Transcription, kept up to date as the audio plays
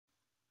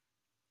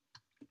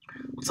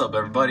What's up,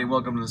 everybody?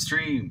 Welcome to the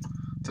stream.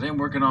 Today I'm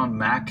working on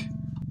Mac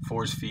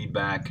force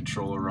feedback,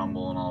 controller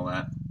rumble, and all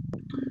that.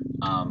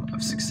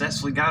 I've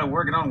successfully got it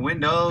working on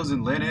Windows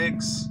and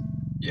Linux.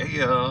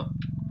 Yeah.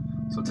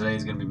 So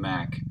today's gonna be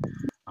Mac.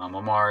 I'm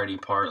already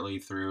partly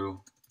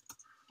through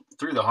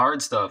the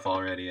hard stuff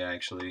already.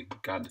 Actually,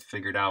 got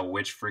figured out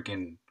which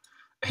freaking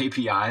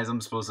APIs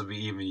I'm supposed to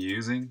be even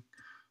using.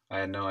 I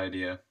had no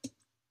idea.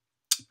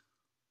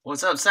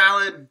 What's up,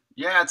 Salad?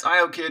 Yeah, it's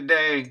IOKid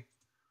day.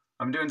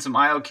 I'm doing some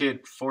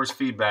IOKit force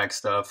feedback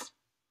stuff.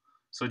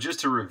 So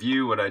just to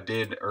review what I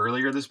did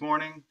earlier this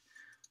morning,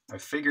 I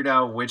figured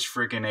out which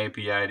freaking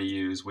API to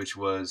use, which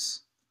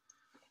was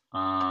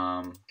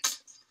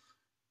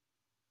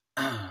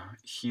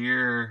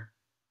here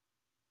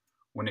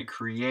when it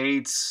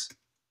creates.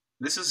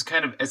 This is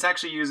kind of, it's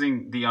actually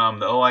using the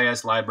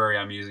OIS library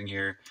I'm using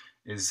here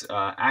is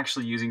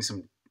actually using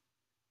some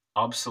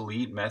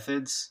obsolete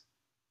methods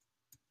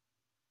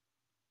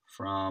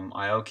from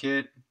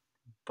IOKit,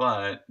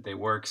 but they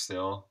work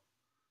still.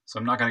 So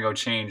I'm not going to go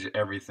change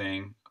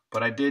everything,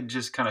 but I did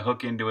just kind of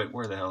hook into it.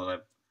 Where the hell did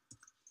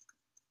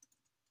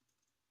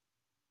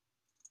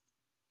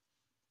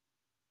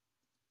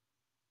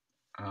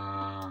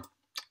I?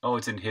 Oh,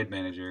 it's in HID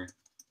Manager.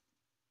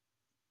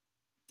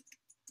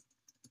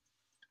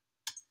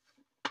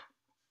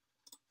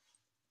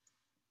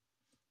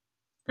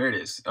 There it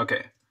is.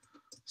 Okay.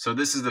 So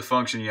this is the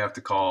function you have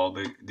to call.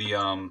 What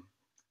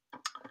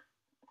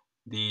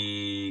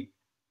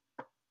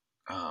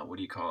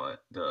do you call it?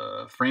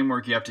 The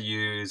framework you have to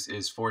use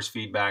is force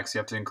feedback. So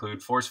you have to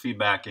include force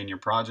feedback in your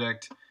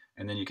project,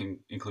 and then you can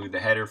include the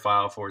header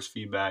file force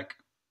feedback.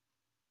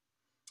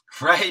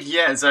 Right?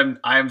 Yes,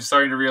 I'm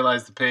starting to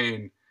realize the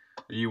pain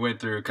that you went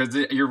through, because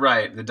you're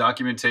right. The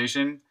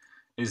documentation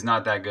is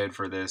not that good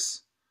for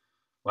this.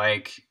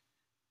 Like,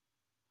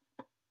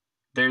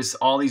 there's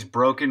all these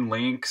broken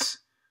links.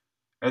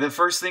 The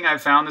first thing I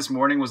found this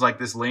morning was like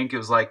this link. It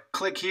was like,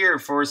 click here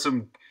for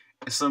some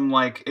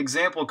like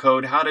example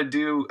code how to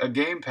do a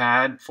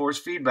gamepad force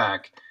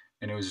feedback,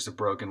 and it was just a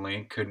broken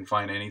link. Couldn't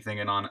find anything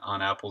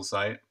on Apple's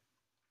site.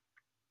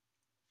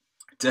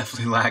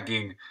 Definitely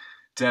lacking.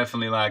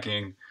 Definitely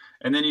lacking.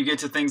 And then you get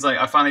to things like,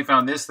 I finally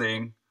found this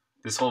thing,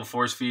 this whole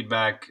force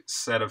feedback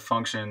set of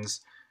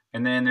functions,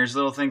 and then there's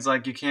little things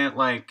like you can't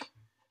like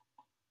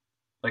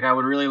I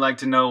would really like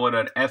to know what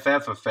an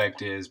FF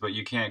effect is, but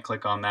you can't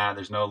click on that.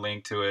 There's no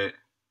link to it.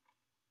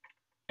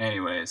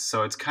 Anyways,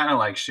 so it's kind of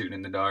like shooting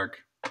in the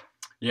dark.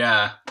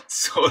 Yeah,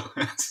 so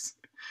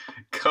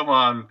come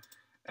on,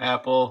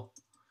 Apple.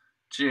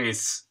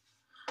 Jeez.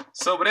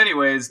 So, but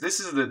anyways,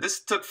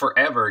 this took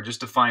forever just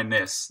to find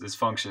this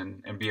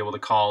function and be able to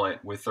call it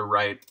with the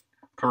right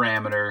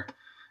parameter.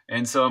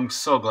 And so I'm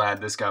so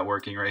glad this got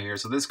working right here.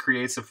 So this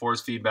creates a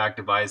force feedback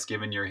device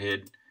given your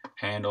HID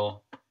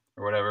handle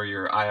or whatever,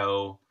 your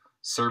IO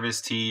service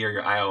T or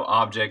your IO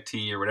object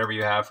T or whatever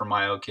you have from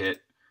IOKit.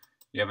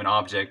 You have an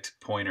object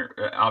pointer,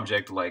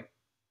 object like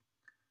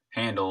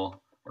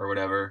handle or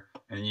whatever,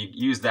 and you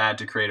use that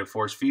to create a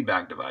force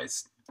feedback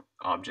device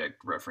object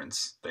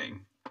reference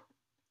thing.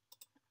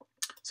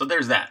 So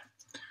there's that.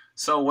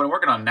 So what I'm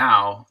working on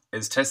now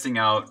is testing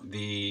out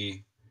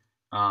the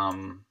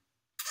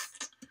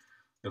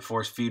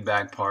force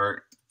feedback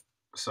part.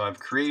 So I've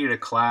created a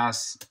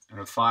class and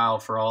a file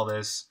for all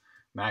this,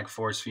 Mac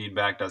force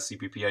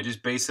feedback.cpp. I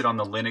just based it on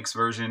the Linux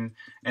version,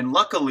 and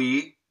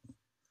luckily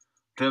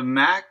the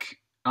Mac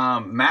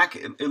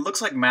it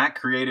looks like Mac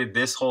created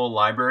this whole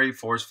library,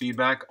 force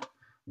feedback,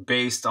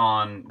 based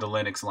on the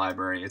Linux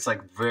library. It's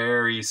like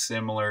very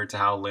similar to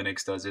how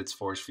Linux does its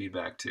force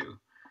feedback too.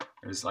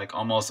 There's like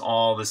almost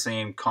all the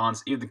same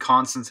the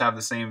constants have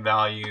the same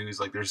values.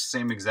 Like there's the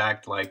same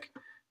exact like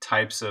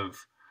types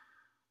of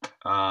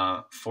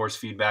force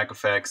feedback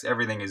effects.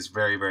 Everything is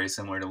very, very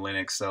similar to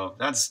Linux. So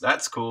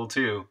that's cool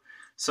too.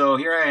 So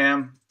here I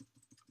am.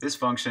 This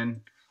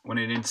function, when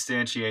it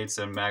instantiates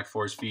a Mac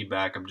force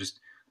feedback, I'm just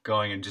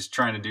going and just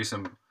trying to do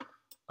some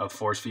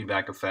force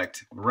feedback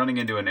effect. I'm running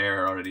into an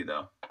error already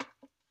though.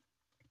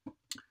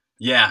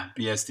 Yeah,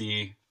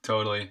 BSD,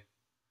 totally.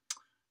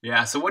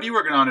 Yeah, so what are you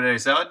working on today,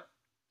 Salad?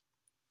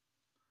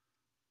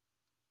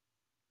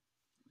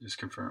 Just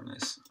confirm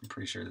this. I'm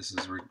pretty sure this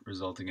is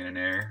resulting in an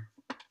error.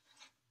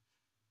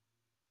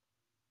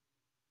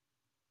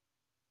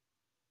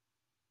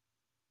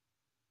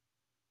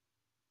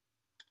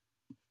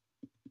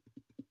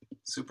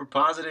 Super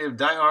positive,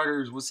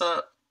 dieharders, what's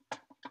up?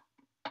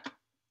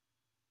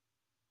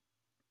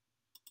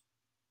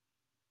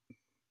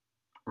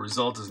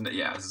 Result is,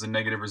 yeah, this is a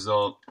negative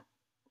result.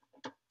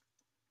 Looks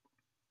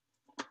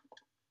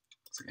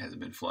like it hasn't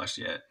been flushed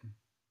yet.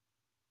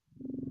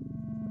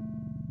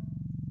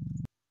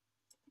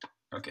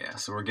 Okay,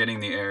 so we're getting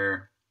the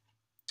error.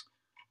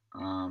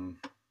 An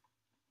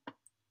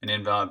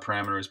invalid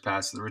parameter was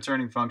passed to the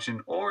returning function,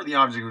 or the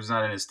object was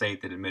not in a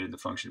state that admitted the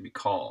function to be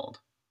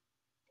called.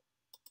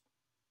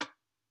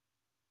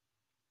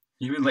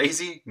 You been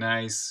lazy?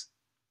 Nice.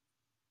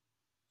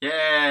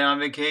 Yeah, on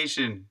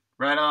vacation.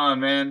 Right on,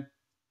 man.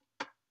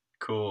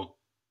 Cool.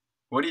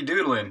 What are you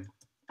doodling?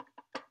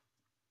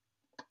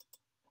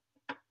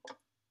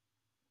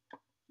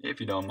 if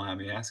you don't mind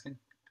me asking.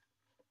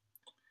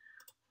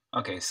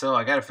 Okay, so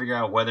I got to figure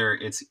out whether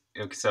it's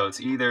so it's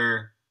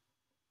either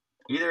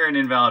an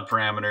invalid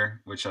parameter,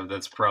 which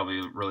that's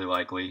probably really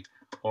likely,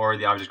 or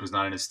the object was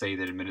not in a state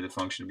that admitted the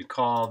function to be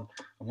called.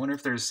 I wonder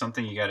if there's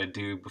something you got to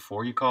do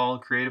before you call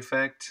create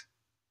effect.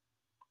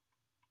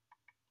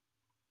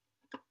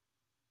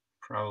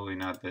 Probably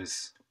not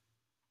this.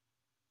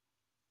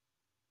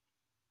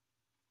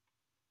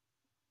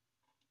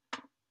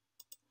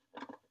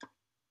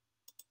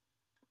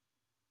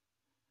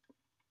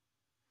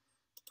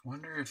 I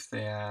wonder if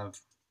they have.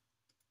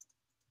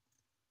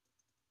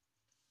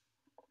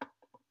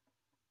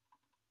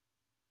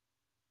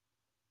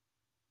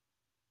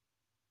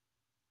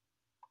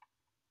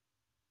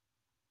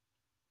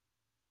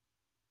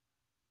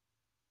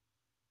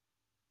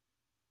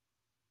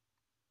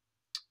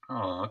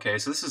 Oh, okay.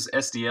 So this is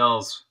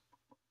SDL's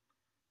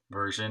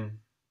version,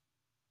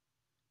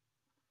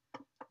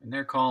 and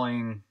they're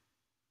calling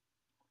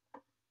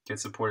get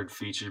supported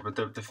features, but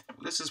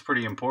this is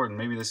pretty important.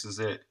 Maybe this is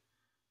it.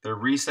 They're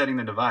resetting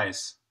the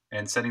device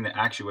and setting the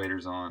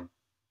actuators on.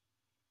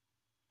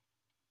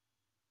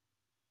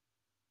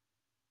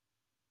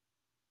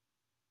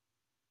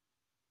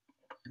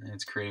 And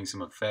it's creating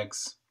some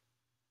effects.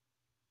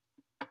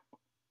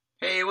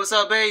 Hey, what's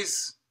up,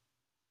 Bass?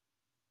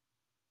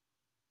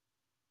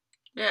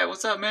 Yeah,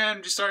 what's up,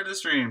 man? Just started the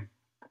stream.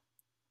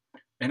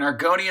 An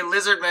Argonian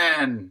Lizard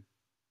Man.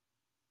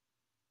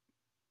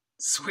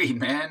 Sweet,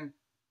 man.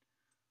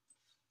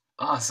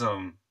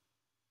 Awesome.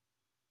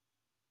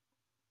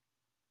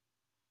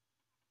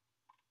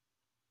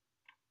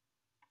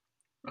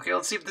 Okay,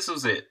 let's see if this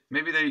was it.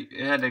 Maybe they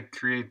had to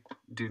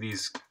do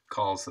these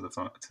calls to the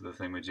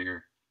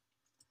thingamajigger.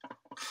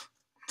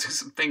 Do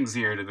some things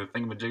here to the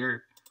thingamajigger.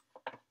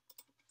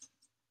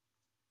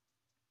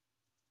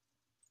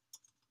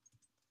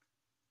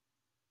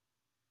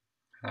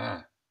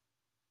 Ah.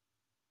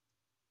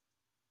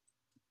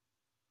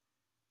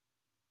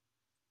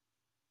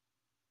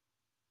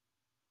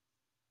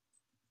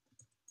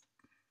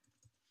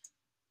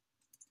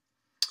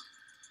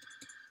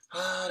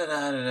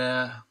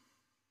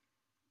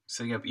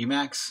 Setting up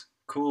Emacs?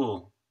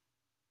 Cool.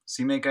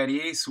 CMake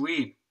IDE?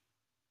 Sweet.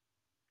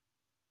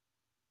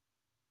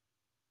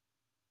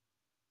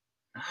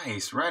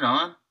 Nice, right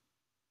on.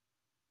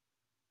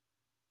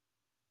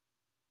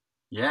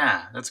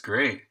 Yeah, that's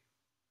great.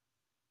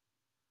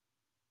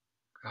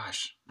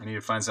 Gosh, I need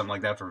to find something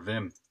like that for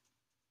Vim.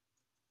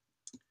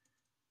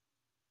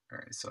 All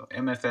right, so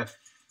MFF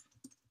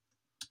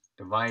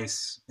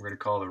device, we're going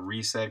to call the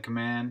reset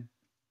command.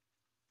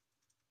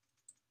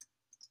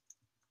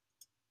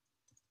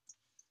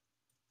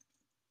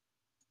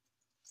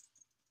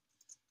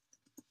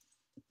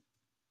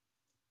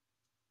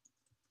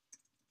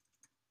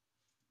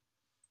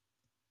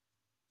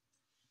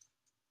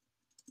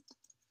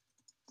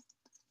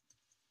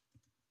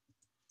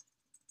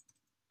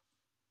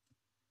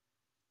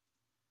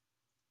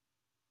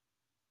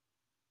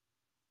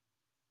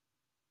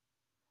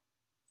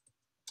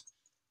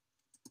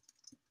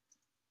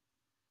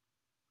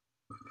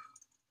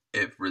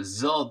 If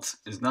result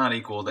is not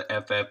equal to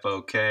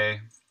FFOK, do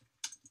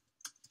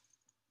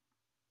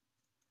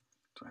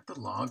I have the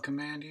log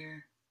command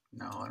here?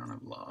 No, I don't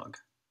have log.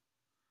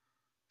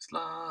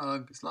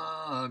 Slog,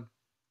 slog.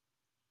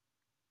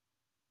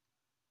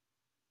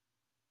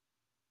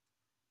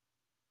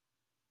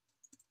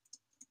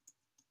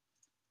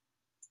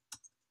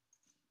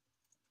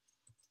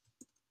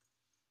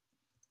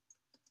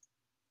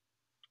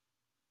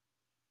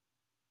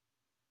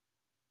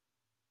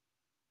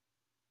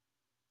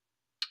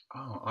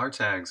 Oh, R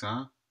tags,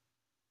 huh?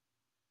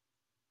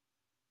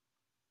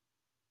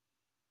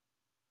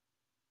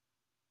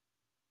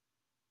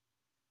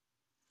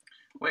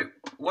 Wait,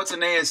 what's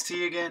an AST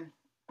again?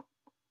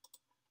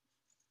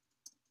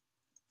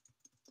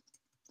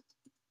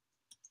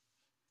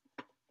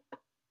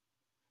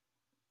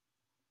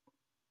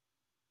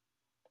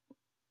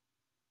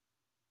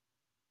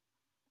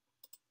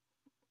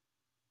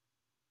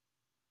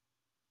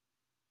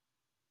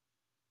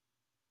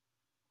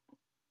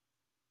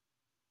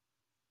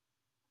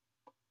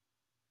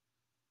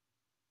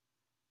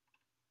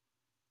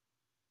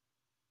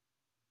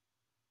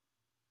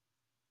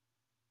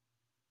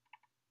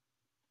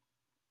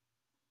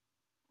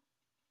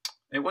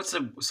 Hey, what's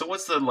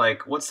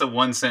the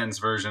one sentence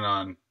version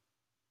on?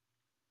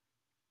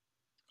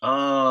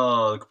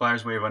 Oh, the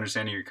compiler's way of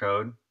understanding your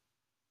code.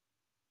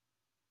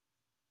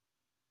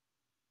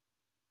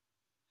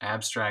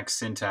 Abstract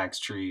syntax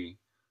tree.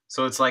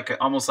 So it's like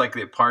almost like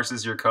it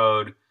parses your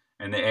code,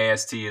 and the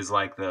AST is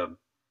like the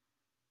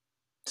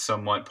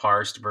somewhat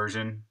parsed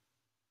version.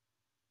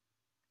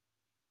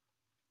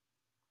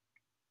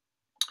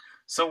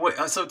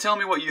 So tell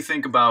me what you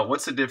think about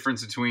what's the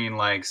difference between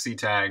like C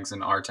tags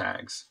and R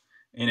tags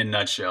in a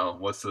nutshell.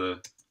 What's the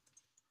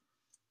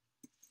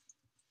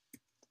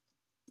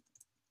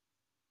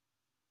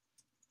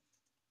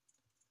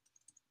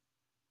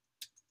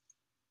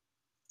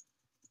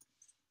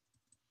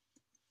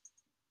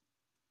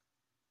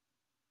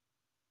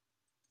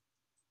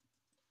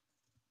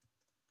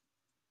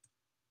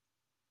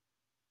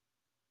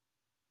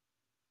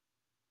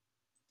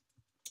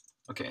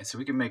Okay, so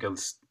we can make a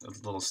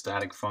little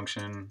static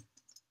function.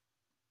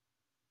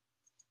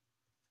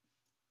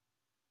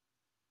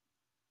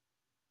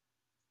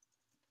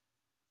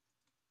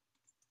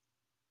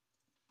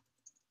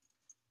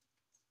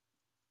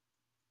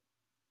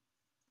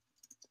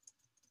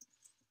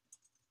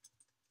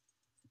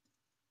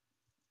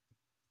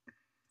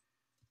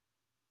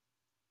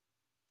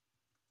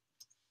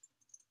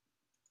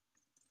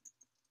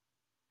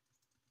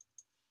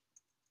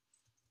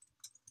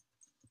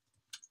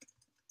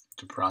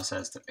 To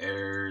process the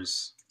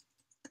errors.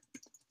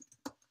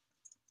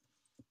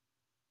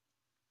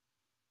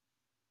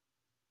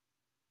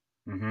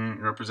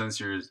 Represents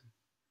your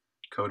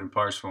code in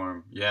parse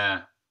form.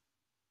 Yeah.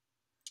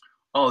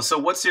 Oh, so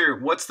what's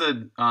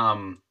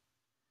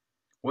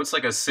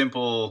like a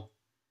simple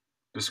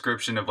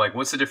description of like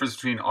what's the difference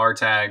between R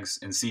tags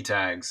and C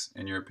tags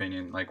in your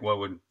opinion? Like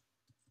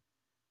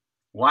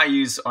why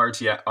use R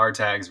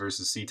tags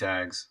versus C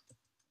tags?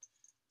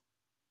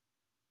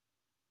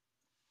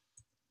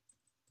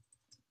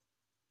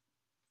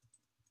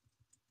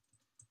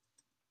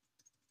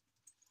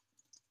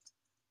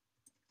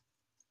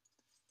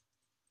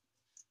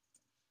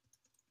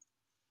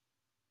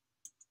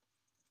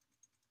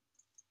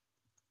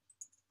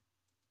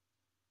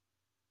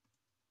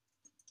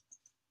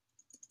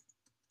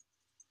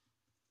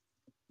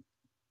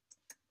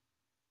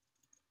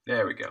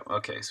 There we go.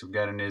 Okay, so we've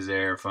got an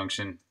isError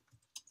function.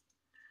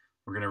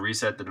 We're going to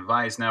reset the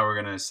device. Now we're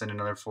going to send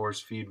another force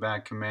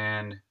feedback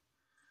command.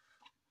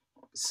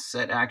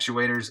 Set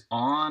actuators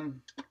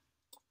on.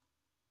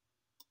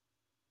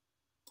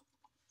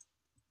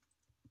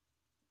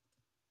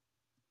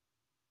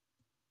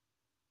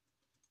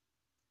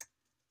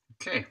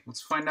 Okay,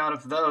 let's find out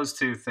if those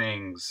two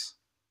things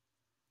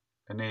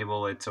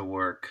enable it to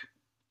work.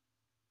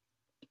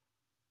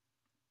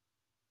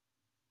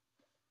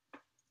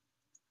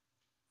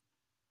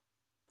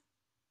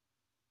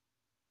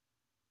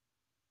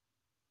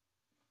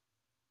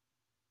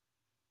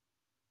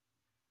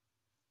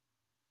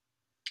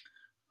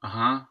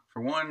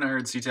 For one, I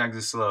heard C tags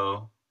is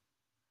slow.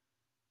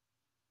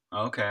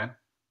 Okay.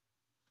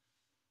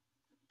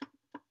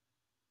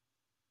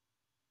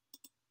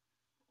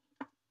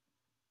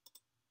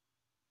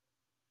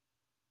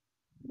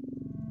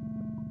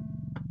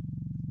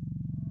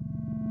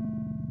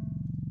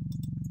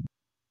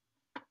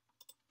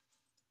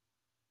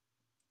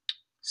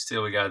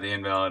 Still, we got the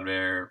invalid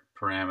var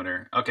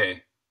parameter.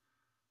 Okay,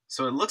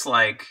 so it looks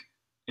like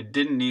it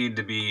didn't need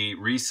to be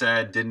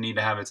reset, didn't need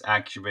to have its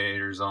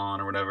actuators on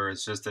or whatever.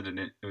 It's just that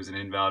it was an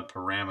invalid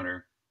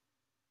parameter.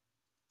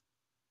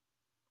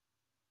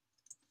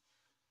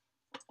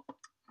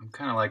 I'm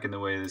kind of liking the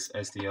way this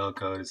SDL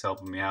code is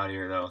helping me out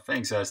here, though.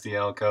 Thanks,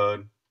 SDL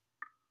code.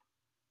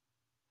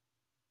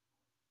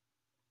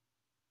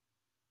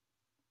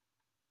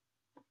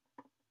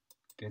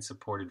 Get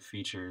supported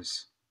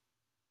features.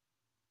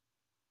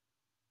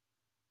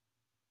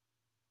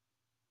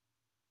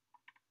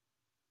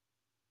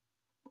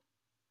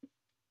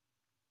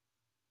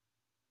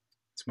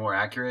 It's more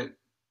accurate.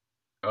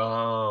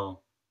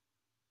 Oh.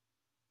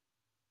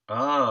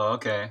 Oh,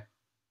 okay.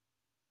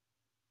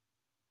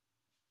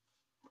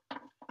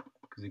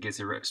 Because it gets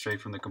it straight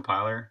from the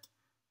compiler.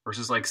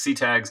 Versus like C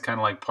tags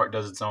kind of like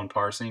does its own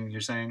parsing, you're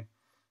saying?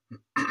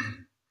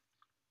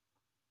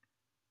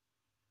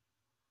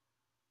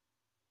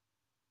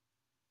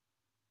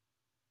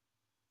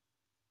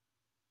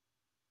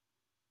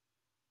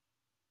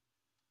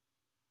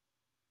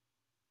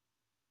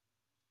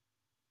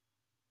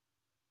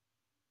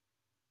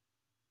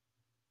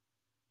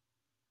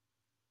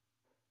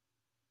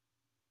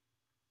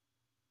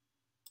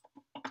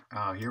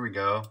 Oh, here we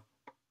go.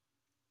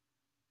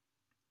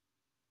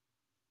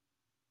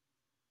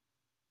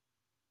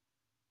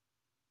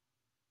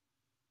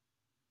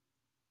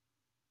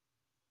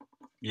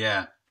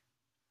 Yeah.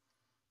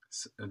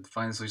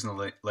 Find a solution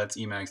that lets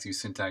Emacs do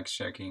syntax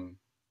checking.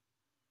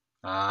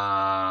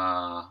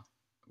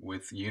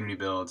 With Unity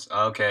builds.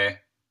 Okay.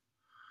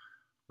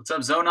 What's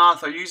up,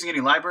 Zonoth? Are you using any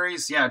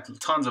libraries? Yeah,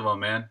 tons of them,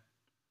 man.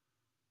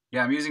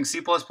 Yeah, I'm using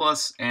C++,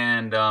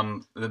 and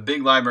the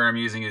big library I'm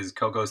using is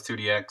Cocos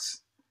 2DX.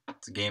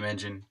 It's a game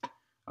engine.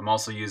 I'm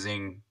also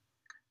using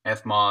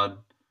fmod,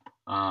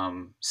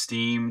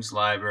 Steam's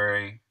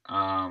library,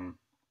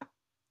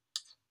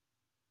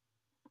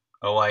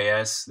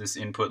 OIS, this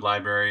input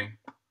library.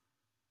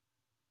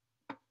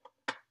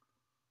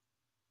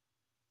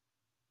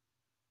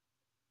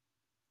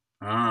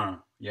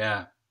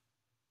 Yeah.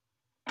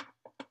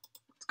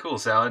 It's cool,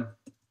 Salad.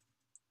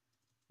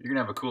 You're going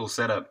to have a cool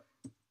setup.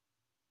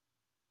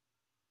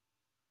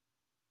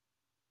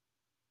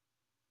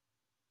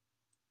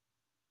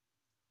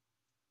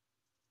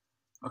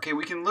 Okay,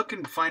 we can look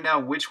and find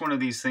out which one of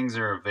these things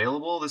are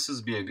available. This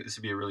would be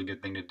a really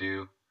good thing to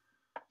do.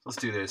 Let's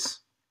do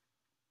this.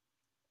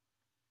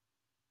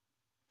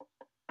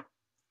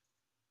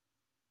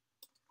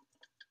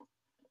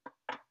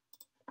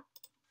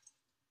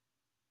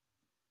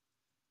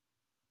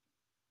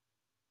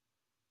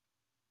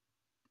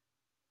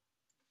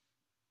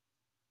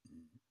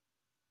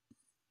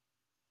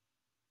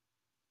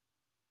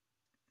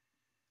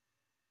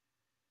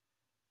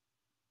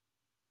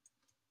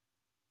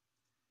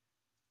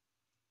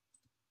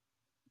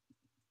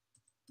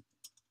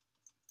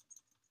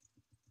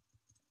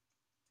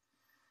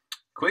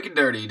 Quick and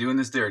dirty, doing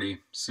this dirty.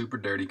 Super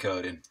dirty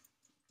coding.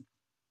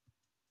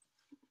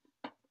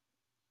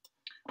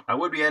 I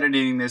would be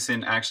editing this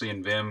in actually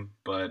in Vim,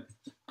 but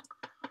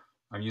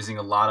I'm using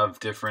a lot of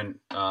different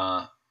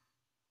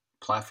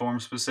platform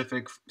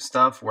specific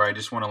stuff where I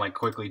just want to like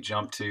quickly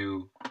jump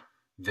to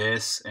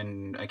this,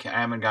 and I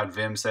haven't got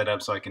Vim set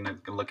up so I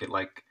can look at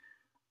like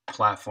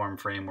platform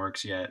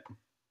frameworks yet.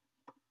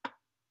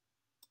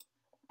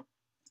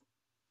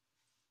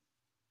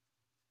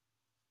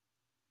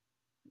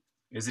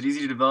 Is it easy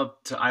to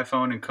develop to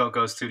iPhone and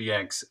Cocos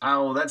 2DX?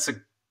 Oh, that's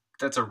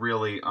a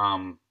really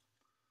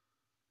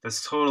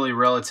that's totally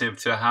relative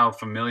to how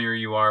familiar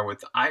you are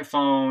with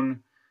iPhone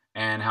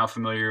and how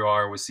familiar you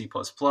are with C++,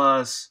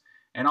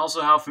 and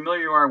also how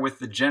familiar you are with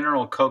the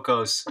general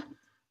Cocos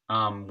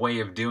way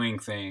of doing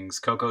things.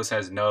 Cocos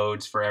has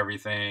nodes for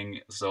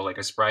everything. So like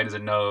a sprite is a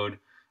node,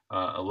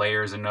 a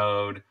layer is a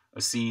node,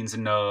 a scene's a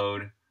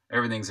node,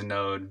 everything's a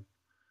node.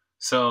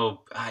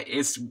 So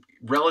it's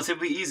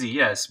relatively easy,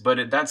 yes,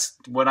 but that's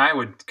what I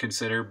would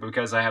consider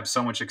because I have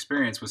so much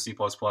experience with C++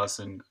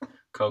 and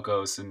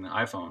Cocos and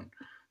iPhone.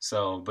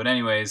 So, but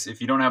anyways, if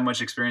you don't have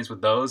much experience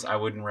with those, I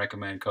wouldn't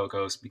recommend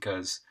Cocos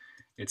because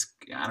it's,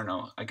 I don't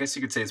know, I guess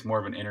you could say it's more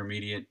of an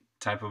intermediate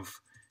type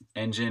of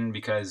engine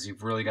because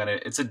you've really got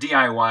to, it's a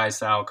DIY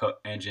style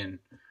engine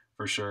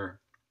for sure.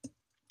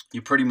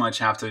 You pretty much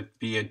have to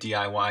be a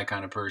DIY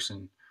kind of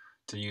person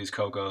to use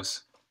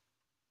Cocos.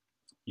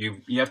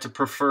 You have to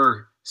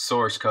prefer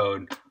source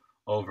code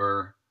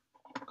over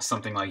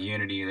something like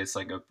Unity that's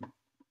like a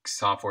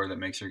software that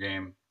makes your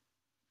game.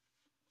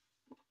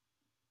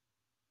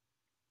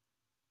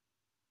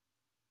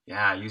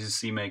 Yeah, uses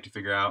CMake to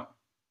figure out.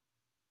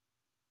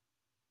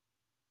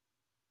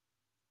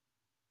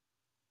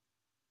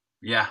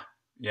 Yeah,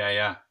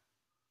 yeah.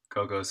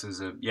 Cocos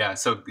is a, yeah,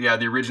 so yeah,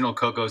 the original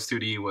Cocos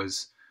 2D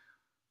was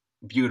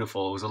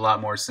beautiful. It was a lot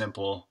more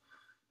simple.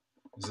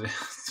 It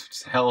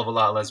was a hell of a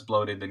lot less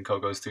bloated than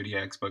Cocos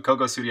 2DX, but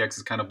Cocos 2DX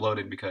is kind of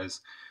bloated because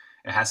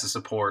it has to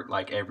support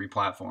like every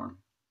platform.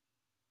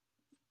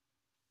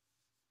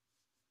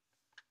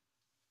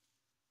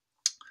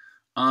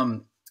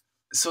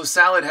 So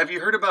Salad, have you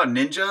heard about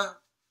Ninja?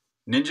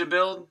 Ninja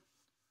build?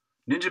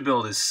 Ninja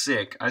build is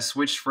sick. I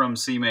switched from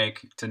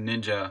CMake to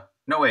Ninja.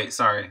 No, wait,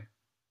 sorry.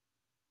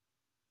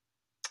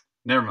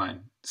 Never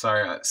mind.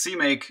 Sorry.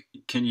 CMake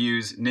can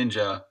use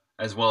Ninja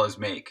as well as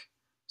Make.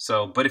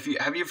 So, but if you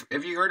have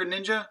you heard of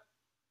Ninja?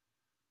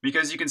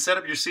 Because you can set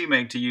up your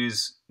CMake to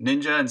use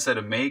Ninja instead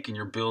of Make, and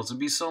your builds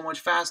would be so much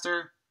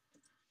faster.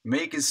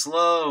 Make is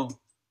slow.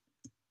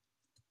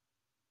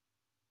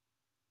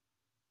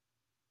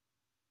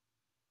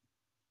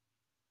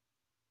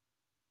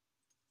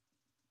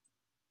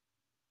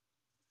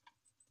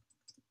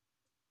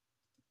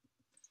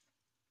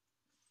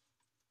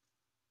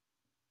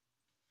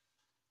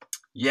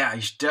 Yeah,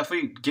 you should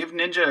definitely give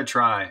Ninja a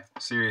try.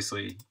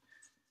 Seriously.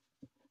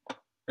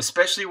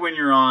 Especially when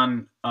you're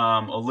on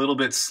a little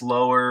bit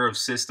slower of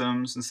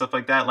systems and stuff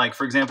like that. Like,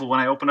 for example, when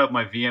I open up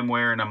my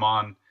VMware and I'm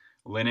on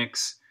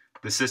Linux,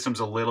 the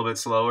system's a little bit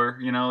slower,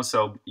 you know?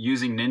 So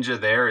using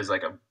Ninja there is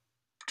like a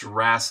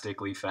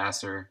drastically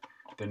faster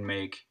than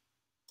Make.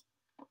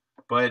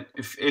 But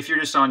if you're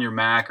just on your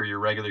Mac or your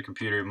regular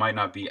computer, it might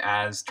not be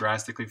as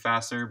drastically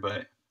faster,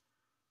 but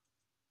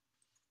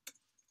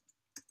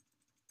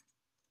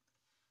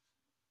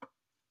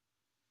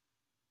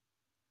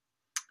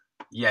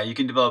yeah, you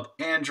can develop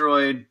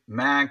Android,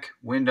 Mac,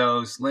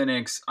 Windows,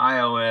 Linux,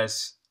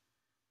 iOS,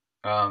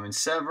 and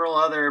several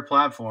other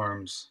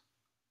platforms.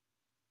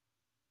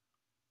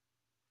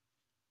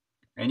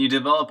 And you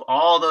develop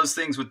all those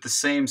things with the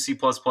same C++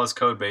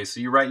 code base. So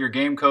you write your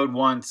game code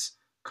once,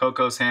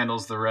 Cocos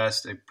handles the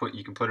rest.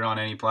 You can put it on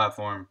any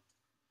platform.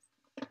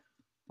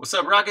 What's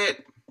up,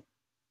 Rocket?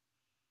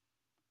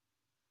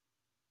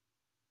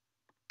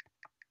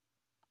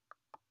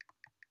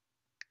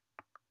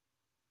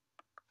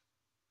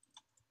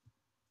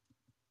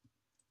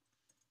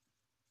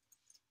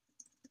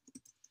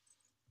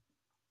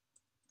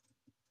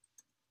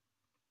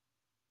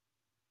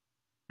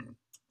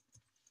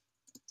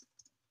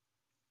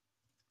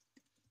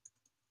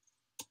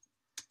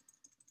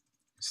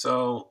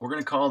 So we're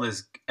going to call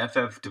this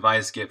ff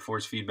device get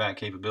force feedback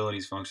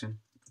capabilities function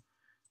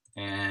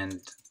and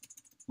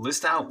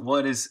list out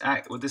what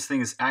this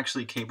thing is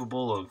actually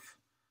capable of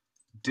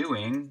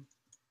doing.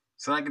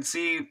 So I can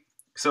see,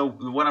 so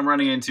what I'm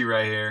running into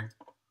right here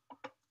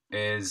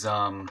is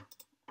I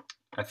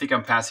think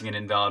I'm passing an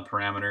invalid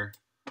parameter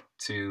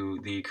to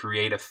the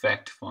create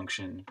effect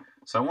function.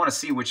 So I want to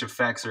see which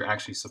effects are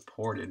actually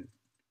supported.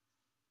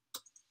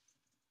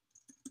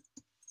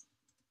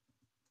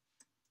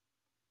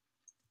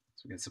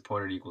 So we get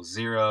supported equals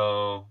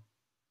 0.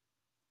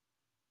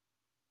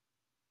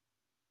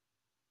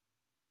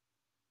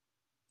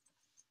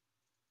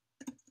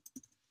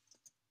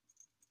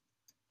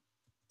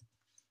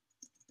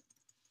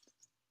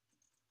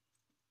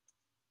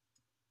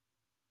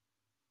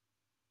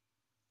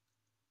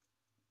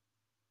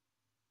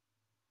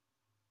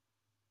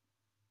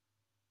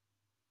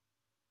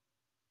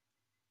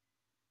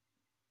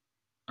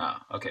 Oh,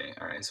 okay.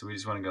 All right. So we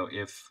just want to go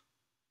if.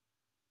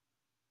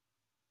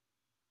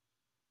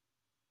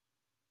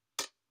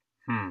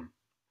 We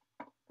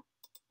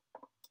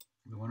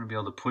want to be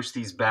able to push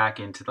these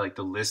back into like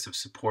the list of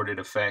supported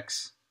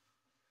effects.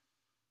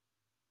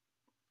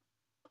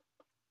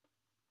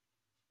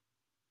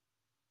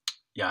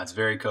 Yeah, it's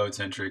very code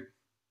centric.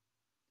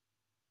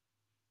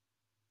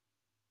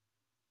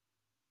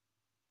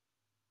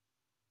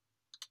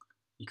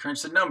 You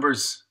crunch the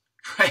numbers,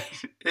 right?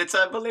 It's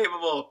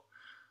unbelievable.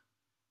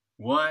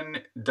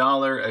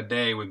 $1 a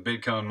day with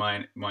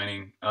Bitcoin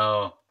mining.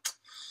 Oh,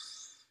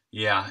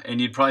 yeah, and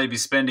you'd probably be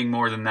spending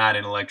more than that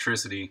in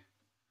electricity.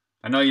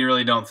 I know you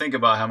really don't think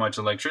about how much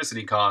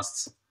electricity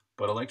costs,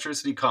 but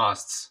electricity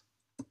costs.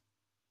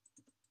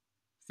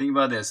 Think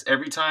about this.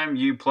 Every time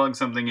you plug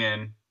something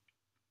in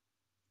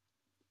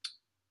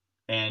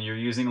and you're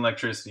using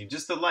electricity,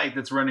 just the light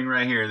that's running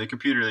right here, the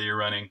computer that you're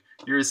running,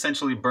 you're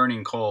essentially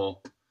burning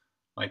coal.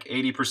 Like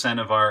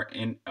 80% of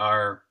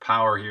our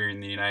power here in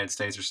the United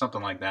States, or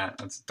something like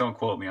that. Don't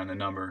quote me on the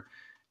number,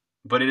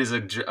 but it is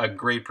a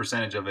great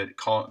percentage of it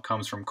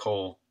comes from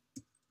coal.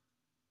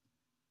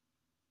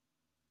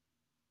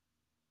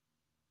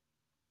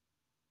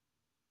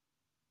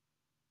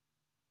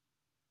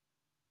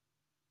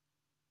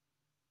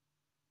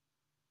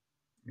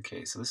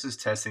 Okay, so this is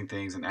testing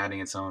things and adding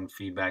its own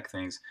feedback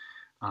things.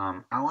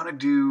 I want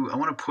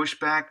to push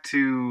back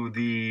to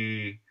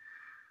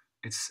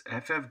it's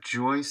FF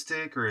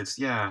joystick, or it's,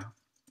 yeah,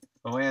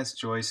 OS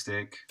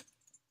joystick.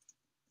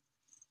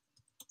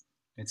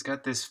 It's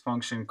got this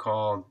function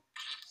called,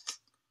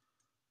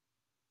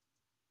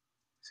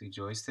 see,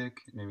 joystick?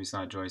 Maybe it's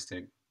not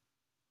joystick.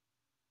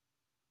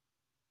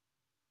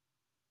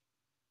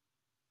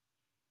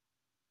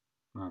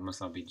 No, it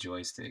must not be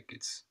joystick.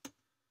 It's,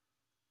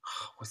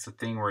 what's the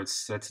thing where it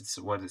sets it's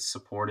what it's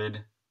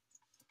supported?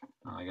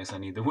 Oh, I guess I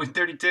need the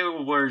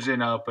Win32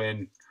 version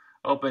open.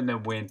 Open the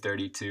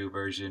Win32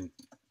 version.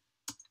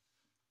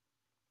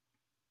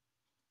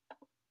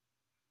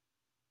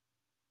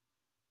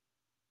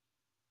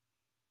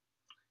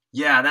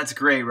 Yeah, that's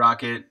great,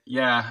 Rocket.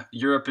 Yeah,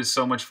 Europe is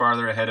so much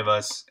farther ahead of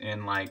us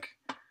in like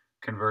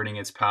converting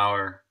its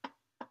power.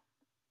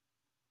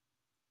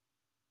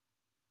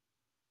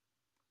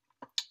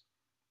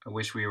 I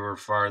wish we were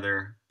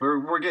farther, but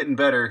we're getting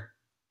better.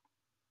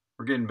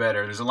 We're getting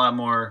better. There's a lot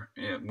more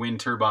wind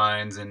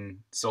turbines and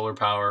solar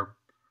power,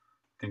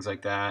 things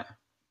like that.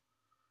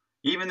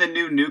 Even the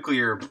new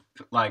nuclear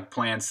like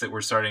plants that we're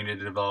starting to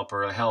develop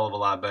are a hell of a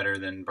lot better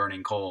than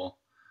burning coal.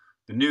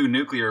 The new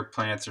nuclear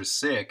plants are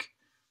sick.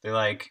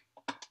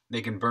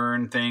 They can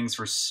burn things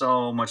for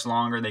so much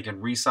longer. They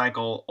can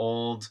recycle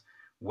old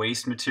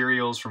waste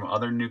materials from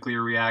other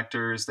nuclear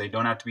reactors. They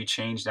don't have to be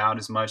changed out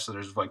as much, so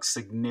there's like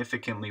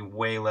significantly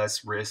way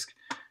less risk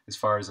as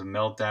far as a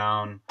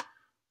meltdown.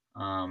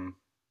 Um,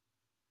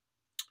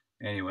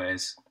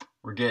 Anyways,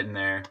 we're getting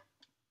there.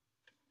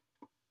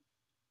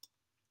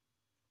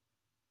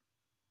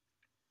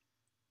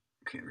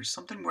 Okay, there's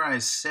something where I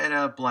set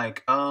up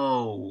like,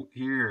 oh,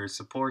 here,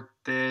 support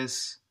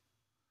this,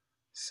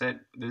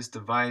 set this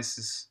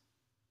device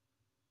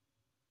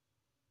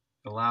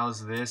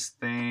allows this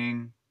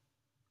thing.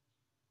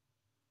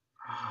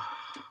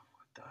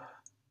 What the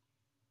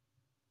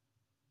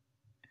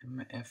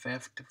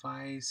MFF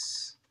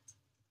device?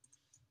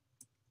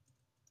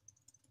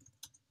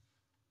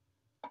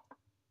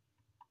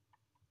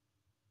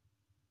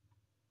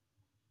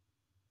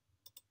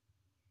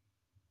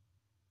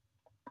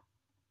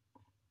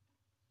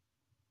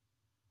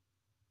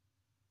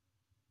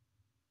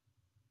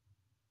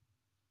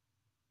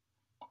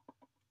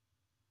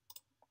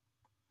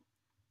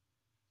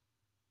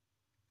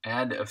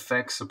 Add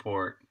effect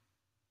support.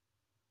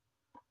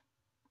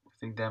 I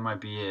think that might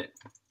be it.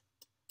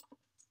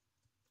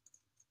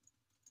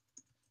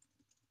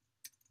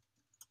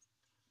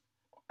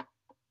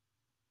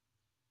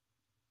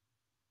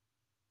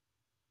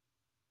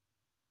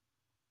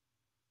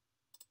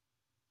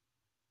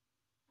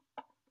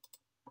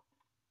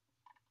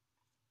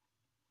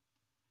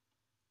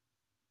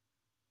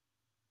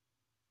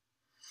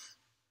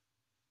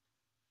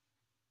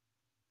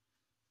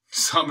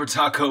 Summer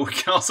taco. We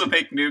can also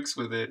make nukes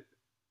with it.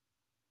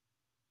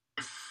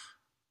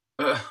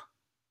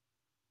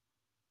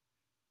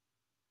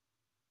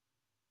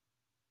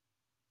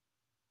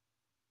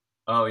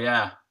 Oh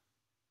yeah.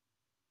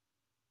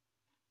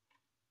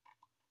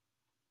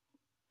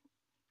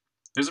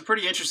 There's a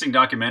pretty interesting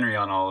documentary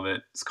on all of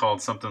it. It's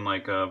called something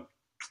like it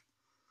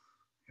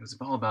was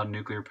all about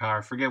nuclear power.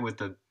 I forget what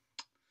it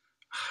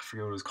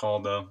was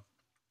called though.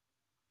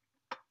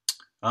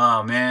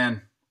 Oh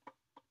man.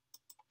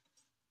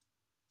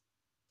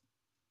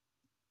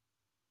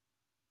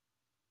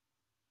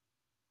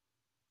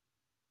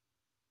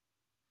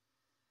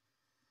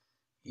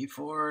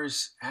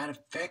 E4's add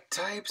effect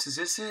types. Is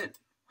this it?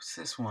 What's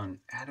this one?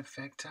 Add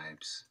effect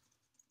types.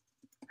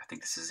 I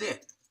think this is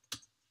it.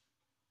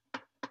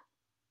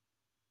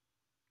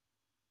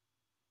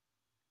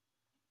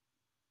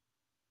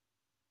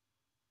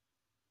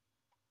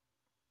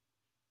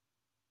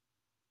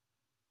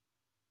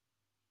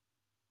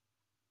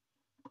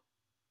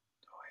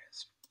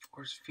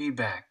 Force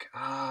feedback.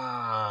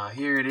 Ah,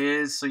 here it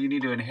is. So you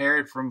need to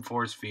inherit from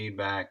force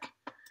feedback.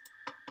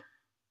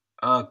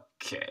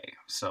 Okay,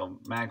 so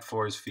mag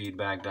force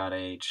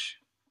feedback.h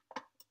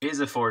is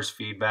a force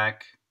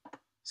feedback,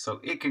 so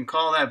it can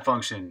call that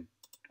function.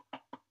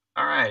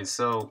 All right,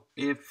 so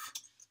if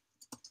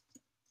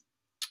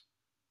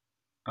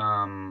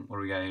what do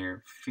we got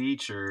here?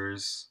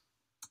 Features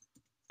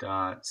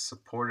dot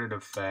supported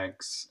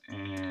effects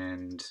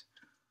and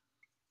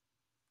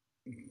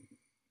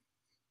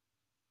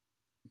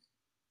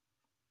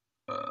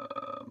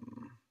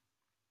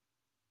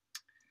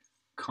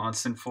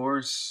constant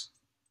force.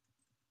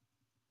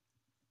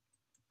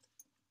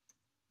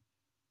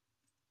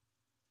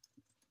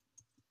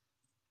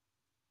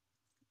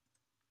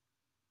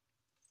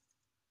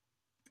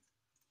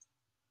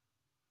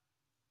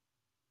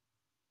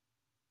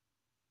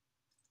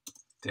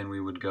 Then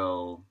we would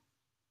go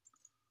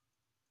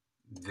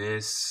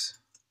this,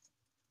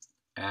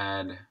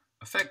 add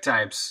effect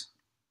types.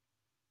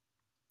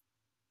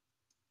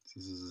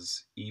 This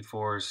is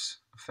E-force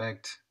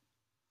effect.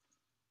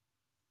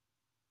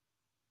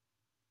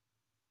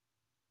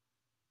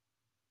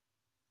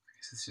 I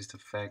guess it's just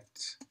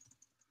effect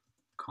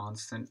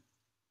constant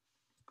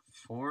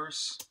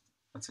force.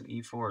 That's an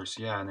E-force,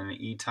 yeah, and then an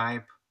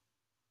E-type.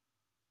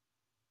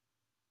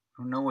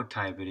 I don't know what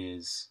type it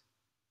is.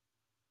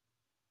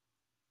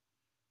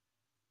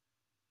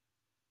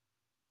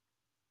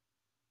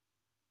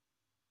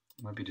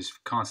 It might be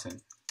just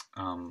constant.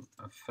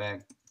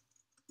 Effect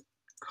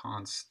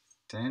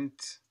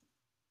constant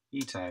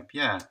E-type,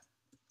 yeah.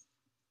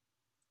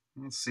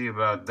 Let's see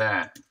about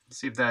that. Let's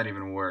see if that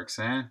even works,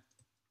 eh?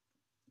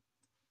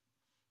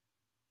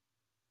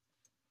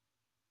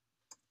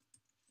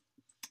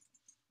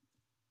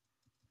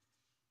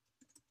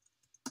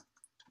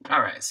 All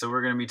right, so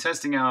we're going to be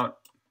testing out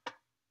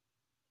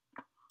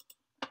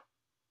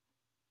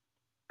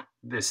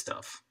this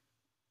stuff.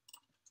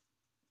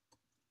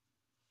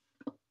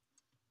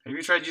 Have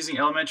you tried using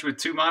Elementary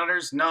with 2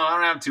 monitors? No, I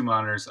don't have 2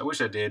 monitors. I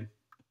wish I did.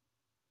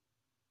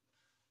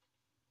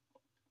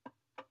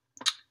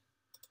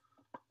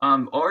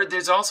 Or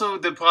there's also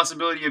the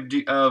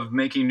possibility of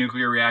making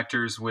nuclear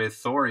reactors with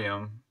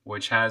thorium,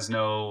 which has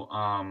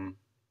no,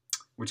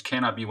 which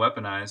cannot be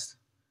weaponized.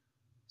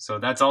 So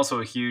that's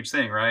also a huge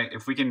thing, right?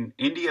 If we can,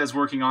 India's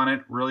working on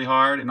it really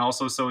hard, and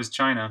also so is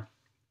China.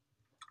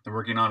 They're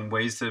working on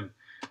ways to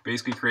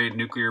basically create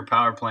nuclear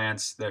power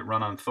plants that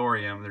run on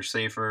thorium. They're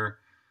safer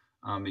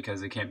because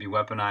they can't be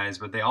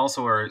weaponized, but they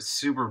also are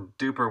super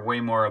duper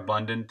way more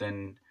abundant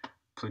than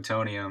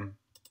plutonium.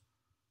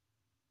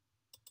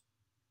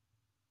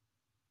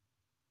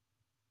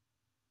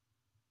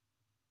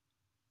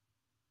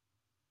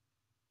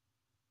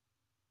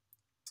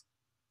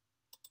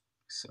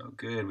 So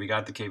good. We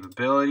got the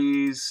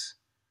capabilities.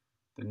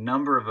 The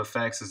number of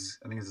effects is,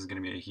 I think this is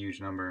going to be a huge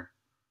number.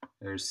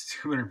 There's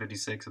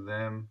 256 of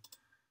them.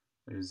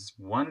 There's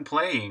one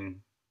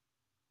playing.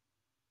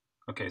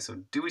 Okay, so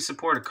do we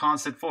support a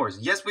constant force?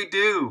 Yes, we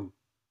do.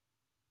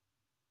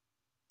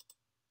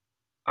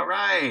 All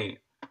right.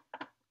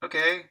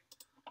 Okay,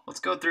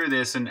 let's go through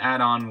this and add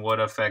on what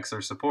effects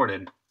are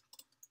supported.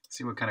 Let's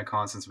see what kind of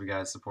constants we got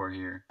to support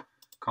here.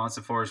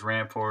 Constant force,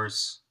 ramp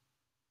force,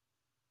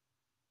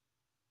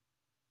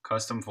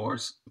 custom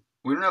force.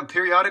 We don't have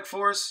periodic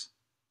force?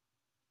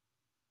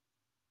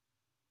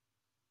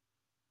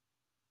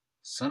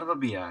 Son of a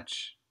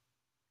biatch.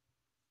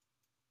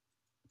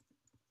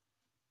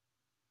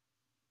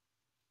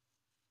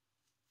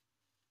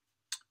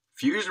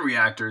 Fusion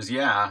reactors,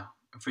 yeah,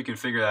 if we can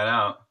figure that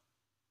out.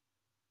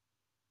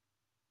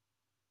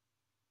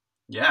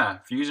 Yeah,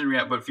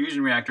 but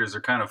fusion reactors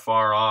are kind of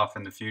far off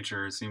in the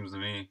future, it seems to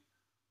me.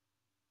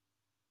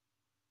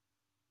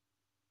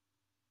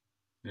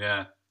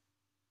 Yeah.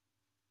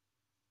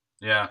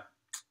 Yeah.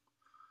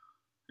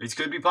 It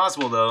could be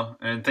possible though,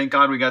 and thank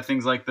God we got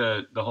things like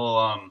the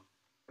whole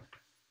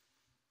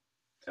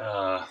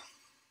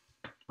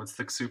what's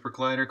the super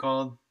collider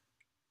called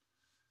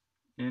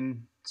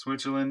in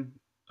Switzerland?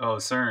 Oh,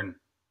 CERN.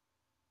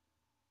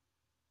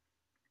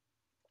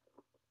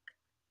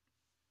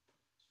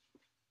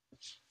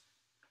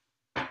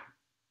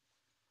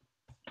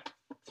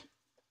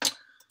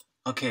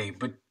 Okay,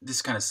 but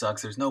this kind of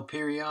sucks. There's no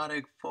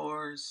periodic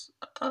force.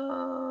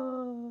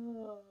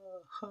 Well,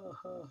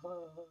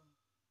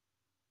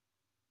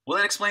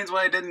 that explains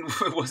why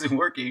it wasn't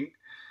working.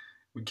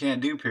 We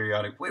can't do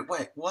periodic. Wait,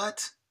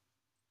 what?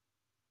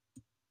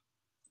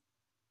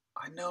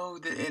 I know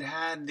that it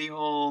had the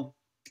whole.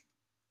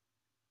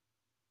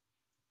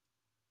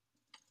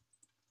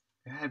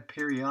 It had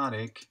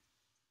periodic.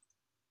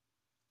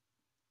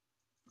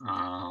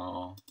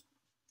 Oh.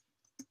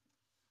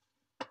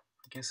 I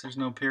guess there's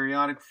no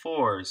periodic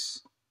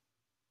force.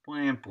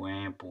 Bwam,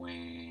 bwam,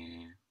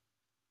 bwam.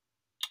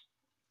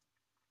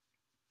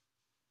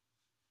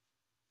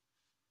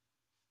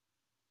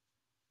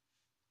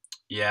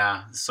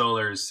 Yeah,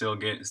 solar is still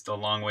a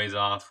long ways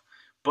off.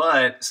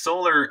 But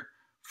solar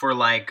for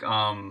like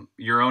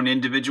your own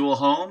individual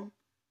home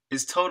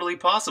is totally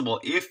possible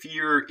if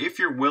you're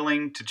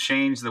willing to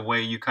change the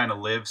way you kind of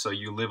live, so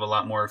you live a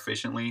lot more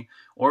efficiently,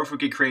 or if we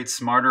could create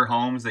smarter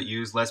homes that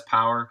use less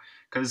power,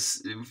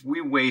 because we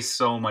waste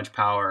so much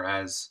power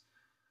as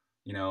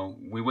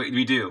we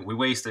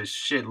waste a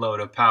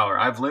shitload of power.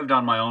 I've lived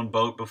on my own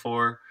boat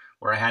before,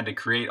 where I had to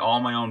create all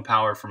my own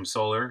power from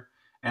solar,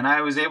 and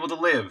I was able to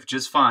live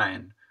just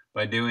fine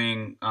by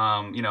doing.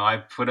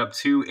 I put up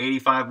two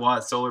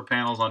 85-watt solar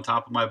panels on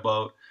top of my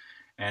boat,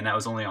 and that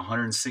was only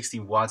 160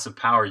 watts of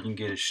power. You can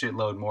get a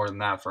shitload more than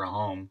that for a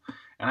home,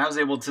 and I was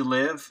able to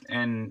live.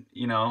 And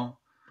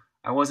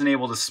I wasn't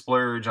able to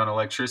splurge on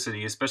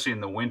electricity, especially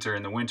in the winter.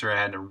 In the winter, I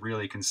had to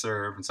really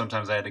conserve, and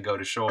sometimes I had to go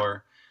to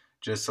shore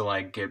just to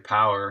like get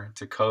power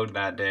to code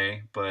that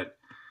day. But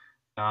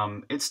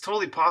it's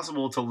totally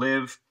possible to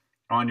live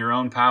on your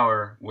own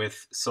power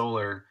with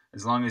solar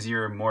as long as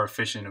you're more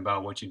efficient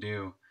about what you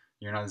do.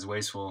 You're not as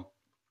wasteful.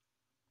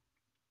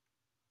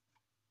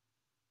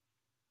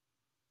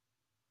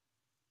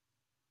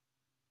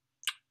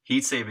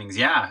 Heat savings,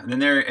 yeah.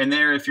 And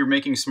there, if you're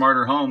making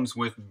smarter homes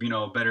with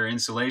better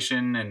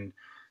insulation and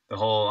the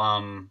whole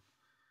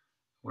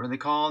what are they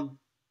called?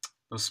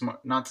 Those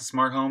smart, not the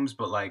smart homes,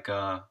 but like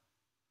I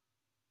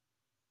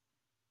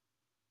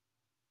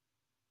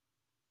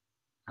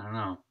don't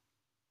know.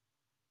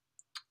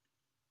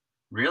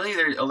 Really,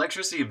 their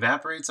electricity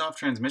evaporates off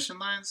transmission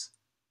lines?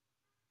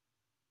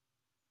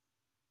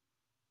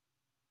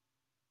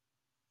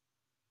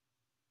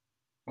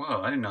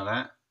 Whoa, I didn't know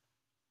that.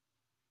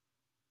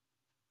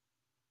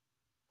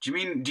 Do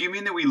you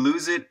mean that we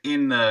lose it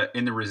in the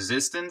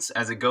resistance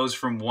as it goes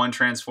from one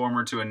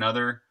transformer to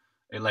another?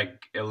 It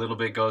like a little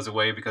bit goes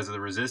away because of the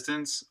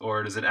resistance,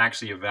 or does it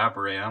actually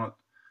evaporate? I don't.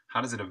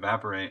 How does it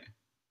evaporate?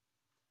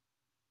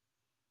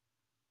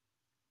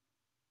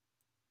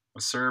 A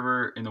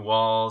server in the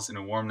walls and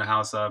to warm the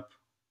house up.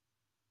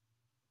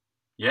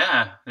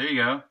 Yeah, there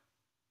you go.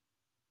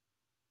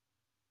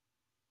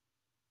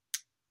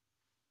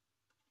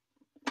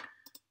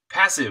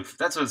 Passive.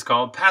 That's what it's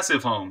called.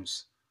 Passive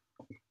homes.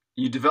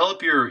 You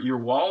develop your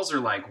walls are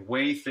like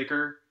way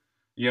thicker.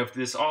 You have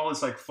this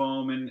like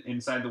foam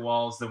inside the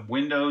walls. The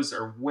windows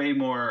are way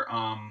more.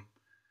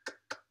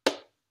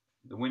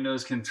 The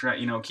windows can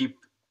keep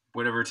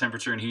whatever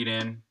temperature and heat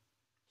in.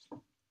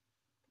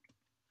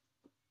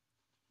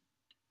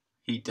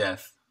 Heat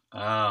death.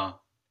 Oh,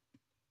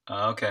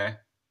 okay.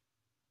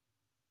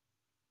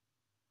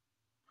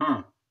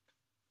 Huh.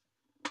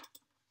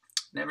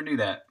 Never knew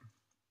that.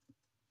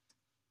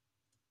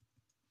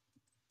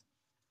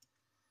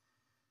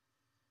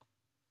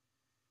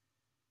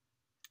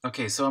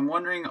 Okay, so I'm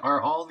wondering,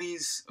 are all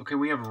these okay?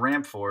 We have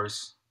ramp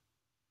force.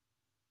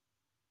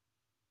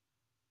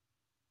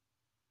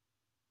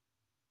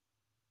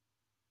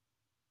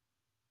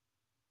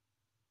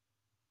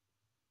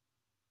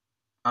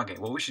 Okay,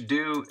 what we should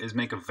do is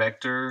make a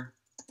vector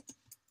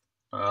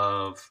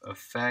of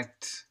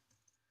effect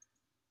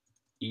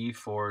E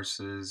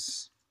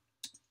forces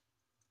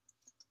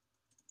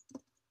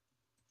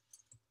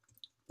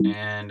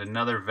and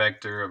another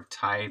vector of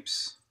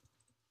types.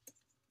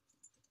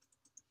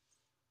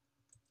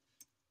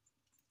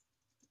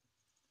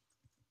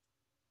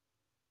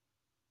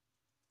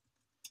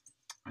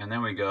 And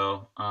then we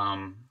go,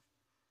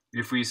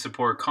 if we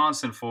support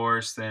constant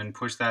force, then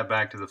push that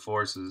back to the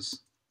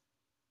forces.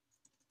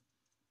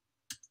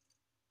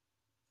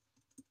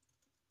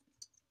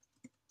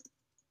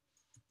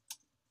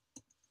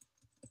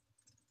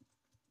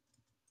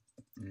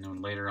 And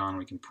then later on,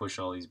 we can push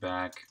all these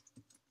back.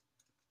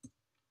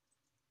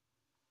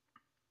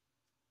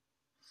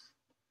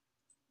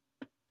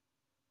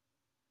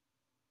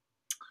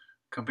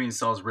 Company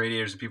installs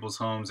radiators in people's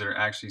homes that are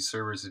actually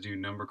servers that do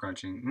number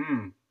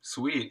crunching.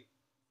 Sweet.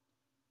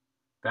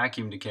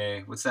 Vacuum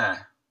decay. What's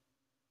that?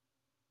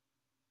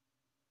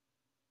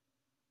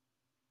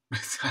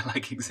 I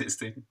like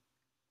existing.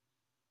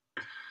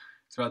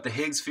 It's about the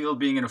Higgs field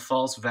being in a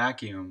false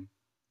vacuum.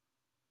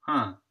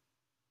 Huh.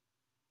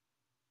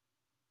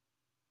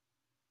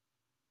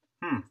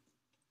 Hmm.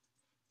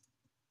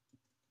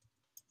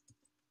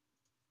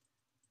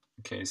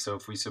 Okay, so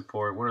if we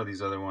support, what are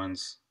these other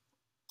ones?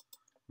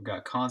 We've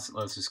got constant.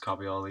 Let's just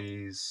copy all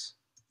these.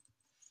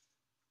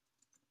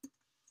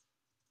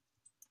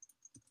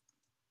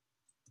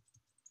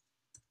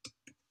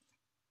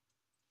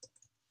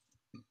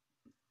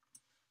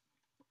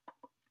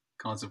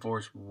 Constant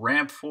force,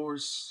 ramp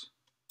force.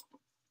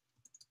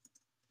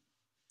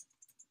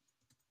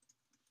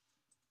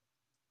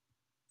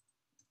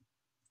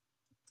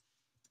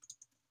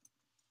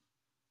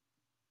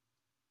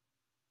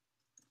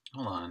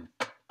 Hold on.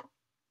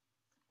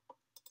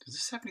 Does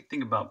this have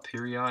anything about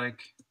periodic?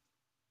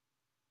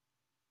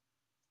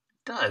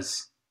 It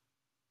does.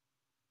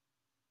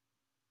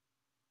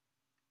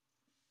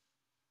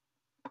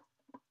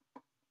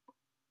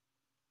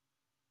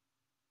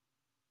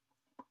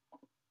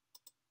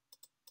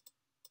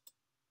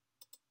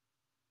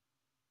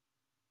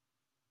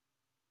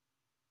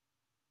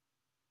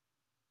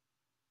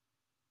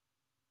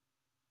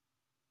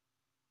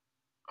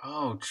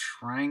 Oh,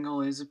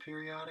 triangle is a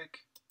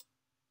periodic?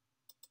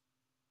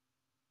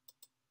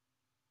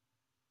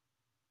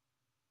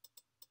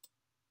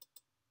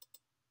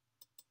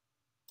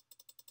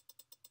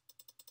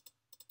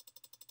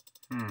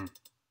 Hmm.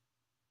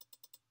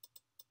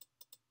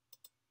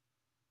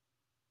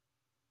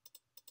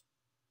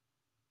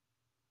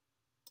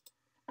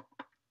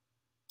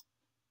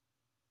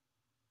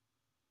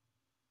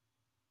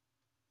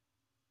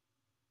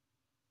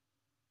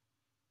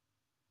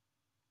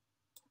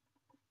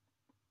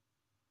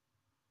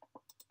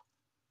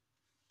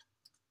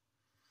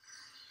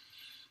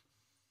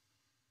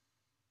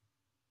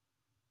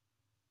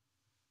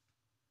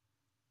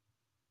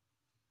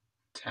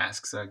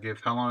 Tasks that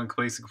give. How long it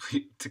takes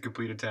to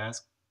complete a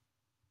task?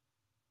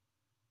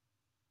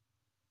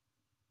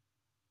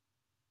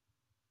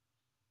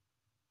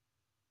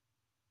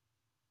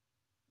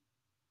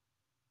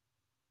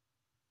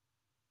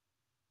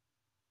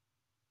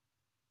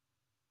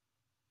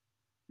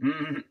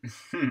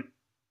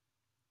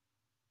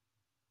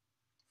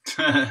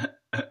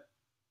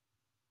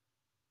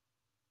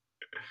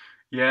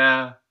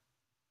 Yeah.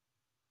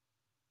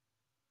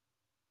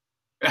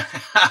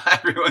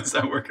 Everyone's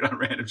not working on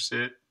random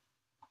shit.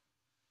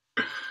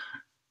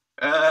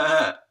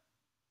 Uh,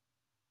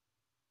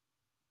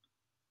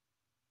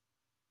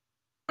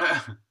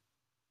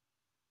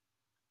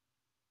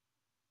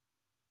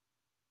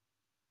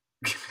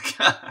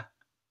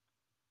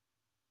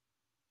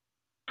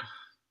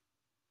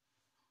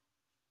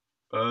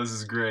 oh, this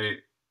is great.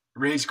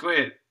 Rage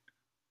quit.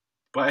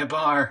 Buy a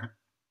bar.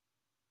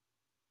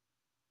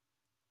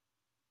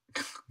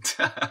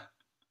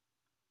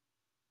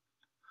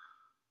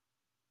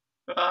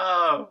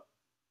 Oh.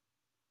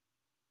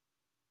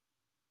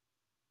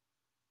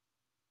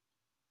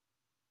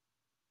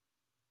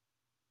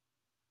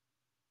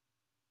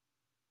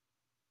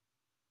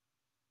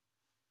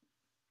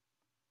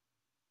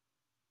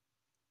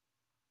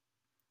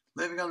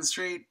 Living on the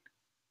street.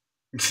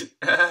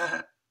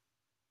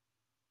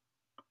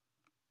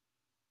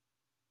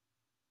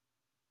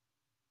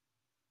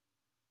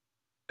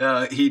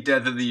 Heat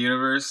death of the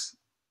universe.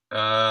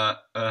 Uh,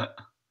 uh,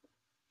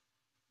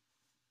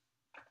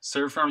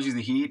 Server farms use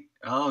the heat.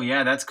 Oh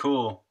yeah, that's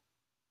cool.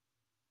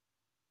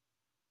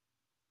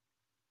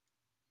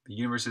 The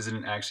universe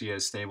isn't actually a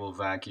stable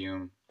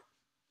vacuum.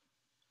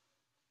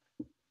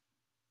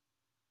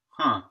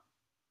 Huh.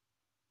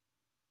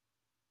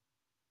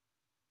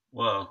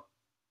 Whoa.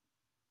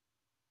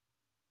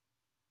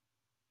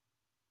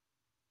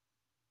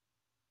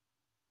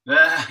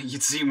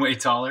 You'd seem way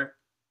taller.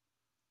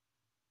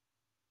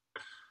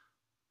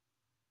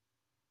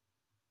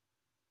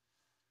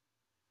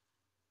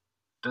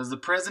 Does the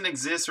present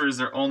exist or is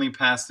there only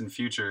past and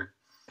future?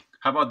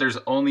 How about there's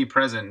only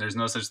present? There's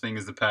no such thing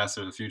as the past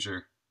or the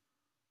future.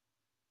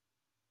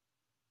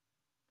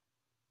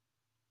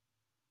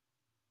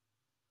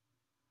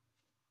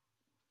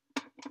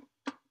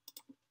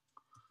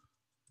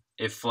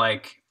 If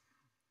like,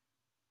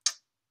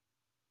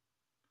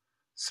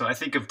 so I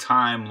think of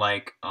time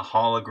like a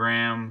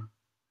hologram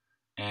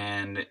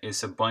and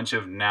it's a bunch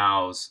of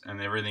nows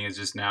and everything is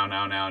just now,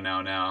 now, now,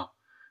 now, now.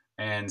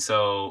 And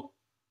so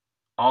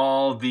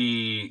all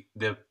the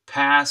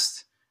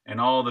past and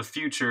all the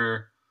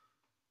future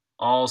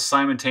all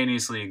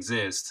simultaneously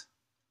exist.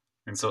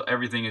 And so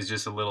everything is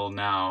just a little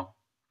now.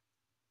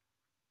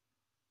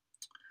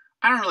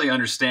 I don't really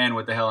understand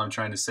what the hell I'm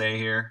trying to say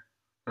here.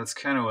 That's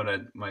kind of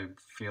what my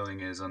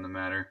feeling is on the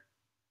matter.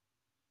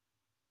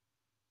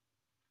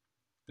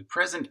 The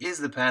present is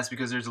the past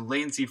because there's a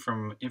latency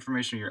from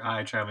information in your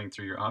eye traveling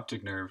through your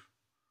optic nerve.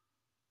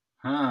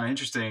 Huh,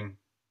 interesting.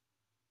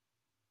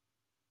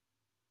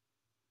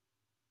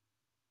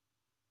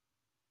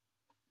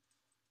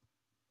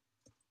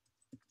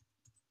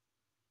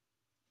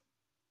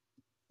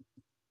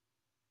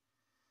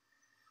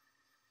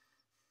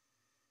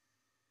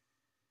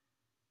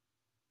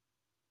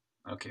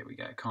 Okay, we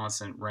got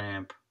constant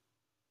ramp,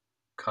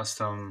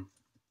 custom.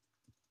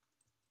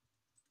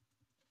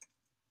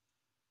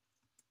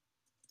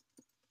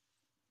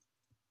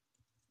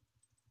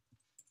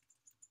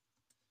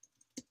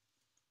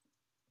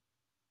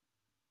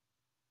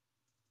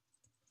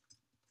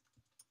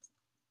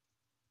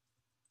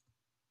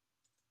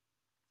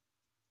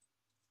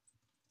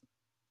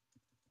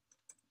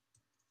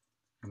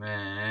 And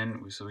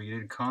then, so we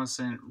did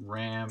constant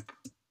ramp,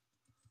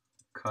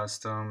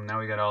 custom. Now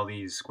we got all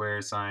these square,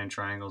 sine,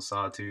 triangle,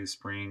 sawtooth,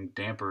 spring,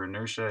 damper,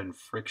 inertia, and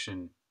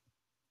friction.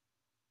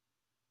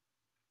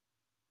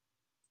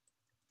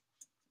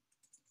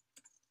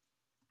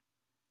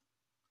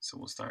 So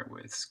we'll start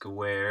with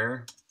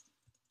square,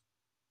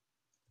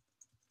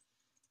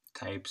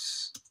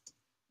 types,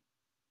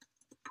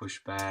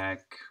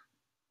 pushback,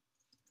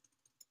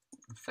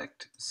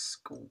 effect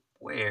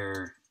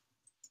square.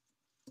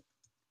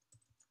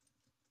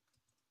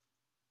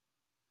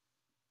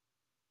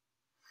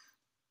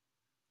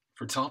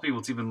 For tall people,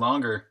 it's even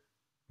longer.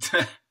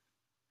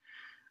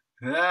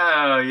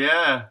 Oh,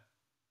 yeah.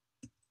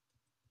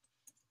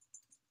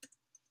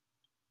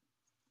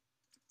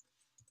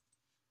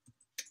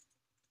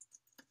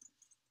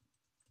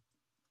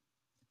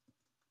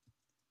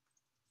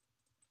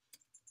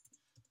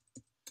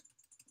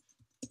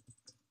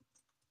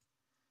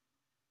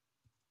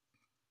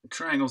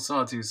 Triangle,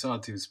 sawtooth,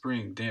 sawtooth,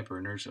 spring, damper,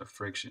 inertia,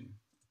 friction.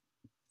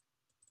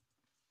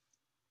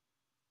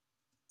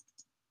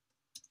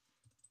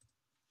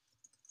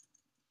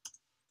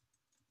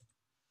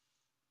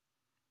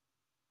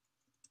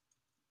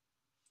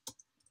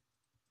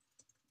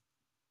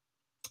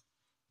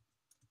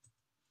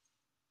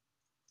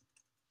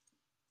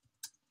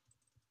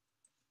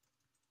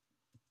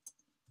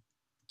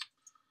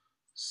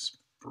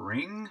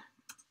 Spring?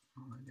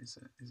 What is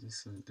it? Is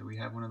this do we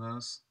have one of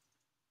those?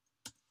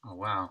 Oh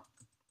wow.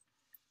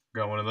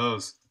 Got one of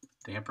those.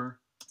 Damper?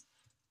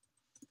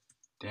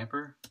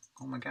 Damper?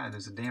 Oh my god,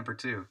 there's a damper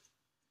too.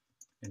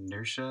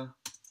 Inertia?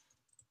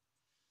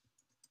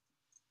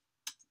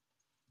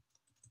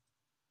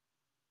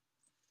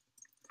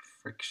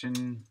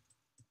 Friction?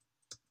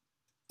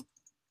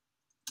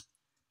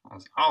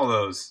 All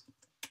those.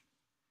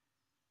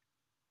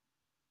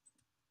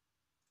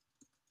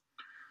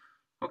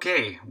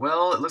 Okay,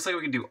 well, it looks like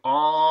we can do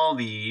all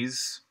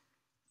these.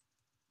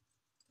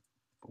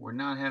 But we're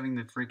not having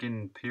the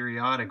freaking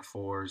periodic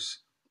force.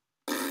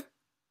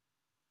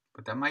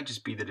 But that might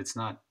just be that it's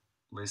not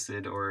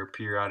listed, or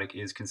periodic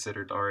is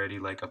considered already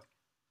like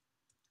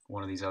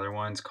one of these other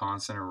ones,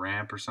 constant or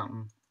ramp or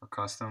something, or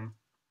custom.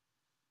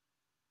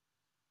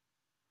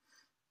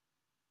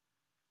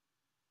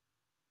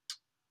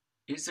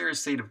 Is there a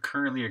state of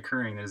currently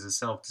occurring that is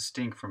itself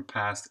distinct from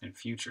past and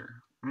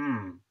future?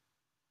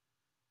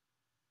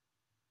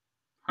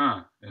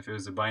 Huh. If it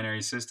was a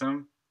binary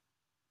system?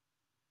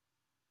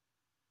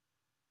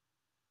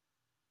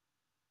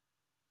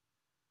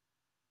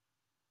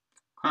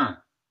 Huh.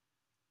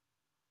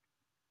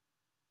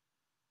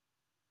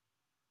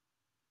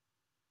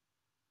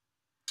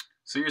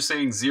 So you're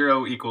saying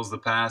 0 equals the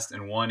past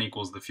and 1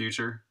 equals the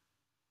future?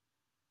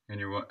 And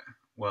you're,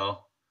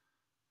 well,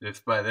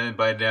 if by then,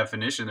 by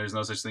definition, there's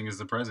no such thing as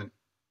the present.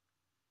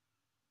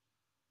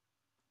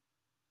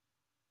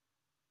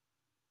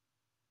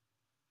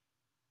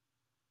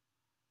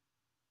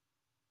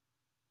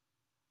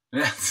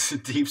 That's a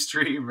deep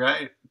stream,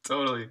 right?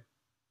 Totally.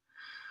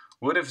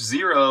 What if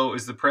 0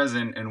 is the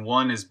present and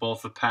 1 is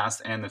both the past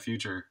and the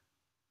future?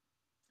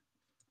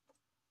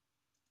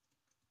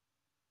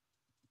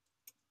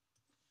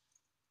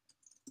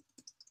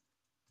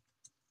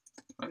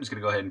 I'm just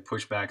going to go ahead and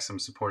push back some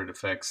supported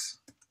effects.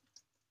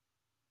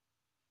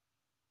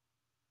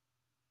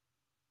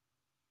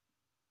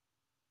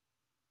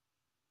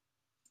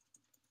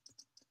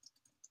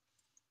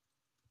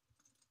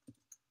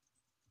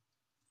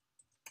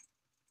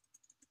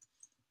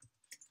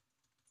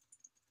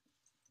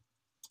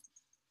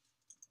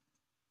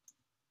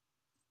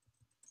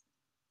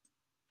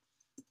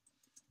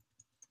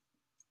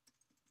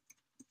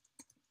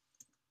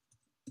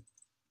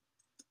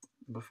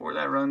 Before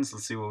that runs,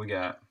 let's see what we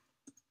got.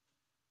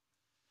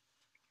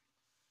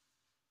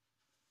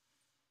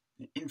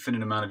 An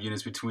infinite amount of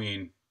units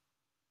between.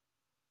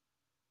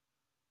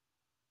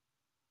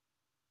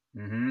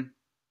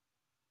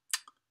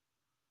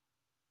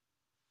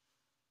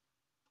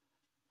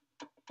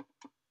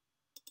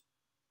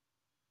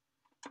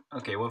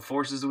 Okay, what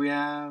forces do we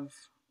have?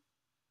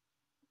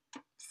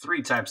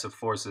 3 types of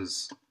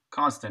forces.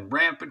 Constant,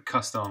 ramp, and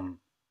custom.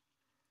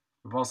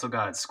 We've also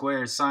got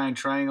square, sine,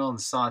 triangle, and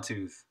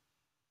sawtooth.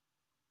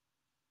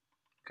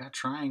 Got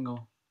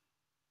triangle.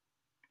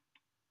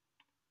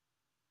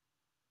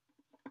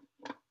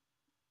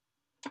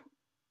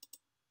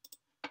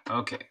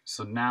 Okay,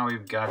 so now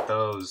we've got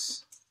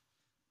those.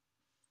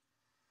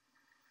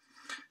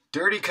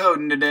 Dirty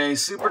coding today,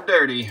 super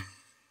dirty.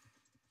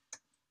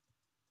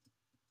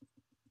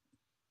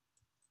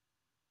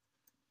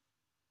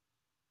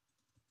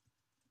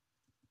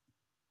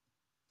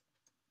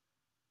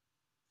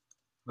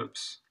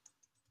 Oops.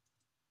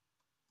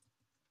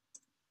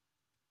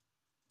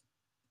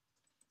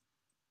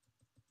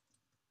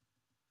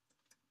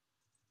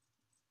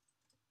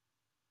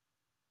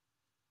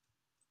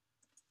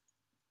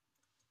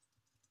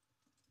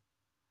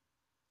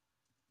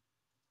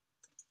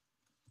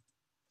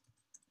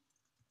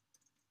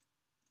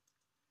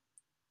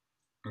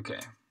 Okay,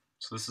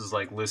 so this is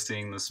like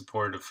listing the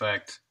supported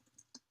effect.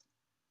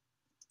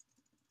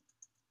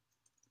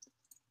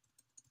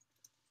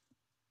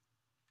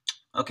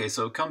 Okay,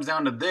 so it comes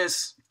down to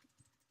this.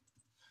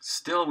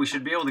 Still, we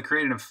should be able to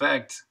create an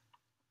effect.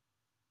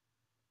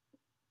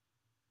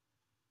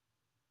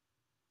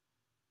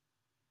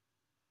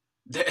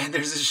 And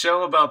there's a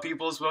show about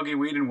people smoking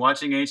weed and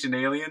watching Ancient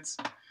Aliens.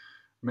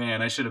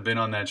 Man, I should have been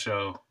on that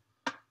show.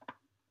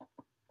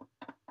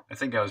 I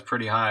think I was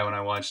pretty high when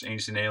I watched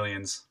Ancient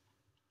Aliens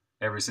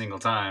every single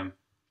time.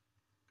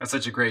 That's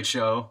such a great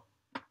show.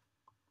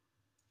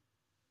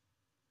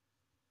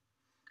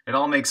 It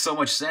all makes so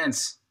much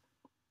sense.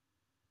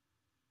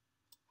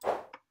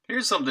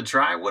 Here's something to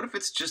try. What if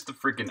it's just the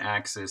freaking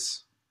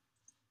axis?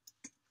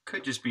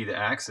 Could just be the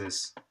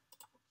axis.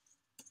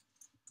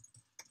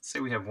 Let's say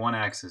we have one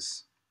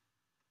axis.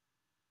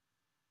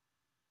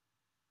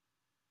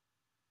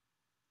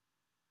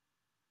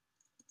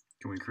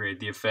 Can we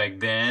create the effect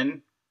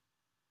then?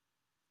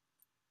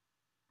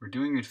 We're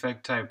doing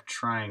effect type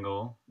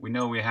triangle. We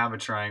know we have a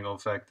triangle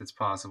effect that's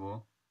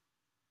possible.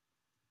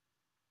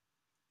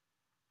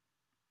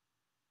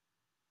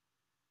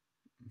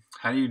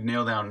 How do you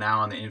nail down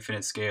now on the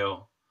infinite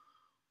scale?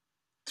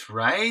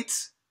 Right?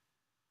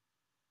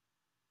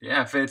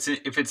 Yeah, if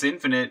it's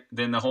infinite,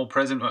 then the whole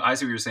present. I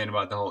see what you're saying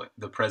about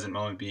the present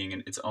moment being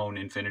in its own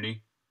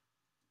infinity.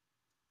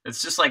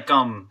 It's just like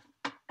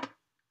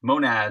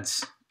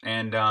monads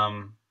and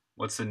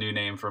what's the new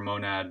name for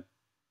monad?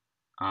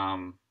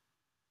 Um,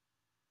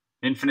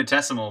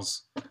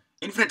 infinitesimals.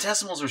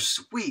 Infinitesimals are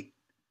sweet.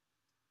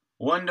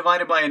 1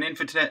 divided by an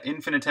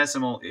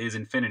infinitesimal is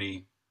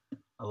infinity.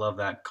 I love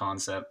that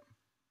concept.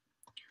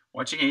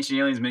 Watching Ancient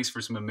Aliens makes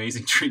for some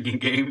amazing drinking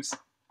games.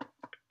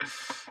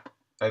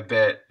 I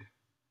bet.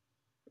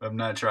 I've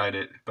not tried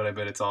it, but I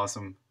bet it's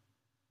awesome.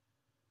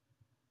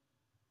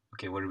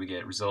 Okay, what did we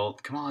get?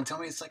 Result. Come on, tell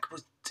me its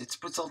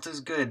result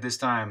is good this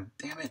time.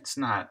 Damn it, it's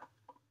not.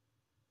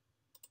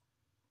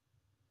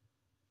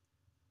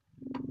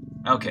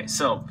 Okay,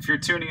 so if you're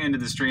tuning into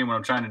the stream, what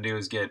I'm trying to do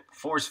is get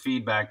force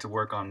feedback to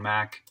work on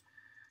Mac,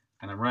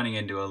 and I'm running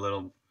into a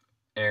little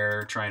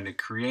error trying to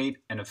create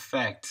an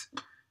effect,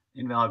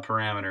 invalid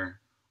parameter,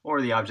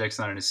 or the object's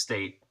not in a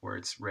state where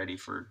it's ready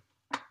for.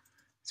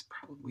 It's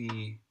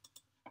probably.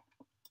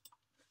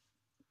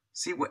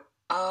 See what?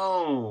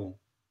 Oh.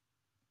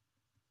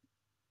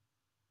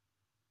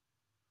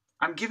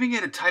 I'm giving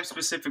it a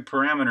type-specific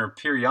parameter,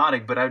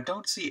 periodic, but I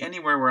don't see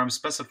anywhere where I'm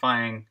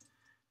specifying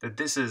that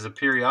this is a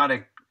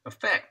periodic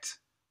effect.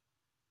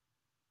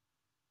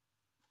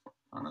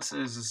 Unless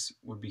this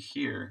would be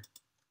here.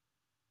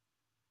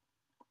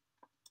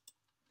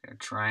 Okay,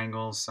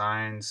 triangle,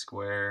 sine,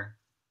 square,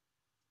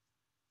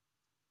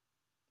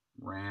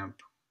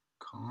 ramp,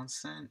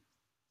 constant.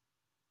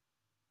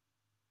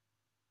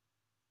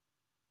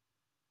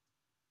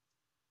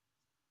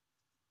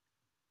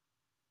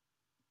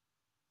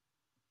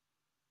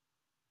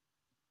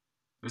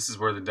 This is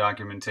where the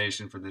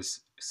documentation for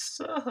this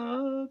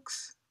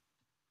sucks.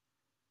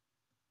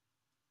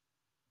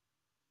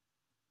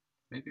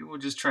 Maybe we'll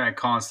just try a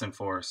constant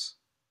force.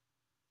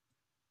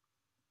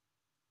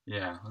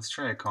 Yeah, let's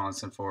try a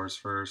constant force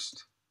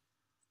first.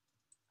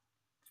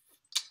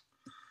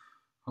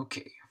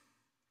 Okay,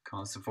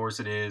 constant force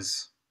it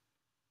is.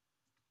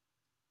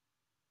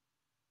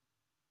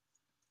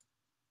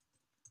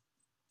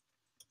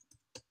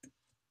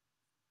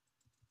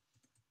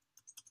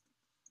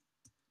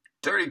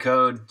 Dirty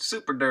code,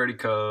 super dirty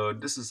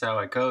code. This is how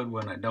I code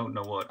when I don't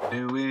know what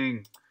I'm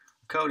doing.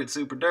 Code it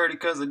super dirty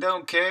because I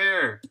don't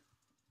care.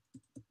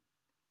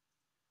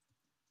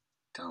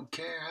 Don't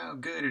care how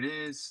good it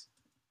is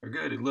or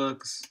good it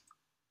looks.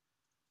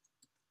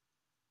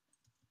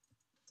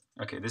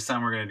 Okay, this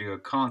time we're going to do a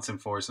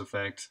constant force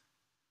effect.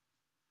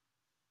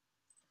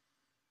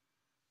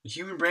 The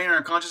human brain and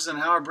our consciousness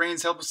and how our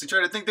brains help us to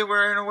try to think that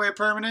we're in a way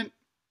permanent.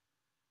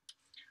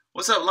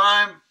 What's up,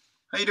 Lime?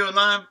 How you doing,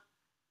 Lime?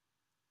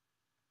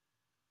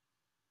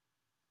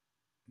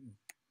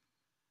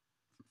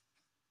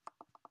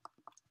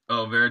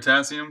 Oh,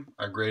 Veritasium,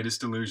 our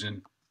greatest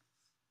illusion.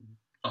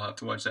 I'll have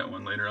to watch that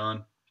one later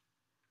on.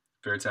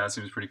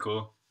 Veritasium is pretty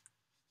cool.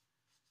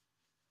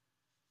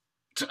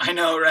 I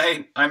know,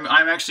 right? I'm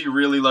actually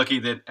really lucky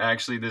that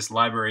actually this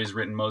library has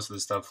written most of the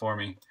stuff for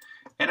me.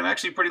 And I'm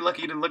actually pretty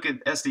lucky to look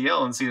at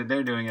SDL and see that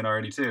they're doing it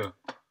already too.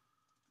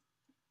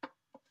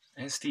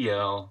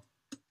 SDL.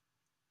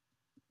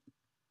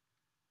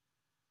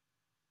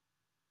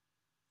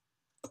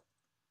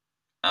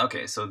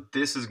 Okay, so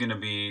this is going to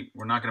be,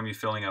 we're not going to be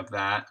filling up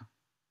that.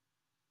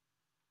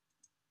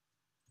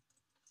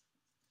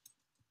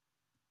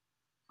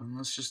 And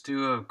let's just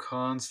do a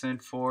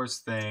constant force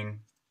thing.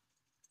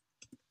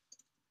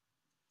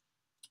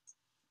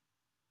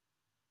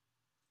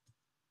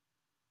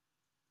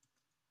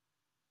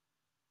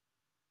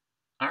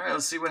 All right,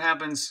 let's see what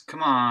happens.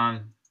 Come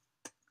on.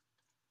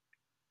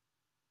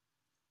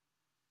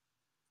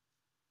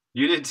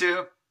 You did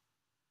too?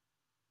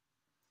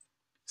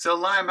 So,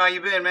 Lime, how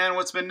you been, man?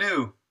 What's been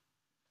new?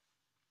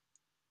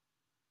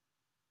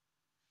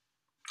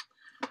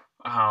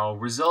 Oh,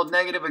 result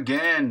negative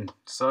again.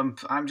 So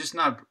I'm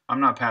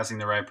not passing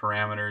the right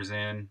parameters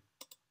in.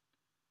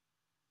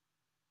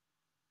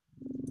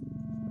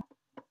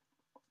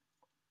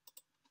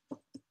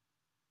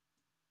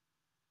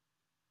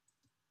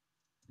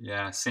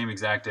 Yeah, same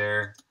exact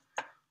error.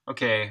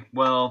 Okay,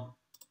 well,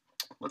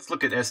 let's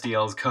look at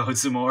SDL's code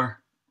some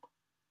more.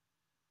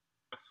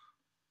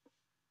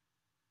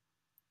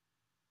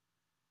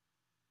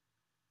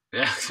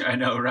 Yeah, I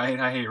know, right?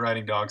 I hate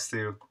writing docs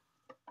too.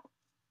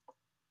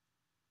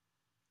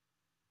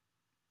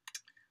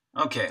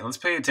 Okay, let's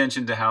pay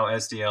attention to how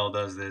SDL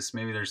does this.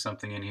 Maybe there's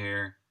something in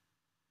here.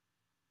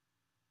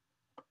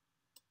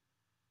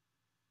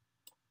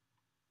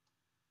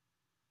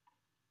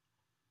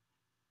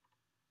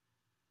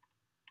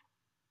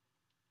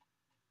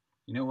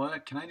 You know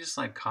what? Can I just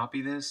like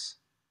copy this?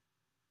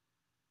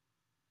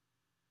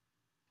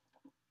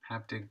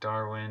 Haptic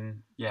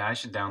Darwin. Yeah, I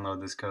should download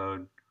this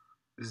code.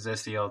 This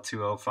is SDL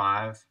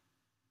 205.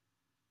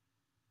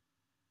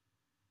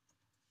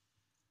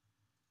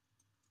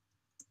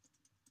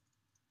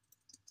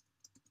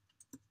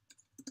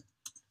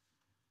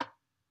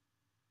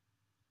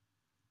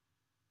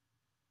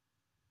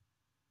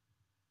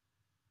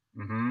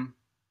 Mm-hmm.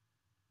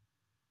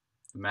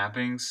 The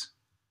mappings.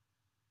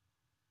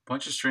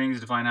 Bunch of strings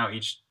to find out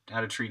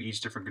how to treat each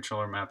different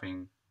controller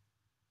mapping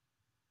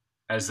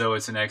as though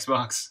it's an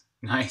Xbox.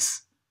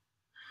 Nice.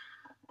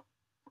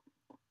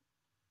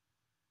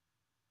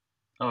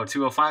 Oh,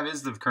 205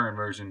 is the current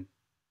version.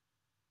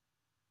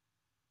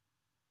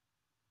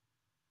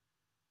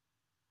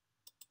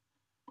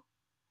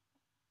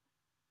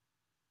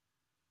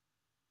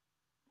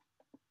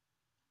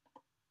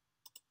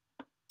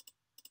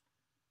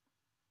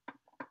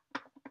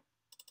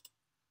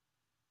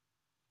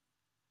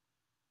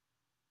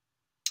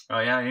 Oh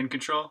yeah, in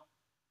control.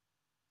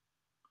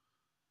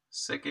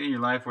 Second in your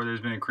life where there's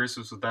been a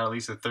Christmas without at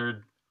least a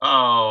third.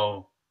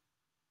 Oh,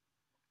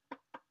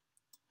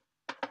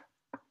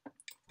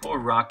 poor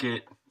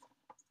Rocket.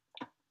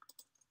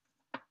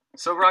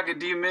 So Rocket,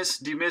 do you miss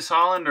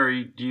Holland, or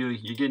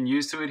you getting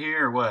used to it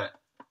here, or what?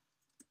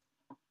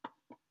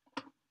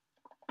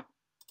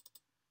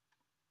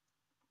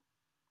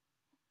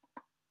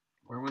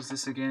 Where was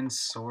this again?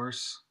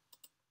 Source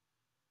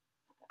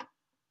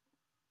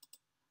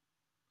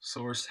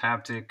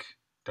haptic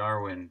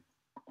Darwin.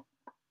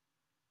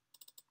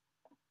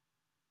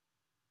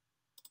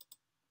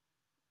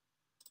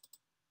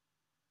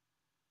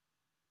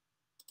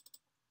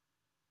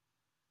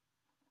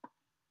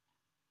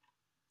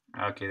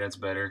 Okay, that's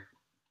better.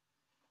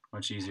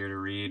 Much easier to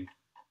read.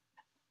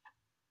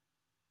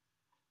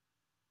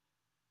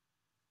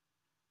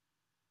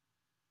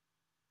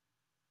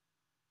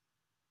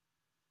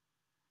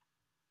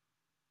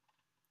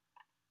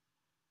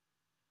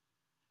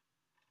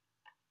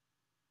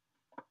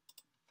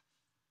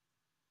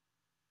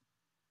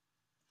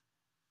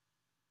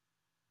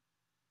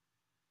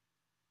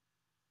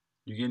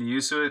 You getting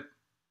used to it?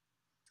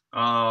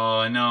 Oh,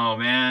 I know,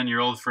 man.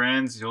 Your old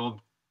friends, the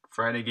old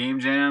Friday game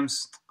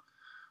jams,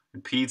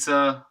 and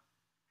pizza.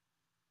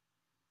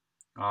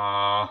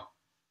 Aw.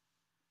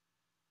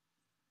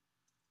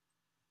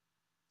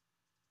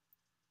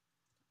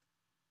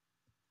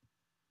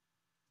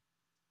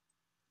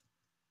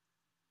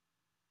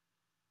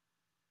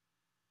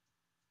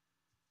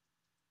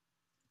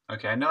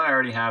 Okay, I know I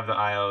already have the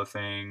IO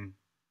thing.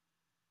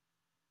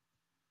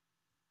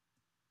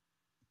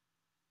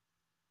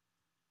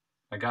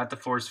 I got the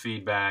force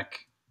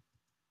feedback.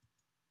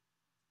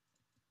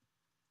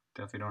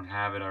 Definitely don't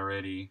have it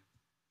already.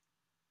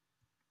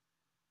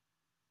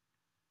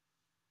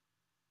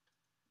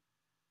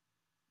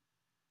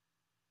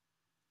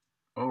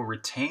 Oh,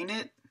 retain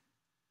it?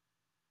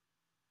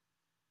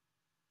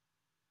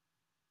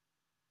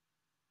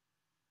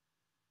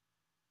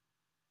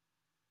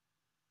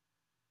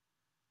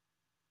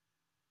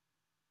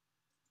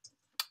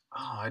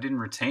 Oh, I didn't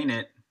retain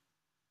it.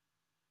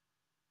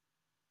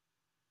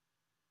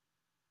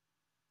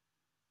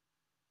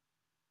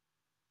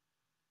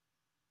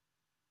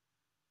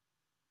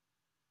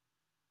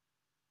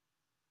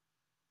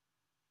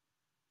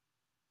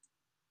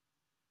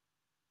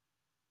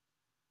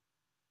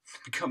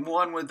 Become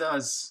one with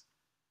us.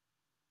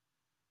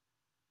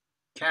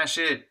 Cache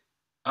it.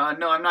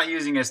 No, I'm not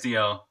using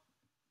SDL.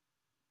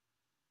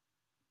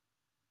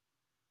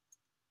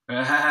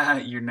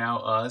 You're now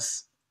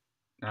us.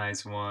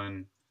 Nice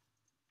one.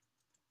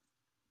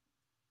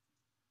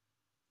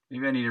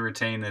 Maybe I need to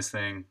retain this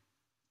thing.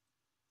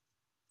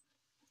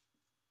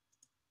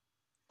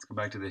 Let's go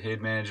back to the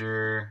HID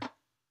manager.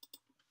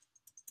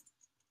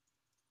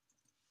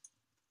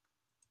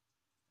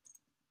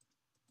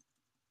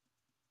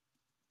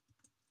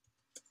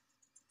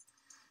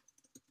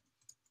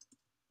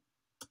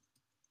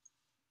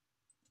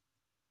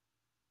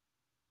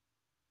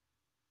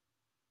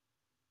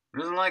 It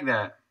doesn't like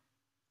that.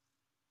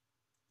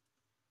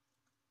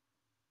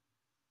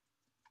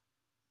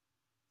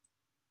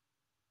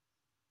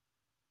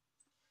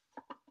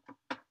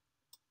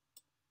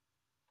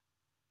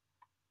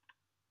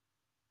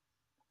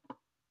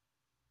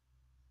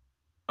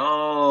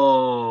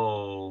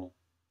 Oh,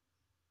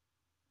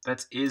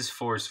 that is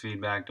force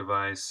feedback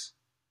device.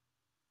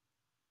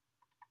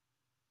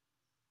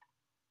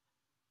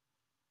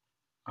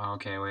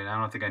 Okay, wait, I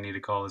don't think I need to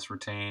call this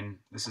retain.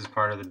 This is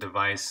part of the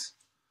device.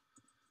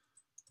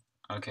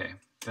 Okay,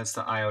 that's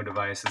the IO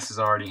device. This is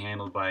already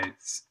handled by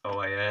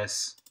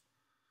OIS.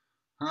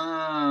 What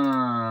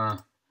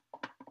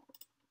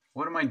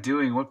am I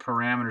doing? What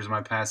parameters am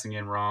I passing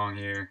in wrong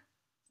here?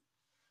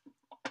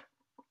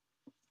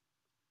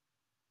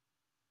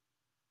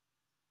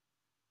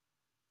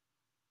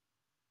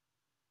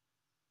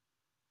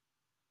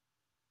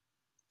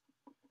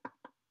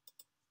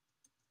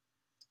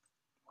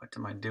 What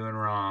am I doing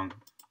wrong?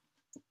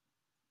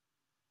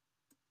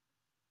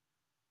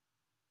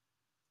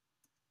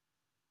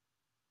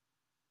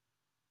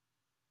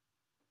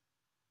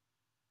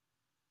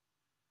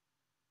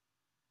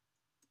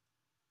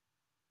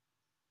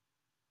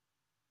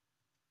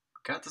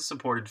 Got the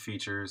supported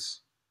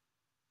features.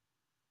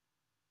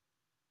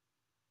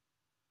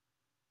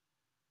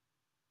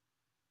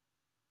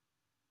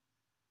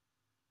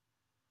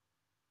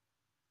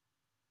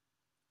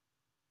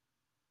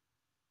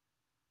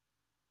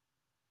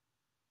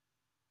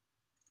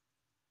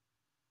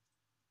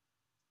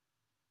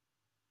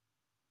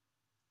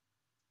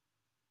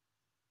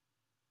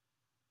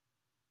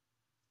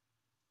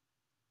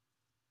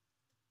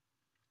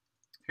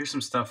 Here's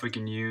some stuff we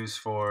can use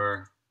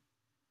for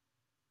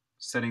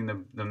setting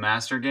the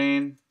master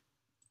gain.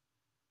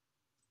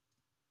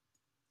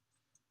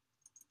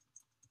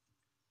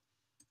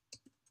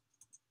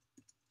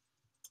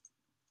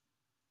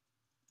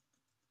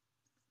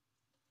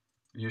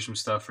 Here's some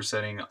stuff for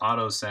setting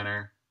auto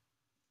center.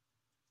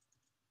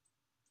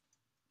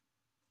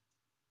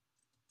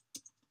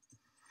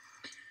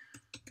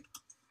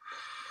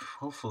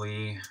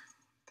 Hopefully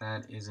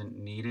that isn't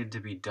needed to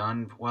be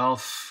done.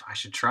 Well, I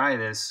should try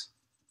this.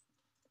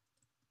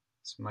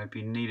 This might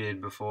be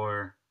needed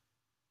before.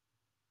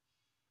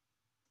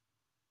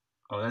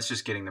 Oh, that's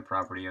just getting the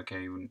property.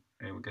 Okay,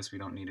 I guess we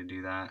don't need to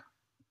do that.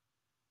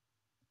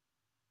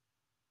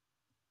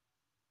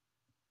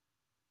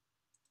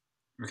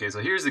 Okay, so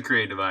here's the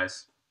create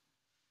device.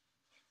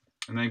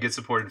 And then get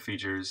supported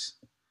features.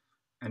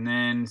 And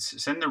then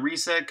send the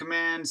reset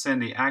command,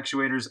 send the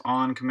actuators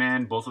on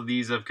command. Both of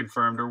these I've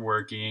confirmed are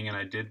working, and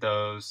I did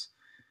those.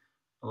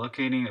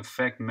 Allocating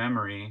effect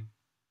memory.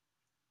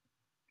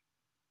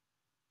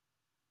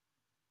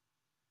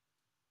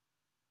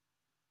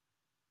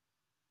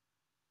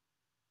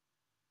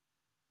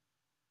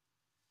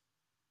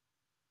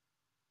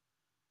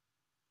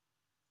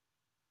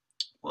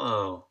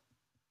 Whoa.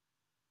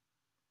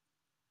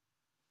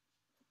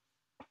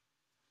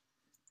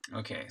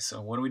 Okay,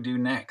 so what do we do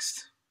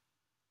next?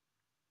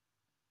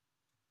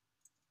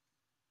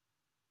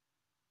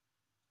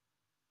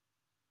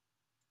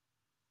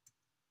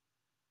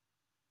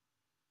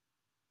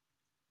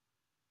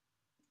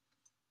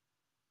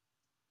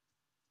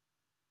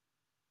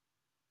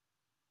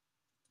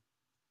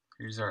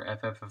 Here's our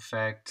FF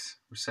effect.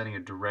 We're setting a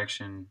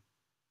direction.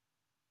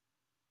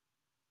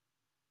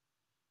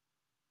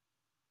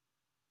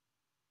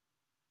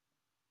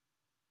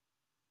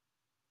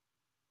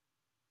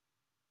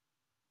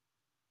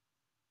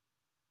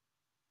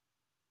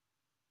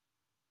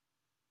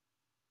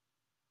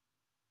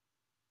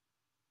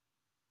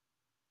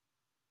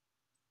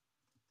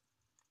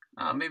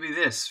 Maybe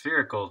this,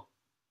 spherical.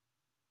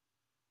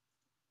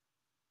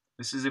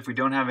 This is if we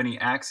don't have any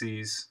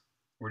axes,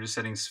 we're just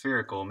setting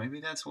spherical. Maybe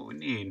that's what we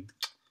need.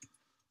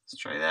 Let's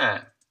try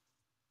that.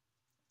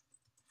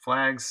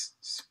 Flags,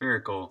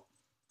 spherical.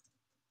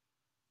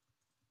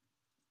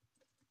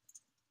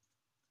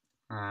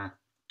 Let's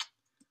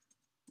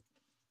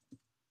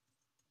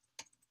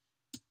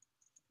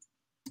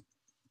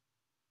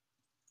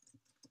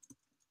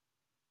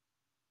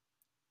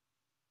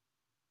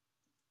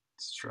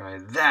try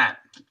that.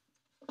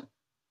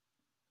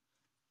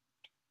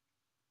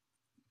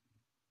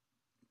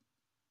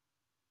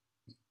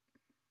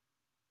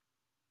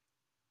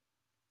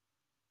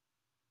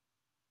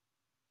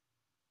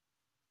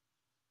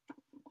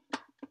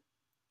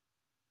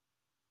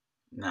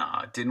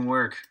 No, it didn't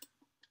work.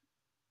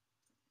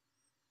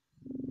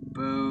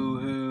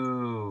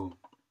 Boo-hoo.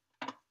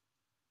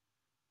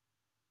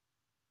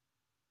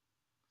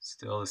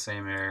 Still the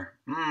same error.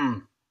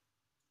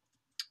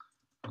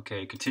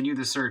 Okay, continue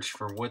the search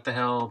for what the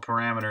hell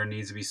parameter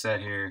needs to be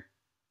set here.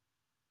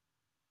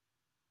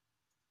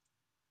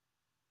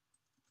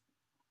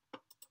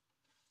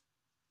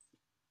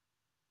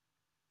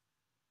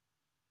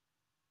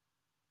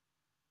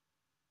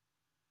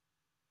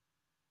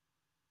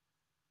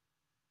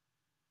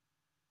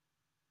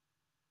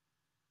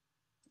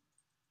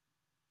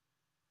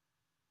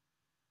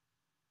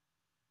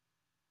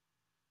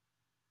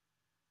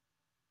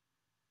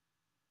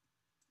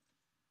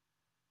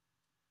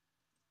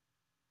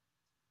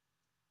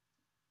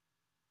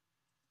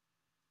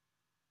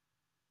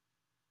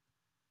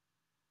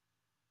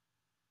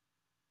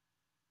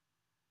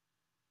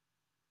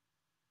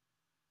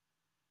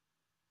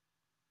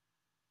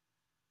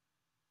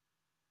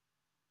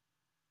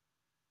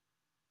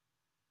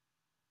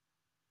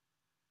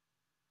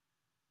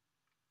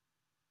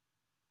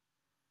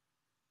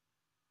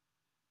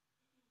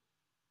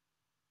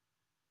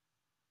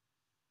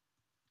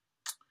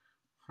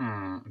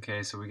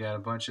 Okay, so we got a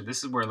bunch of,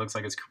 this is where it looks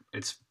like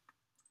it's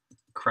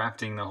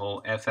crafting the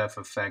whole FF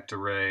effect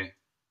array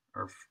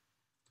or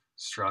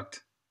struct.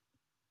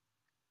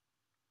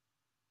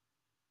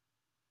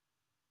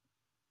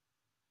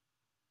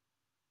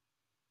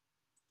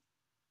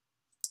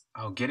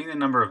 Oh, getting the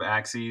number of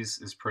axes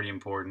is pretty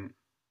important.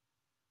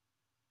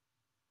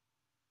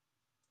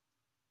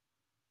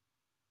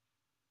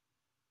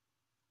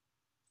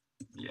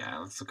 Yeah,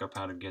 let's look up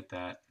how to get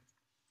that.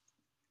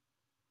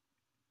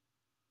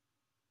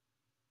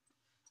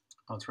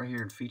 Oh, it's right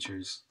here in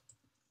features.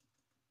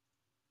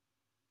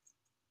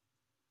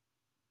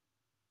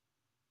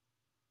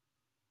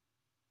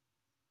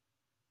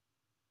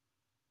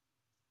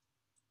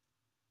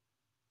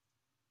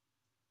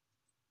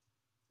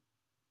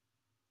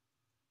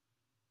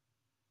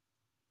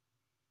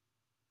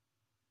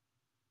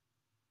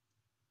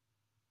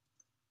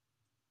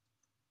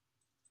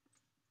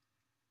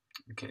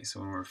 Okay, so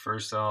when we're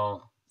first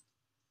all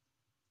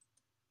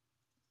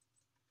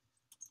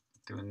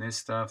doing this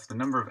stuff, the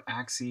number of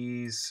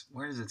axes,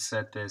 where does it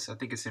set this? I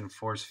think it's in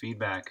force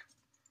feedback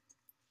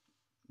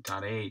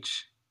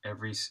 .h.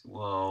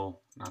 whoa,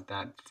 not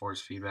that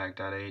force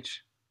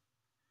feedback.h.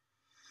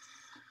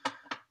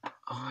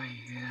 Oh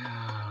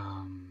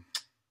yeah.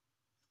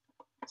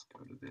 Let's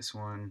go to this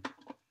one.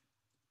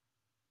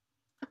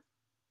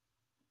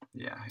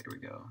 Yeah, here we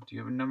go. Do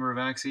you have a number of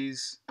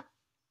axes?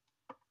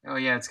 Oh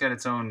yeah, it's got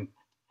its own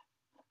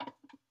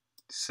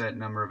set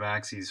number of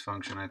axes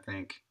function, I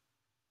think.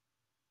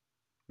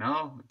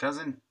 No, it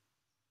doesn't.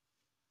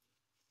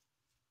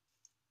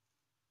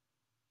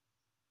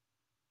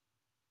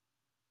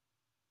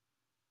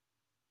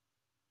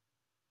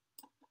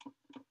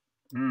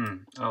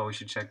 Oh, we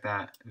should check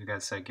that. We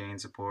got set gain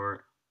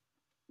support.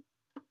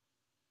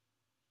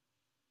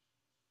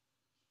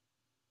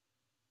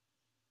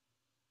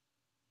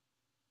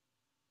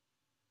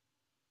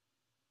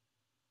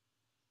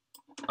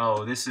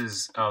 Oh, this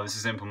is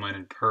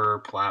implemented per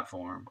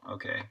platform.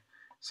 Okay.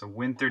 So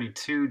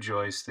Win32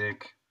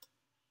 joystick.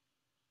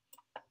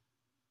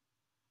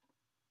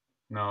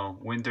 No,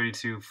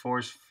 Win32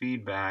 force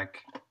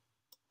feedback.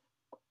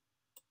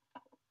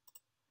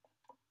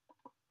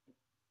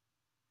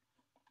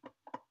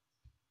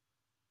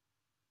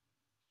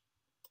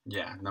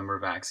 Yeah, number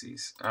of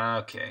axes.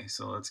 Okay,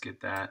 so let's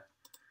get that.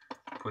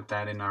 Put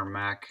that in our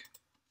Mac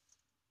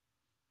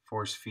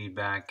force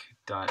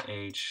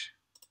feedback.h.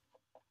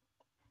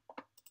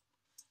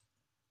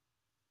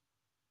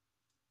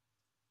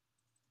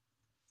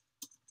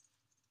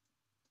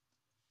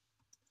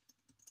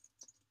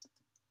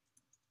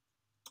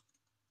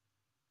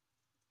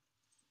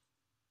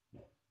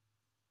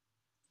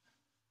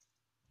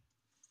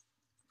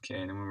 Okay,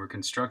 and then when we're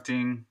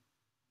constructing,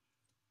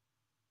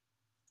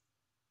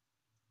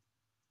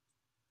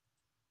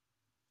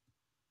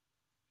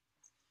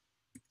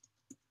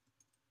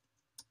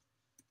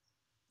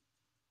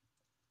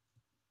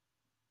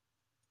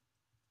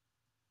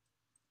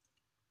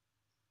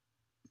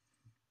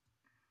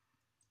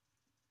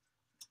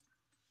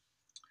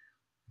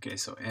 okay,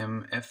 so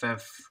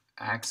mff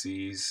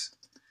axes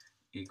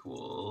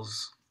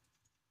equals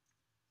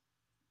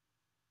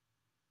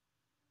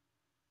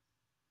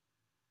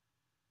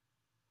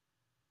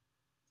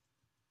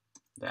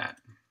that.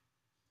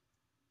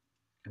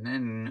 And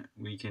then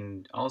we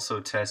can also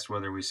test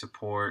whether we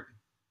support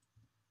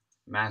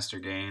master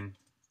gain.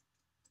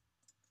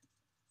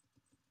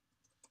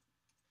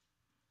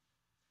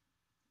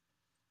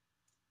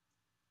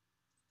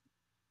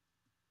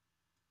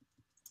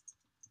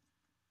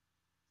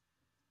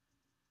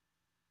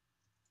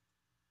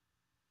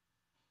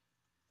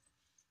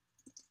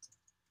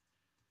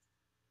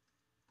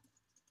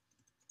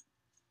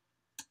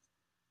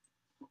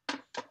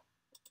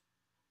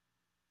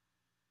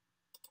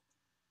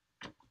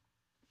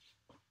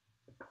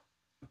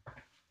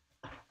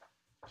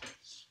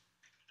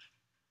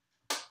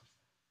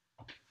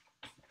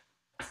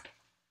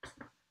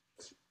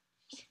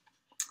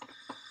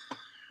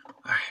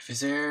 All right, is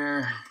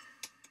there?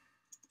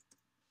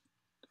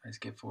 Let's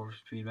get force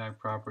feedback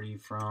property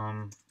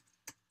from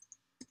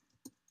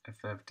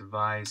ff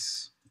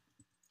device,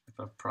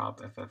 ff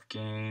prop, ff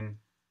gain,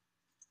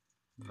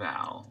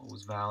 val. What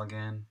was val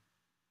again?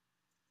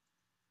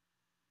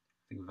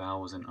 I think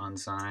val was an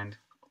unsigned.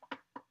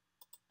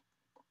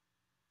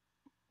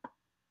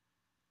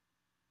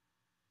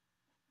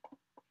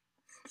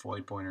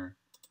 Void pointer.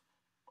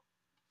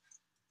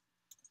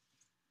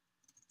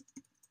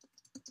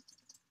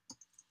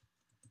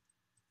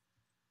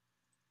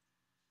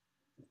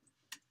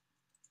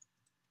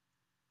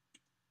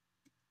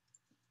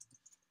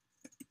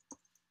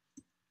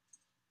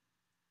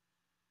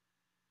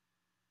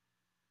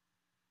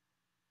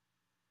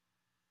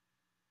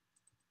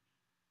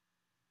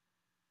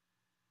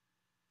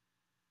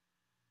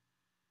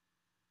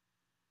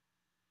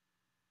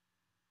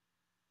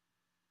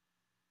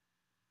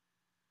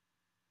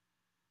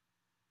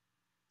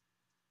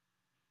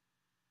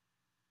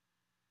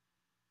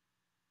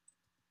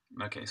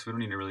 Okay, so we don't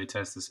need to really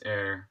test this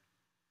error.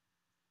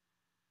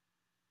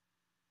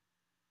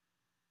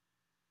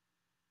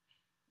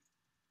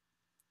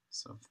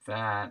 So if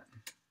that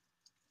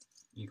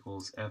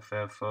equals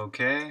ff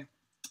okay,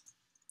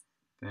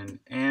 then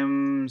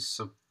m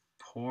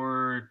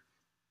support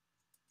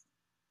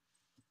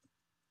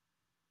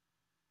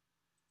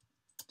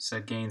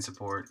set gain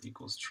support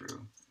equals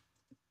true.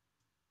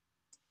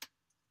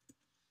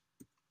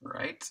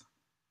 Right?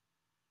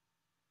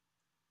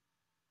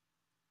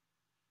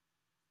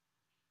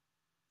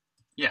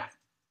 Yeah.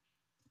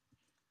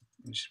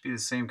 It should be the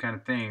same kind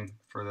of thing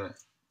for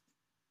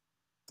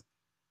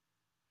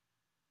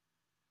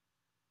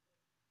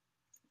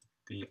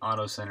the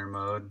auto center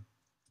mode.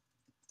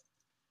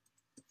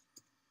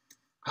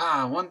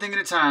 One thing at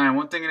a time,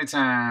 one thing at a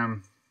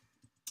time.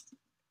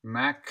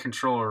 Mac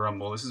controller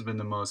rumble. This has been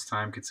the most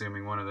time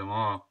consuming one of them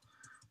all.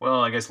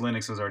 Well, I guess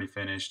Linux was already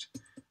finished,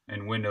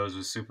 and Windows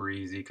was super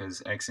easy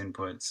because X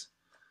inputs,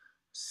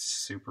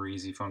 super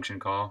easy function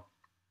call.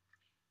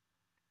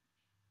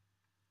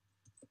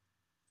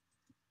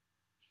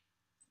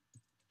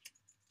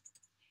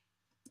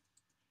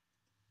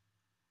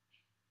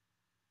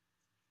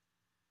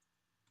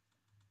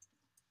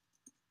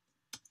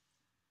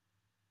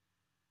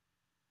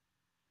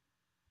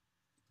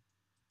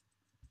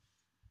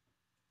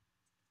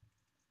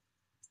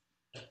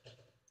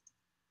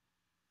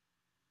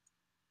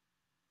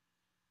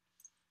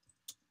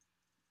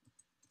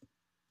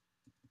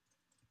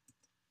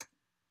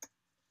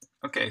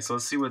 Okay, so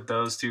let's see what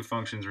those two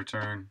functions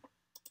return.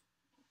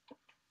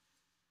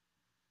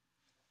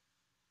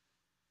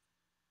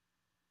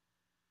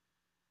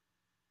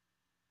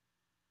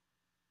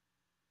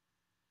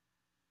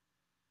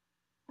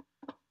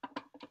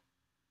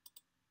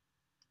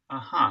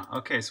 Aha,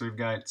 okay, so we've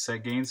got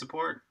set gain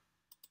support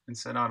and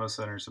set auto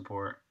center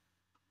support.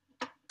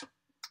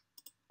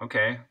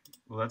 Okay,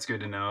 well that's good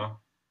to know.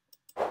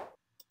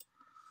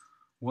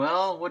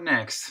 Well, what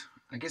next?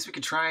 I guess we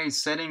could try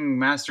setting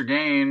master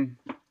gain.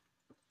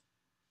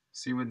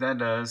 See what that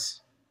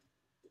does.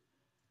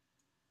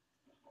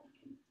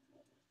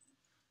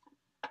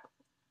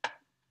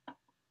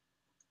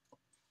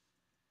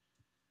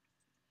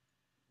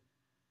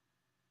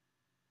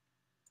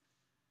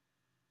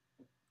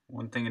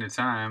 One thing at a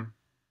time.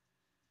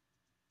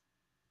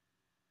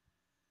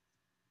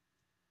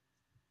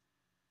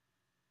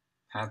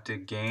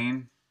 Haptic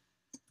gain.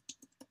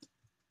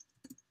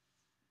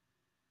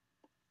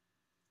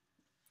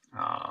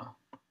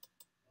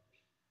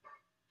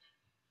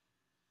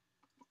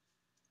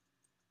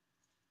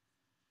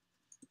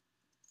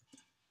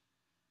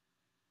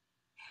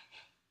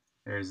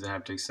 There's the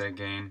haptic set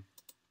gain.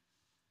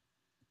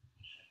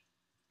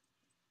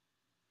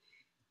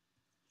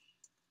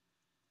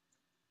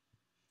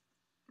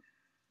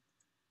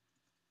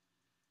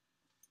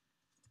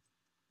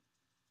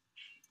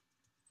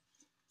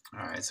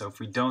 All right, so if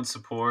we don't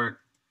support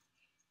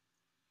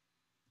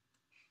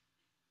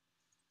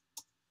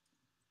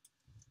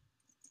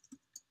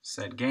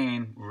set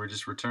gain, we'll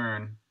just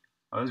return.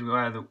 Oh,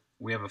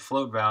 we have a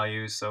float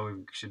value, so we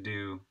should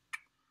do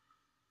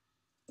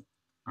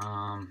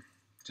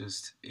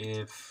just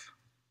if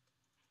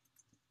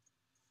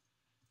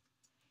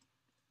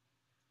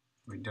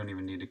we don't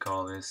even need to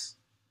call this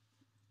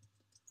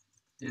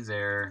is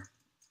error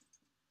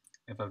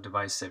if of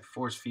device set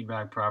force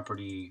feedback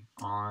property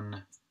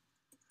on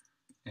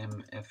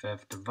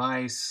MFF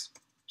device,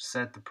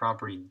 set the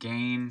property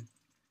gain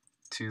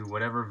to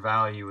whatever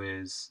value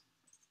is,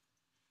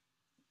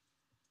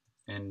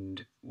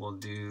 and we'll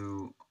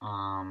do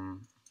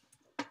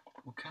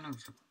what kind of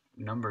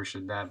number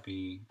should that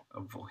be?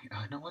 A void?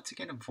 No, what's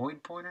again a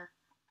void pointer?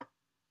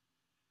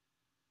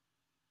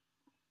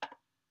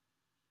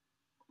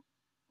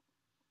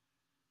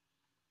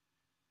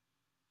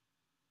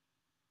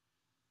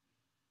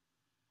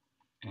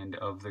 And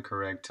of the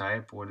correct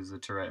type, what is the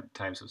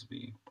type supposed to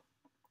be?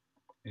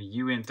 A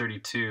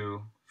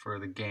UN32 for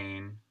the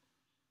gain,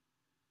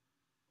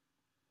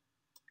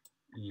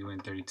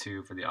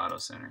 UN32 for the auto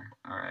center.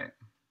 All right.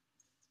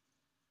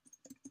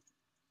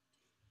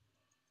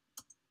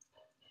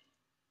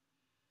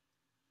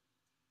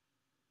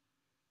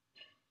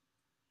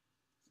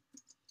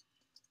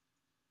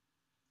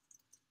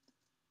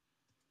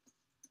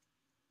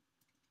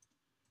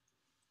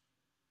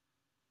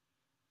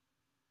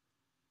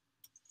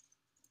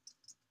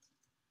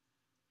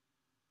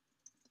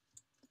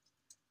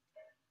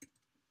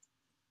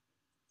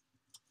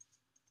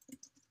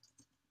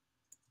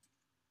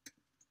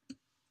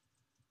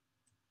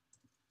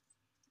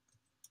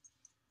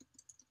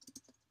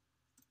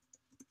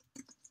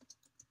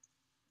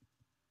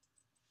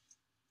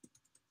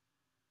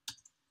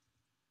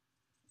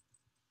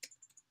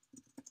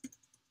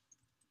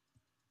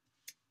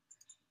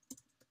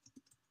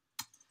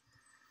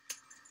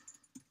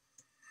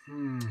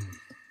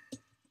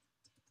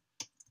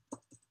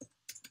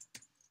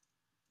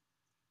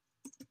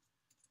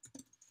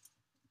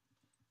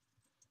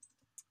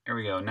 There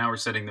we go. Now we're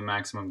setting the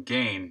maximum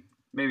gain.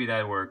 Maybe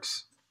that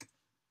works.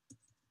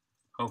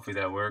 Hopefully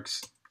that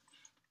works.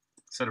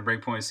 Set a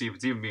breakpoint to see if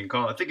it's even being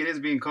called. I think it is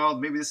being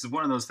called. Maybe this is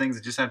one of those things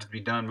that just have to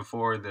be done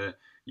before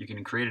you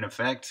can create an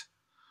effect.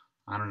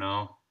 I don't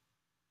know.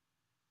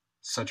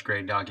 Such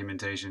great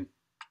documentation.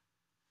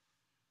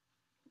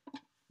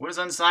 What does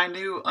unsigned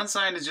do?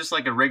 Unsigned is just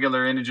like a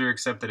regular integer,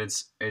 except that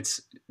it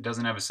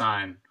doesn't have a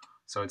sign.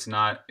 So it's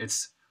not.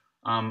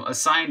 A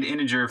signed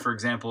integer, for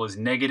example, is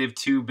negative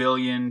 2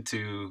 billion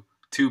to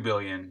 2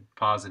 billion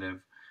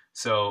positive.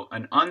 So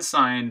an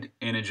unsigned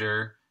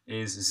integer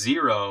is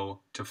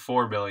 0 to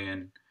 4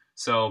 billion.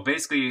 So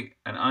basically,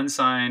 an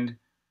unsigned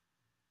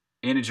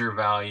integer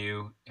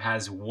value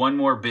has one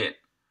more bit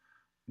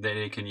that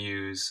it can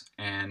use,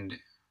 and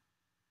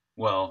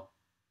well,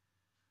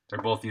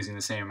 they're both using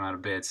the same amount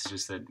of bits. It's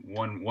just that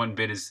one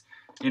bit is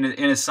in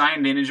a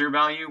signed integer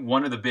value.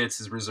 One of the bits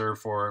is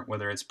reserved for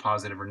whether it's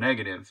positive or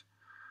negative.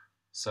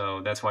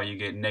 So that's why you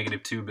get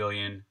negative 2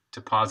 billion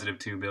to positive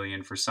 2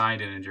 billion for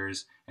signed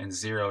integers and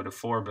 0 to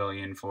 4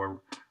 billion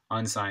for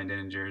unsigned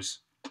integers.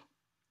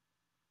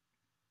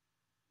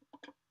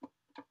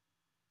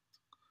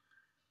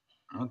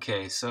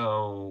 Okay,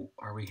 so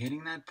are we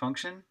hitting that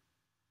function?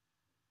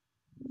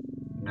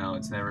 No,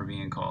 it's never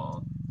being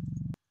called.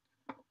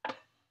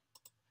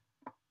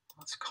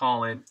 Let's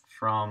call it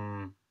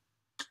from...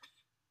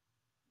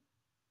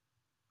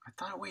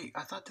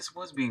 I thought this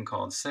was being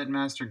called set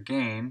master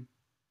gain.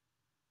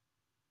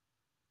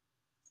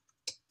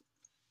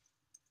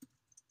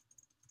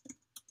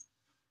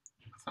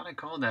 I thought I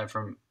called that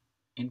from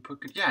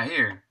input. Yeah,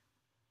 here.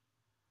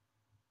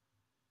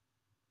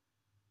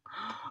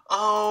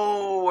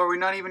 Oh, are we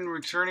not even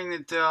returning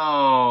it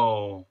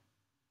though?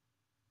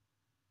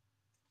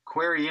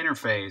 Query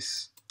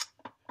interface.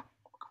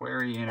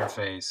 Query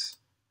interface.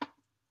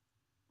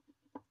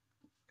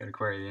 Gotta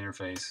query the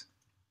interface.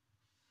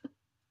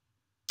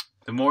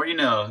 The more you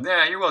know.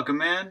 Yeah, you're welcome,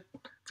 man.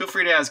 Feel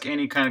free to ask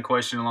any kind of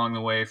question along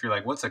the way. If you're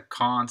like, what's a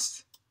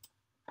const?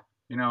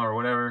 You know, or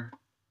whatever.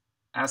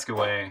 Ask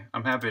away.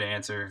 I'm happy to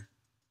answer.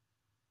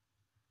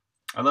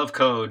 I love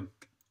code.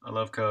 I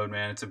love code,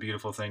 man. It's a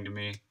beautiful thing to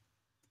me.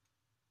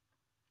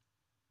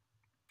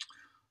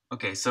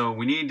 Okay, so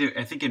we need to,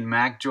 I think in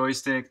Mac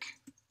joystick.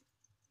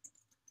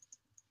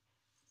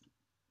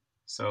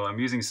 So I'm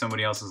using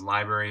somebody else's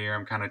library here.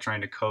 I'm kind of trying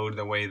to code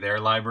the way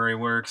their library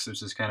works,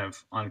 which is kind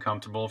of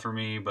uncomfortable for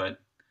me, but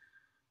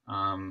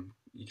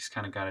you just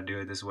kind of got to do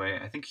it this way.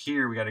 I think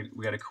here we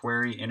got a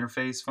query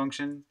interface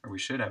function, or we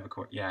should have a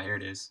query. Yeah, here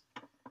it is.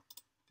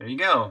 There you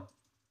go.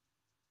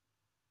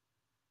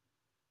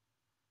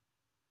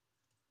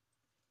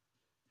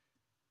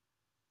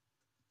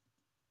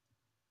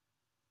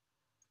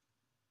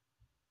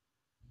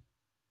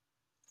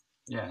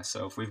 Yeah,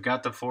 so if we've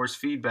got the force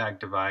feedback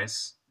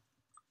device,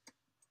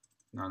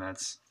 no,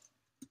 that's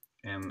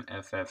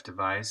MFF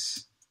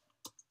device,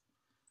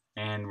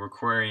 and we're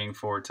querying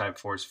for type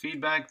force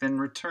feedback, then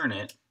return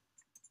it.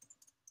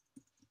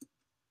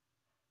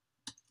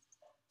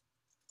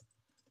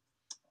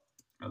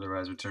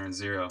 Otherwise, return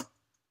 0.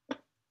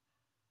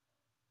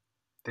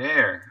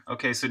 There.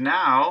 Okay, so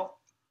now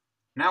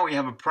we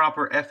have a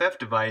proper FF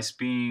device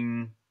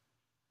being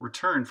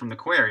returned from the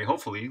query,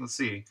 hopefully. Let's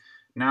see.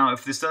 Now,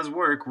 if this does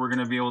work, we're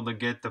going to be able to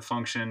get the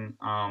function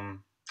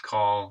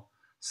call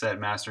set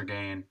master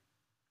gain.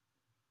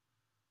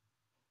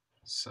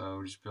 So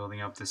we're just building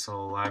up this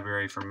little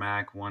library for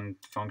Mac, one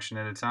function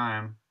at a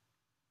time.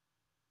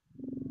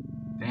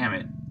 Damn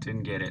it,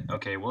 didn't get it.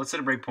 Okay, well, let's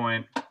set a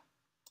breakpoint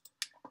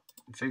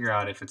and figure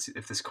out if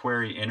this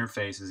query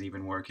interface is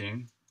even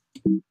working.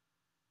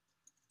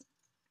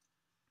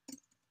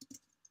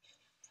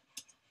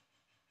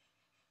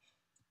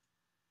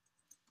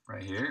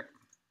 Right here.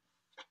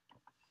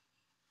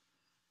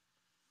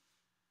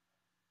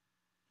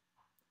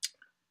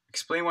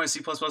 Explain why C++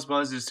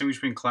 bothers to distinguish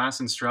between class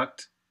and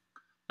struct.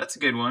 That's a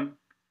good one.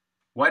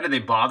 Why do they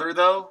bother,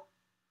 though?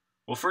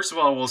 Well, first of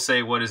all, we'll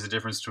say what is the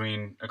difference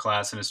between a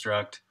class and a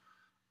struct.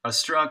 A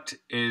struct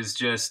is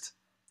just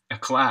a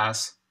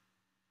class.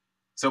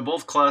 So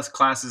both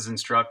classes and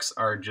structs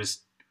are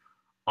just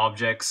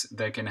objects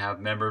that can have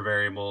member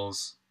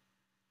variables.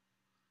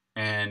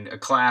 And a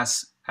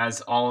class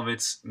has all of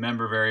its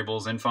member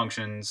variables and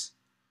functions.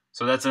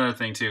 So that's another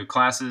thing, too.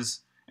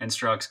 Classes and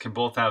structs can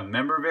both have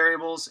member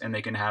variables and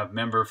they can have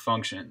member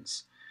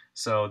functions.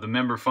 So the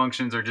member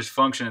functions are just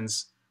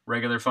functions,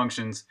 regular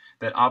functions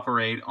that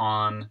operate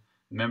on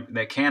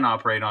that can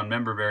operate on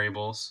member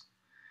variables,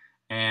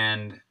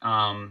 and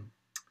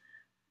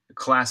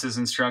classes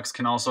and structs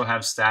can also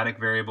have static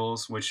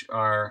variables, which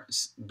are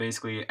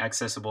basically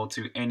accessible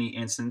to any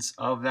instance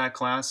of that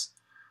class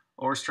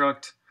or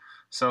struct.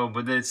 So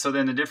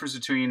then the difference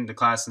between the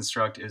class and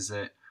struct is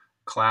that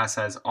class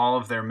has all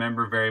of their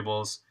member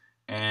variables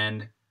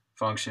and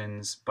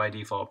functions by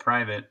default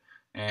private,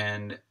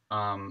 and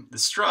the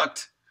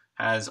struct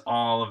has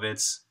all of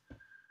its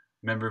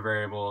member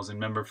variables and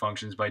member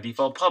functions by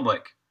default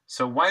public.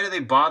 So why do they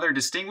bother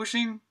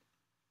distinguishing?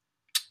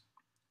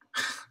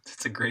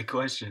 That's a great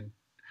question.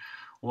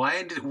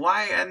 Why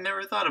I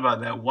never thought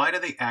about that. Why do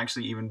they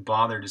actually even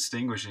bother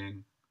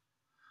distinguishing?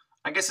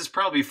 I guess it's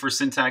probably for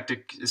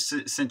syntactic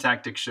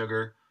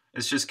sugar.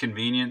 It's just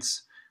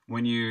convenience.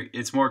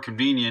 It's more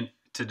convenient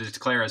to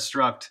declare a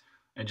struct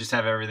and just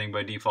have everything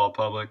by default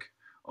public,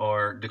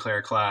 or declare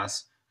a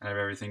class and have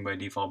everything by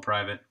default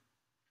private.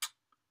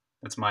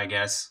 That's my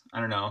guess. I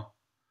don't know.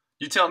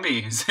 You tell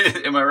me.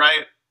 Am I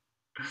right?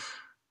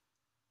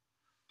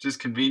 Just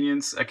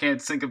convenience. I can't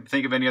think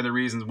of any other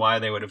reasons why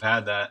they would have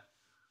had that.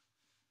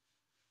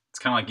 It's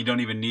kind of like you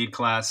don't even need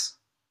class,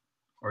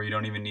 or you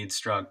don't even need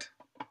struct.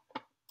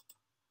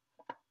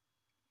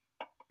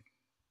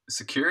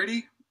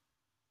 Security?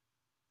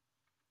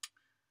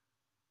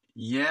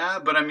 Yeah,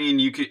 but I mean,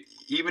 you could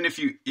even if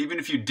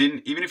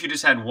you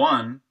just had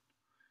one,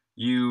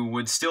 you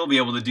would still be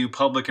able to do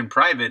public and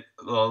private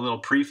little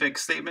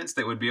prefix statements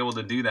that would be able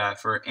to do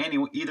that for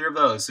either of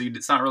those. So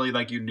it's not really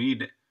like you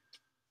need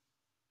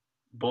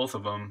both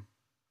of them.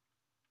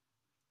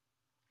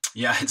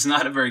 Yeah, it's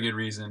not a very good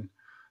reason.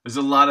 There's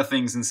a lot of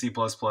things in C++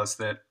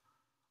 that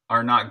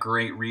are not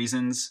great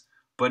reasons,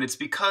 but it's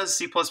because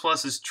C++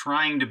 is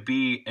trying to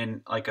be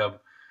an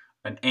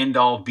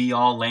end-all,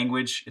 be-all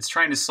language. It's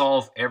trying to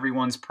solve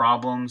everyone's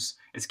problems.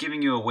 It's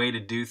giving you a way to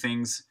do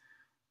things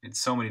in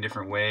so many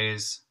different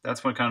ways.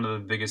 That's one kind of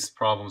the biggest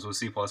problems with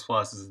C++,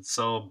 is it's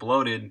so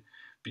bloated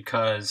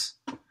because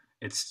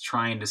it's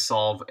trying to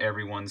solve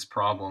everyone's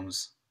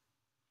problems.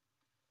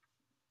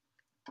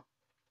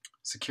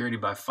 Security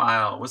by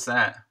file, what's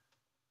that?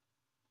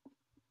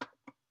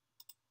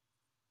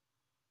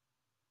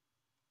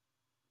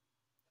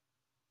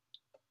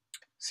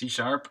 C#.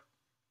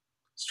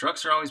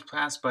 Structs are always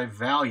passed by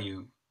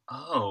value.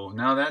 Oh,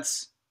 now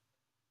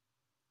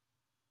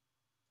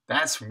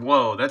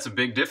whoa, that's a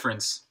big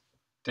difference.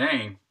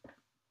 Dang,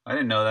 I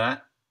didn't know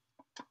that.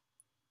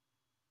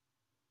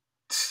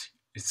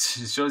 It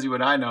shows you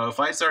what I know. If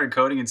I started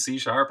coding in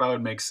C#, I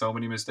would make so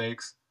many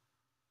mistakes.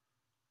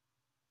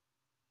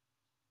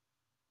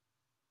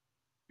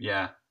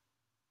 Yeah,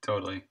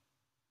 totally.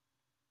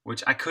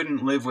 Which I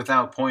couldn't live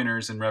without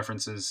pointers and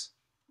references.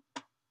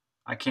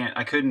 I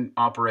couldn't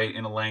operate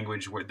in a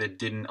language that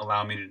didn't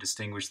allow me to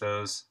distinguish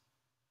those.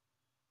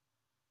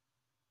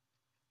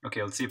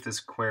 Okay, let's see if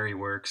this query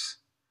works.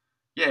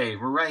 Yay,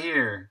 we're right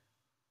here.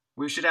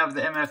 We should have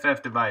the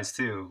MFF device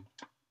too.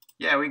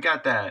 Yeah, we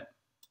got that.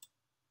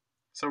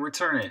 So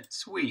return it.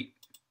 Sweet.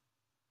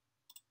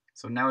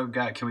 So now we've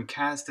got, can we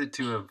cast it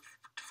to a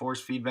force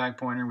feedback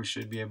pointer? We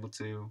should be able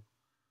to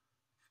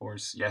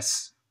force,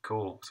 yes,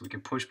 cool. So we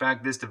can push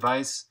back this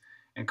device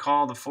and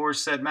call the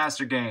force set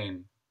master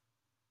gain.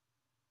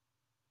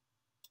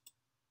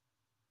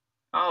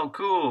 Oh,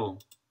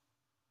 cool.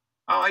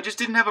 Oh, I just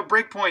didn't have a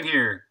breakpoint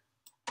here.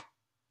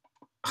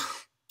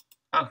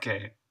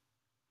 Okay.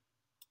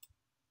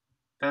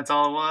 That's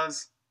all it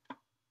was?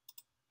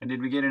 And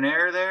did we get an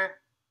error there?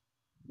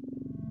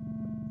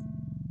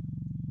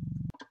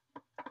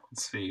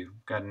 Let's see.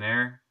 Got an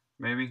error,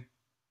 maybe?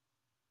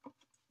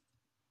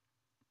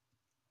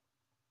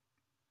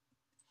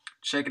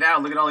 Check it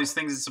out. Look at all these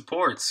things it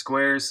supports.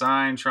 Square,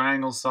 sine,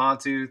 triangle,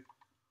 sawtooth.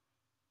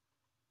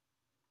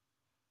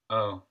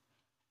 Oh.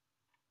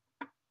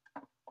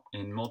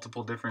 In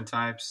multiple different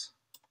types.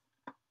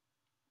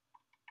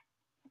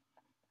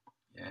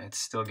 Yeah, it's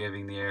still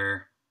giving the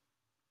error.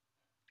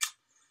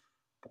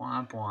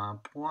 Blah, blah,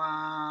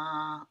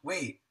 blah.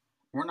 Wait,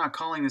 we're not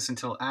calling this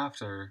until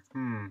after.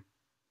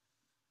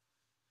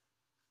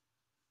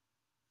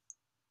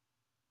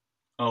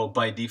 Oh,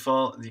 by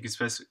default, you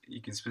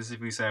can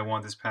specifically say I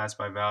want this passed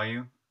by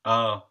value.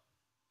 Oh.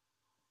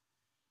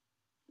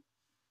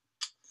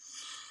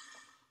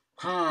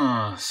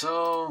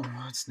 So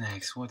what's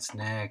next? What's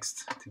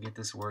next to get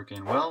this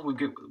working? Well,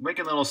 we're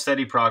making a little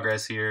steady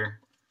progress here.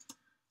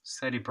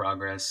 Steady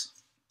progress.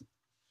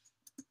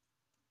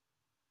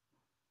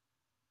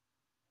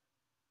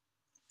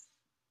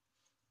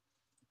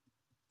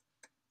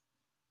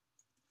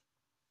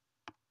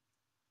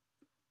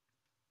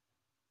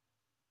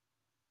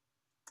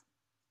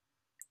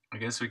 I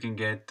guess we can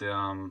get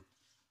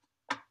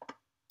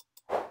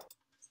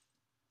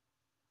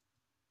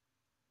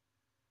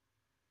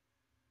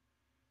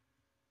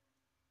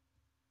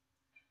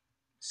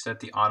set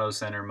the auto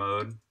center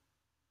mode.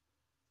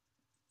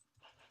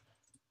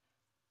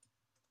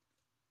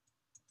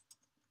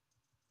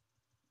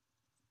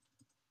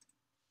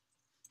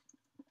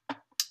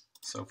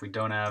 So if we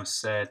don't have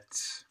set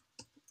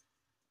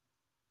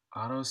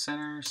auto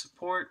center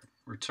support,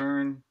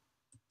 return.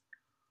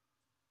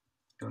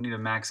 Don't need a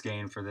max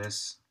gain for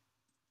this.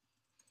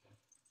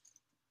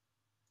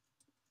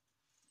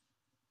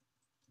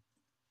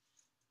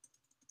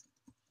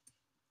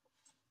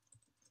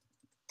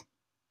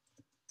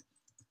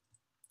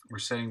 We're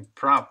setting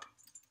prop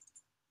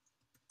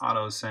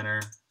auto center,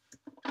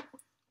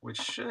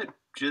 which should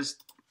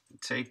just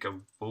take a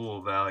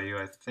bool value,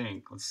 I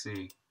think. Let's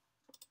see.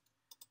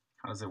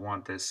 How does it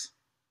want this?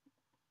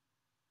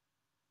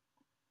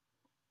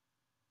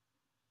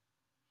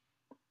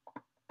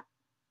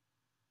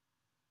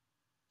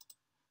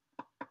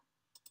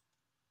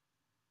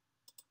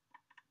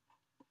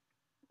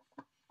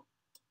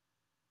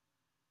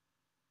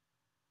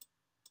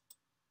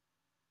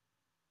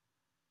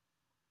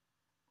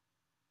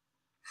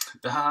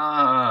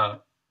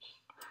 Ah,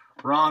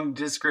 wrong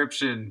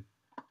description.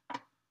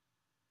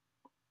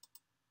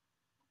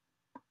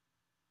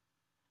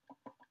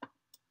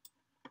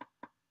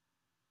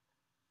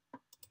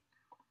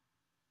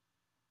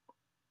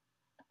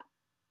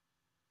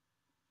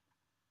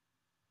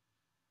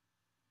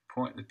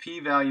 The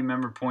p-value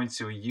member points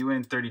to a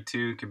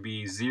UN32, could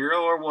be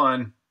 0 or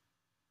 1.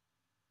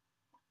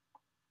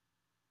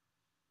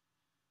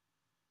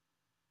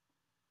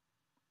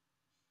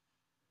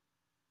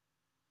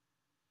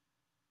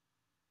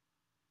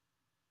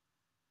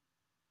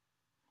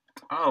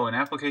 Oh, an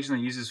application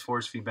that uses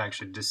force feedback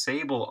should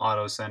disable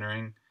auto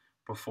centering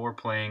before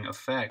playing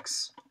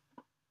effects.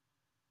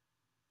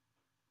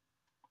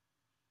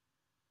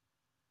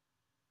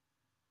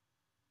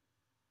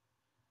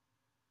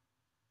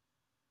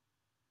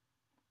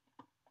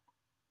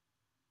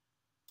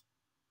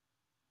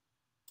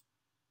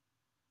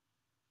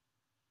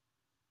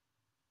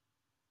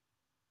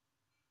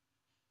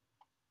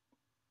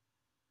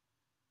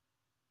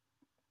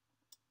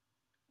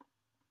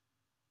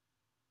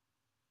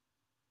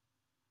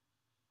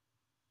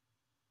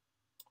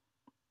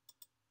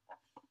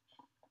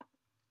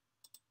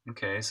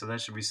 Okay, so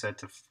that should be set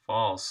to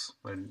false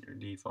by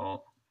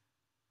default.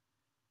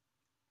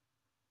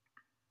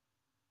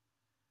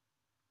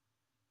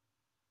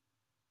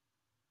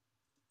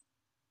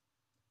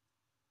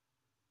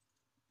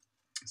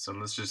 So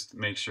let's just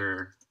make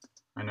sure.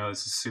 I know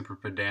this is super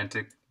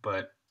pedantic,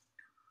 but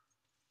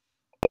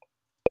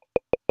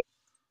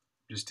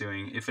Just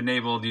doing, if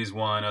enabled, use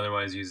 1,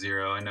 otherwise use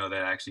 0. I know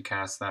that actually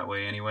casts that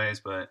way anyways,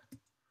 but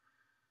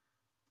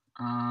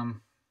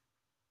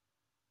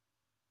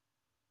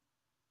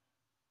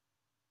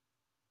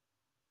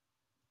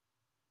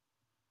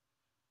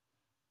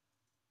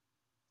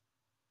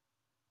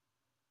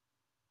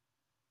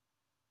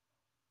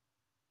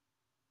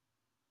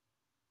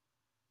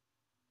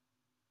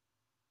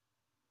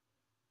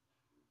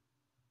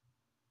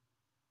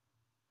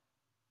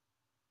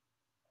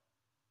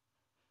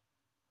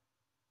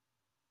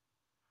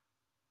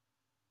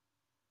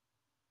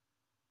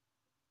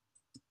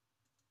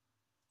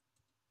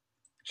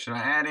should I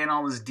add in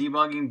all this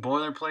debugging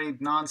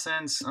boilerplate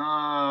nonsense?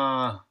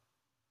 I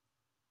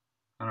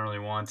don't really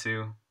want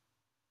to.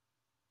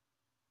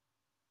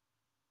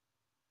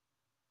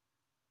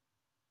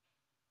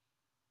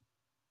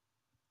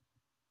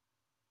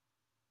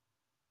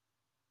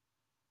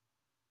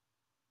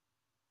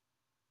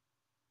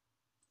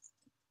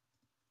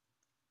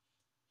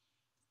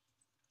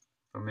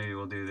 But maybe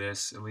we'll do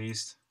this at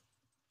least.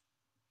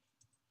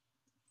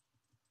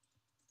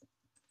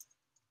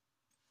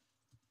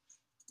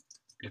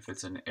 If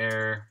it's an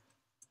error.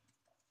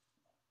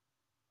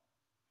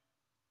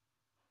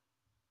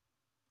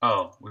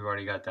 Oh, we've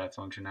already got that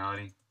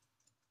functionality.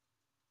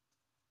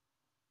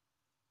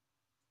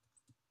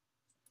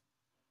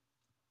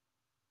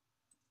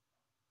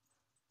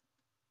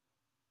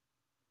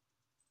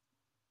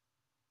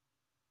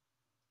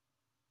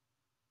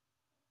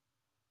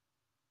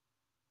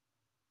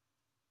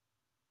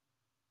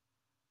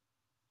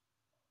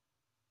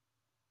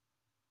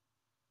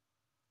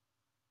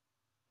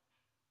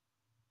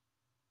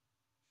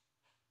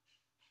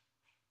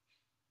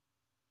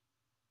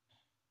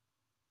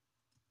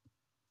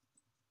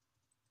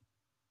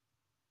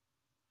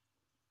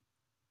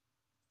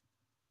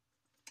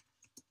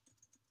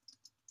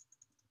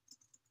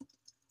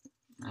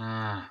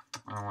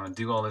 I don't want to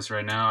do all this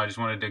right now. I just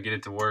wanted to get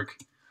it to work.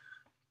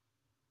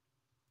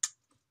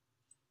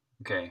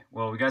 Okay,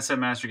 well, we got set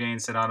master gain,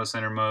 set auto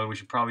center mode. We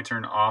should probably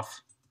turn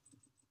off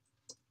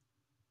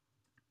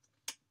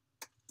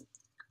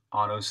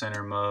auto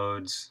center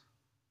modes,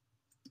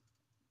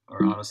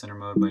 or auto center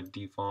mode by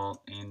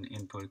default in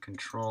input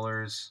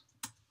controllers.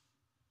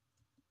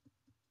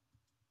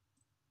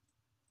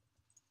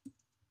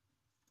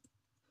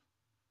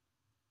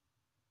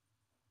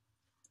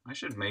 I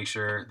should make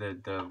sure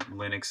that the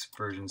Linux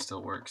version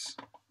still works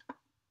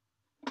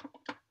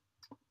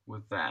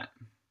with that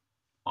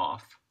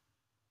off.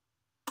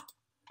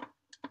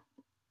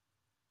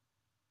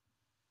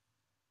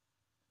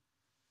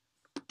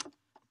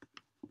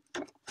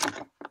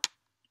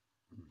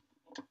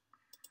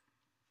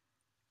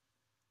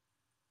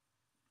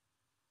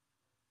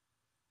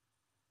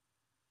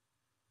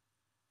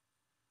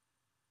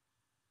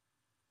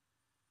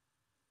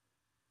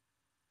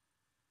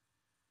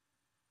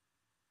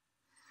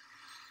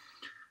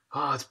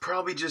 Oh, it's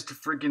probably just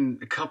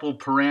a couple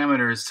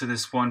parameters to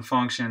this one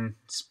function.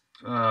 It's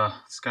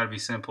got to be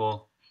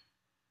simple.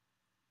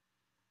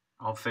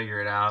 I'll figure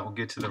it out. We'll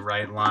get to the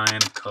right line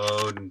of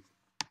code and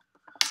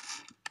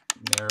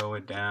narrow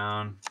it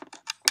down.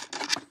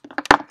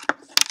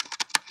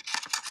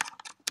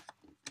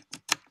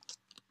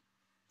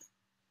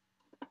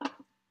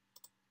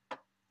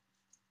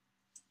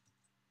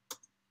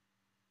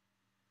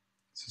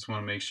 Just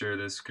want to make sure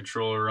this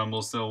controller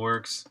rumble still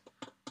works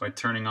by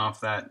turning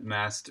off that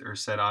masked or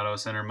set auto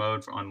center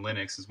mode on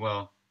Linux as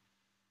well.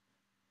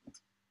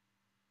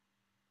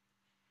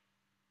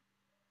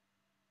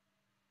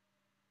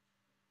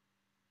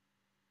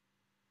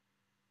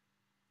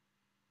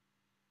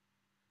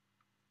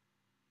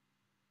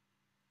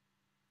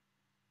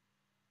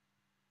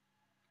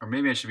 Or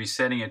maybe I should be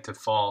setting it to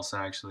false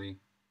actually.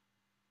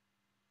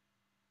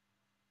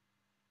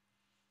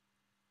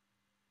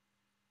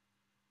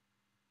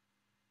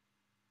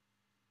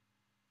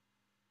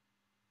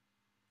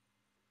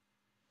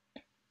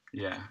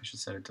 Yeah, I should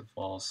set it to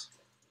false.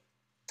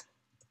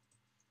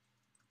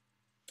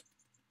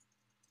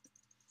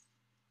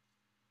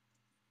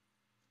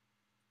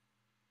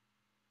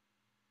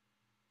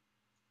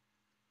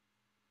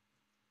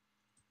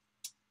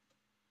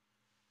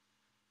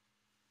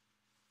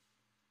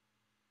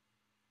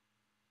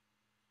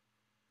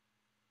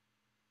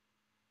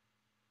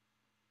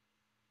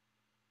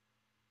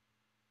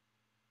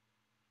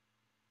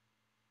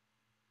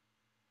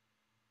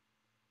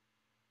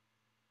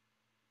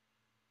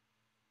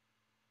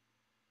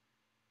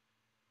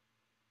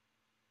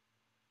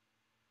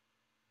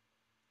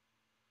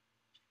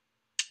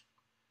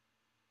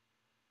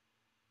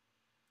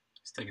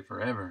 It's taking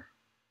forever.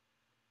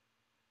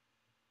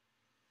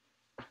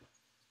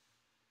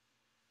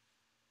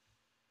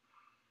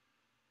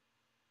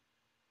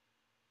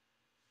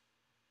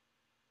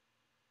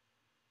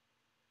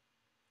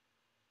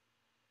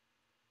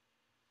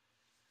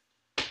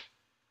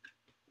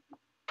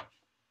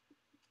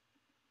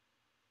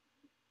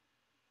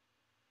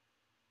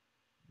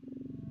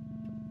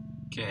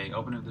 Okay,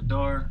 open up the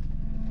door.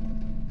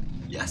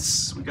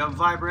 Yes, we got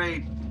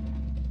vibrate.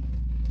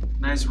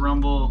 Nice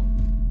rumble.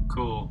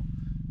 Cool.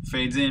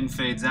 Fades in,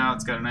 fades out.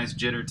 It's got a nice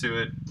jitter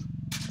to it.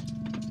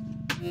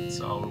 That's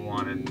all we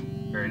wanted.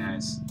 Very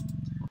nice.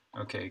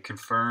 Okay,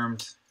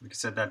 confirmed. We can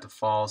set that to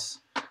false.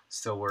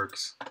 Still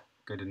works.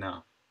 Good to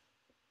know.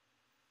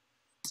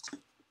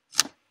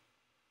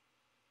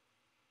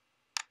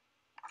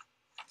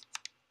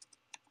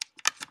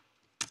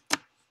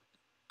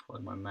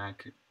 Plug my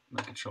Mac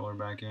controller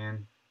back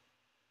in.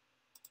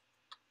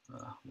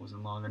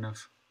 Wasn't long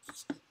enough.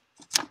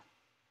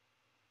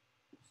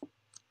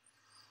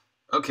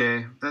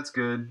 Okay, that's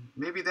good.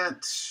 Maybe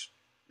does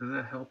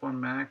that help on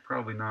Mac?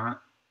 Probably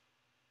not.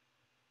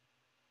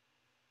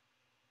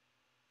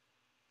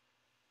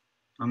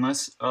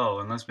 Unless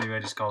maybe I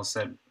just call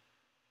set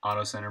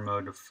auto center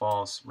mode to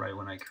false right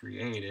when I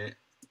create it.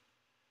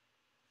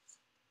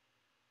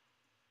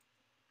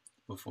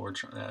 Before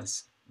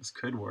this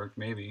could work,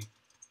 maybe.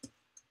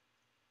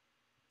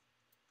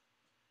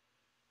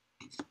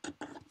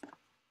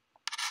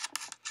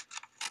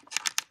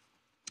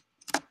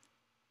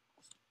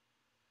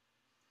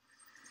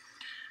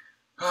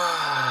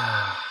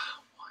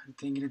 One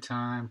thing at a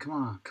time. Come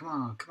on, come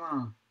on, come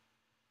on.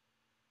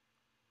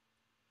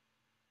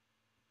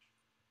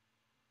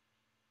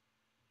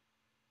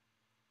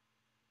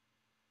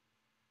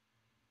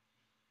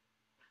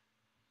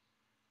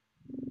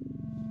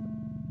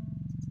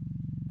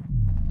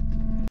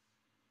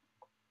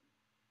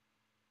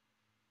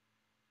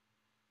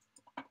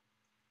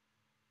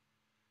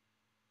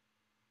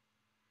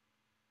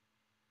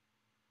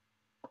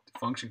 The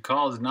function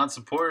call is not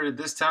supported at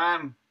this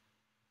time.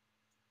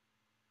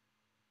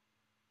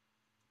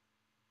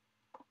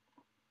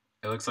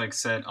 It looks like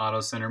set auto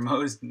center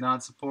mode is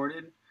not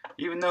supported,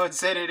 even though it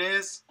said it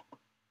is.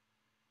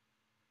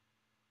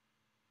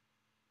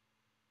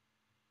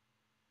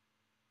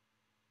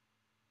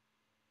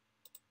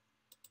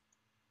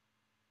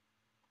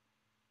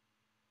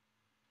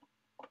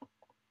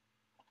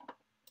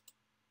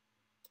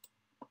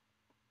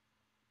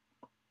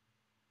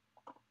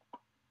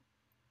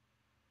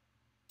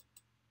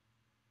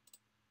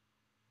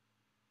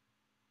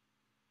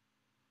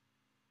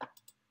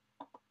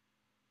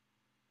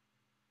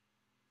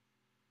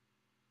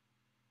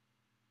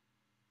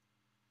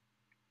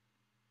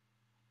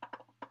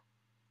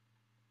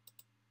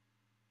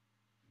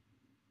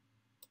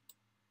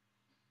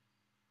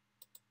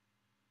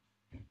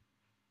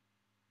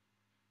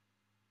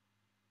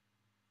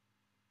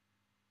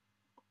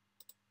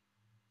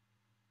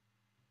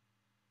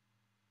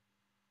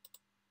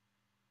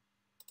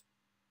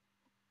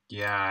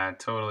 Yeah,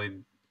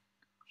 totally.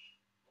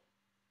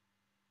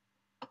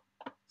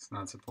 It's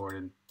not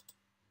supported.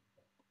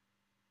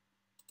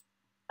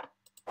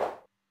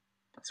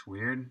 That's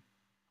weird.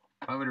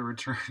 Why would it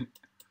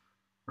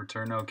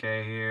return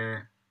okay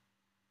here?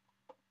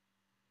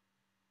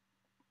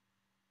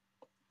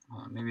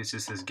 Maybe it's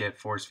just this get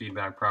force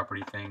feedback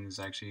property thing is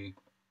actually.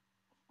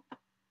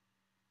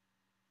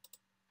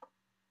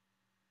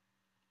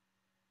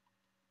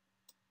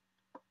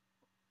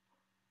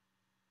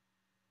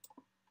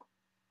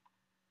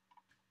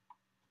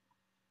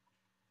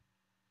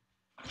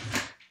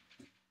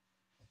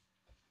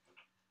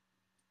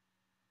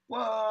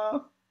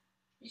 Whoa!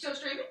 You still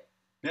streaming?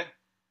 Yeah.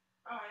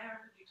 Oh, I haven't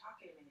heard you talk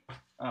in a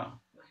minute. Oh.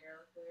 My hair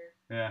looks weird.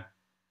 Yeah.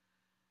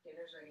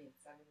 Dinner's ready in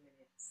 7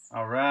 minutes.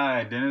 All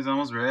right, dinner's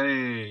almost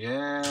ready.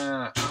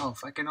 Yeah. Oh,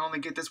 if I can only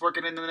get this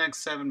working in the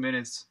next 7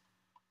 minutes.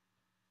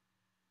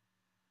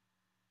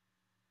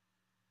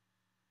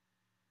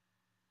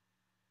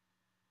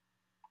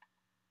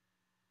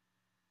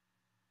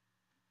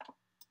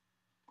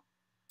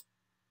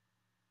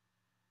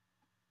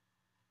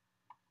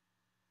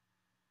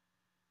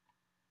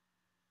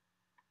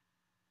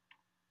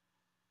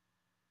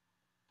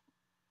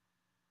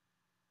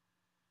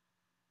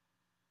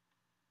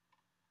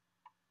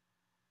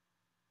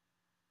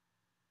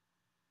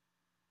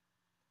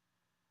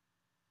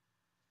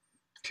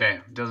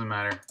 Okay, doesn't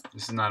matter.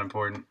 This is not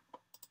important.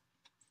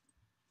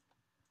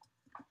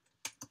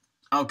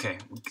 Okay,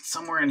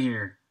 somewhere in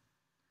here.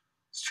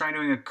 Let's try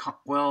doing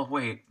well,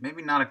 wait,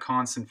 maybe not a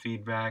constant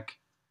feedback.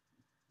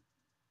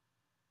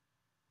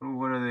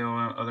 What are the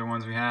other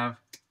ones we have?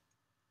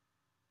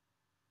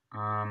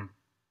 I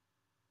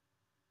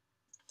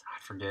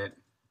forget.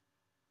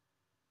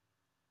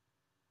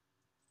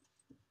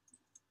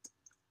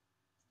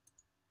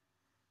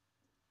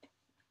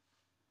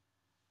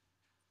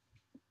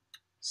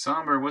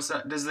 Somber, what's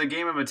that? Does the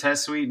game have a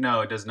test suite?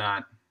 No, it does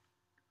not.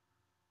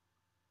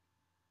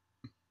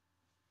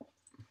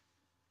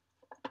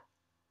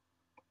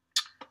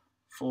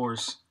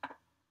 Force.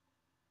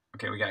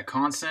 Okay, we got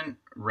constant,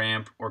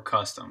 ramp, or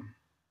custom.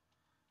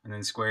 And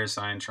then square,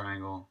 sine,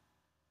 triangle.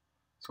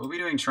 So we'll be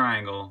doing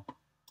triangle.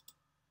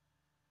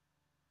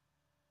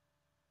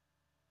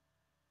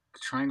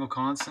 Triangle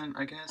constant,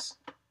 I guess.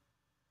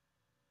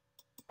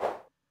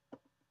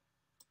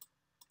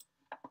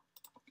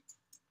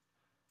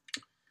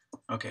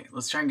 Okay,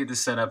 let's try and get this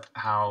set up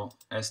how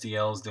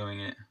SDL is doing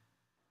it.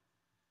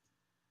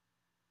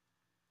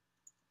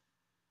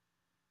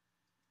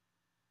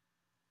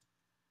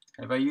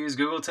 Have I used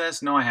Google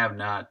Test? No, I have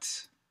not.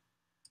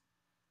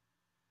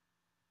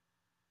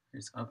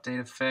 Here's update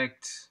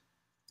effect,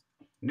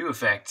 new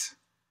effect.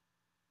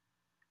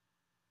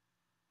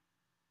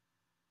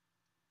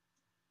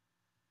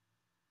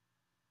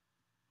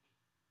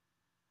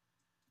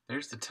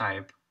 There's the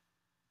type.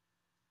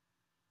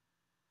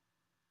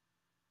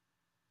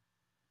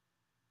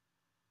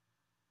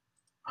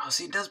 Oh,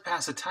 see, it does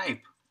pass a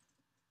type.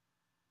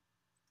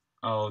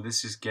 Oh,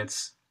 this just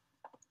gets...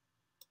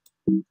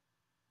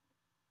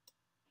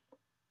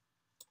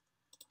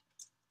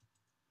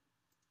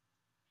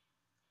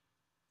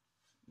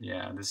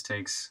 Yeah, this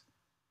takes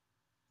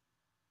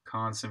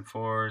constant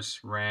force,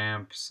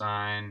 ramp,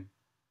 sine.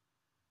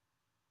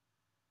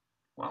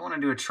 Well, I want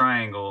to do a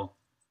triangle.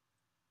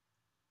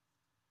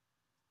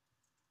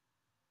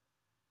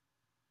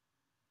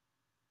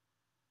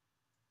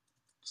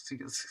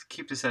 Let's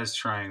keep this as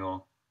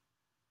triangle.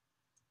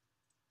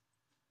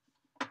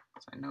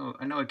 I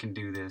know I can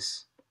do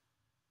this.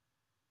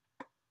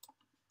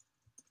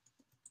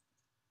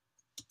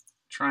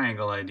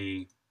 Triangle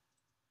ID.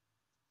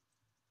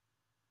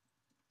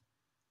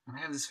 I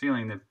have this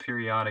feeling that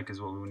periodic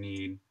is what we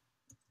need.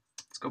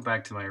 Let's go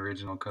back to my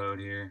original code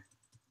here.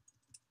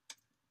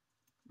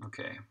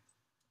 Okay.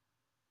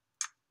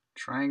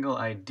 Triangle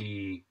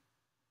ID.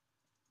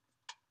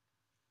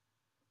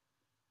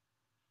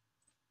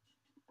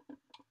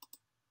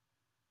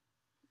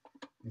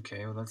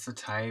 Okay, well that's the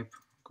type.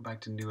 Go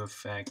back to new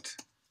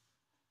effect.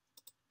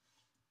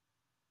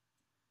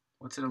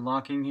 What's it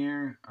unlocking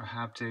here? A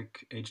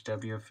haptic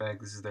HW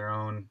effect. This is their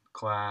own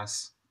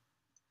class.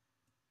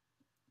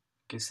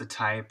 Gets the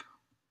type.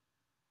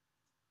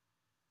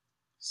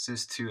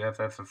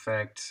 sys2ff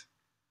effect.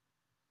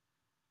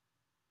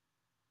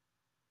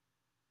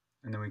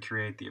 And then we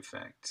create the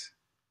effect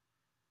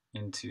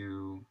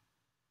into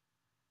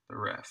the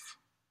ref.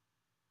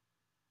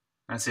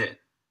 That's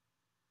it.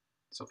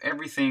 So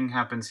everything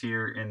happens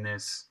here in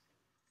this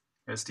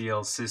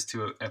SDL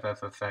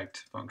sys2ff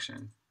effect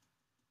function.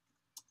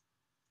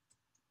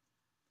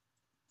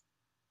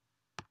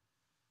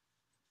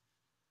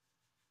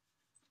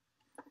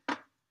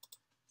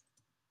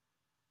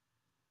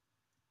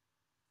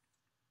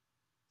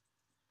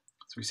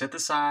 So we set the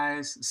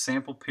size,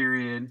 sample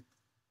period.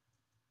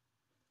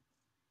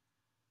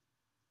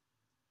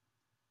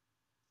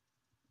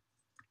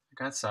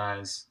 I got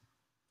size.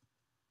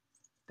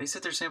 They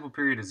set their sample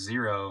period as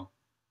 0.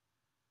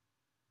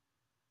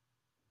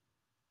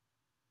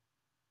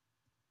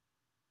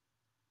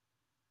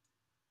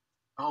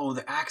 Oh,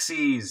 the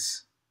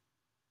axes.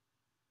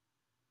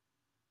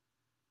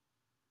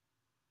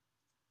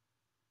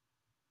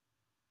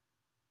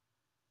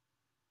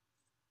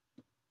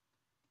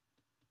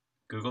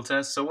 Google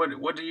test. So what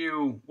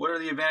are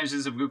the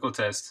advantages of Google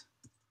test?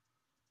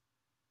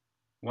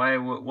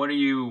 What do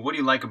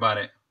you like about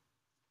it?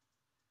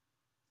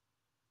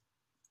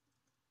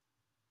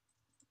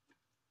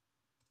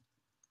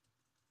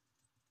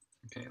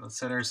 Okay, let's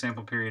set our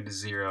sample period to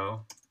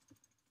 0.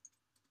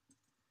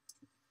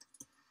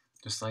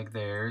 Just like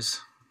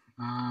theirs.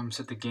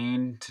 Set the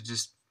gain to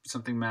just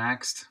something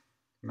maxed.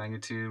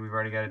 Magnitude, we've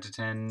already got it to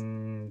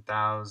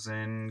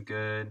 10,000.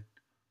 Good.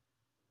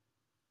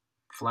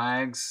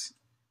 Flags.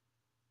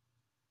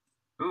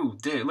 Ooh,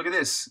 look at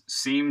this.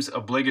 Seems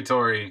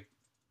obligatory.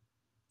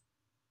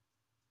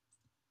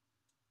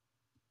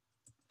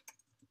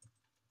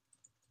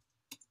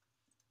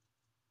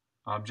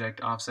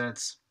 Object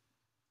offsets.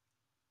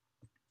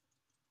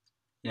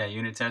 Yeah,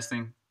 unit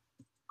testing.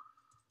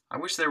 I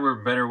wish there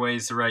were better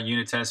ways to write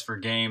unit tests for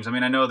games. I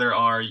mean, I know there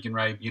are. You can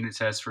write unit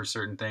tests for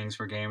certain things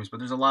for games, but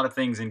there's a lot of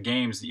things in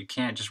games that you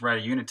can't just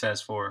write a unit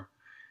test for.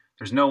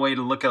 There's no way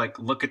to look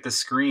at the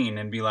screen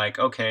and be like,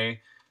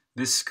 okay,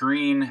 this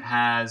screen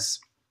has...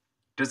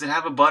 Does it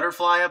have a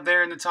butterfly up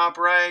there in the top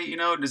right? You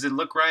know, does it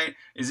look right?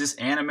 Is this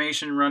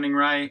animation running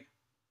right?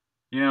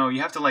 You know,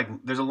 you have to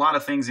there's a lot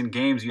of things in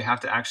games you have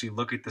to actually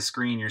look at the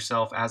screen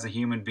yourself as a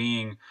human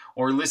being,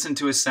 or listen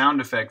to a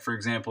sound effect, for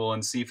example,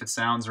 and see if it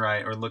sounds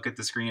right, or look at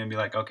the screen and be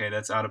like, okay,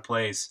 that's out of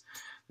place.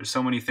 There's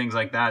so many things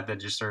like that that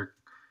just are,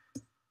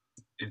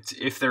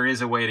 if there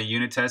is a way to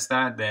unit test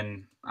that,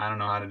 then I don't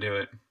know how to do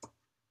it.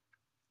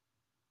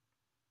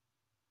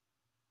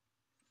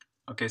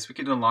 Okay, so we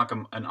could unlock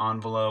an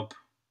envelope.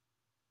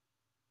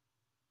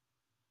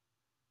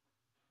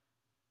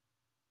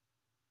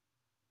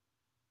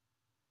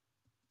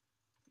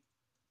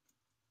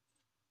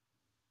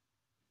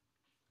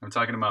 I'm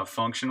talking about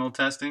functional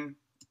testing.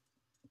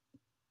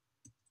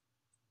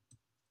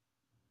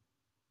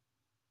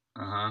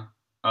 Uh-huh.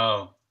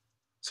 Oh.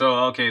 So,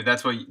 okay,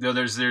 that's what...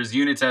 There's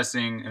unit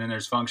testing, and then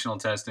there's functional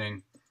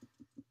testing.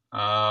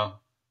 So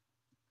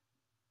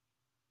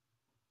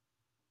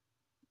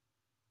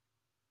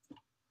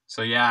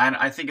yeah,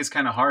 I think it's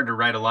kind of hard to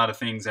write a lot of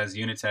things as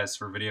unit tests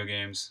for video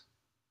games.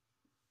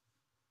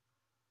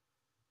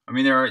 I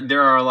mean,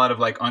 there are a lot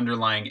of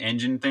underlying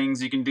engine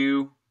things you can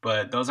do,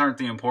 but those aren't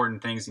the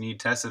important things you need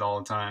tested all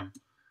the time.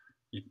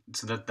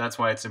 So that's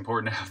why it's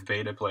important to have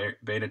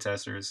beta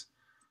testers,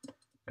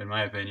 in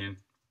my opinion.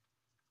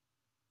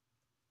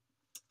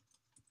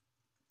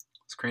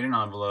 Let's create an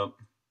envelope.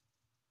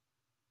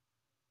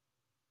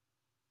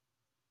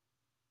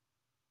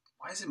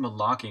 Why is it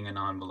locking an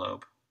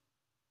envelope?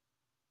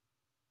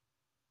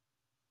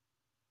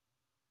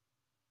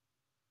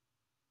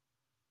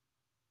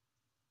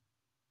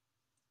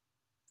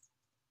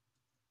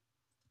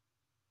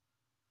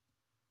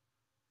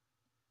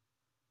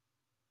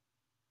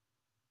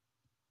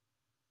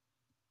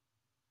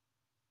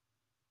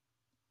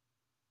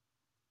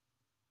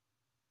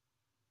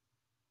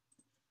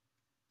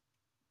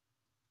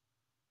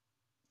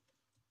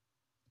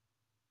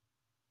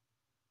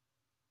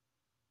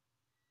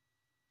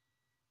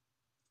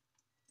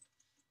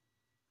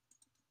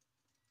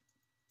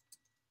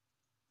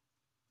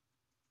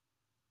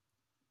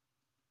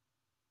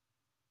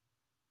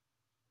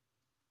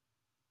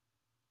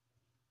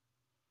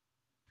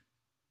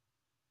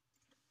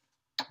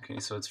 Okay,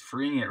 so it's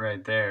freeing it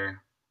right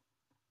there.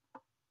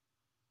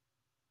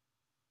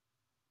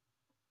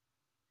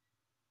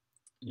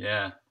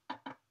 Yeah.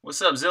 What's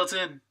up,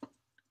 Zilton?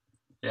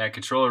 Yeah,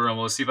 controller room.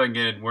 We'll see if I can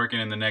get it working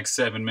in the next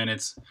 7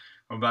 minutes.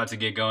 I'm about to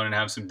get going and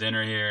have some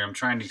dinner here. I'm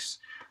trying to...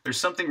 There's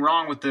something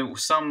wrong with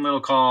some little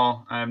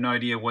call. I have no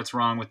idea what's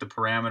wrong with the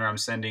parameter I'm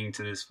sending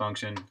to this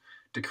function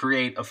to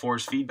create a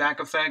force feedback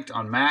effect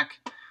on Mac.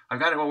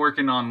 I've got it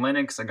working on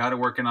Linux. I got it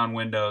working on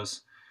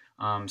Windows.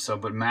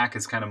 But Mac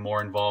is kind of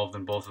more involved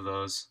in both of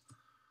those.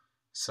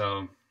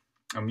 So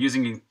I'm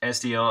using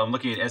SDL. I'm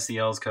looking at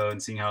SDL's code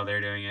and seeing how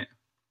they're doing it.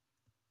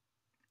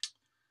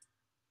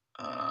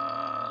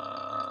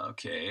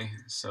 Okay,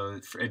 so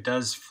it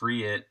does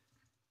free it.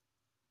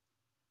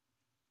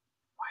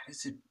 Why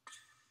does it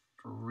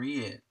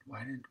free it?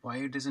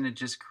 Why doesn't it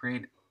just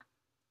create?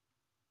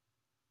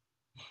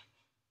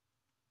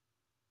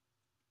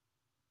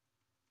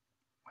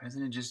 Why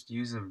doesn't it just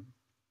use a?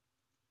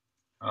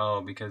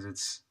 Oh, because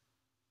it's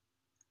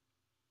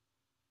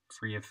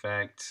free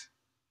effect.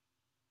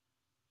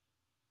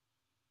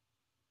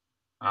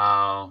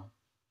 Oh.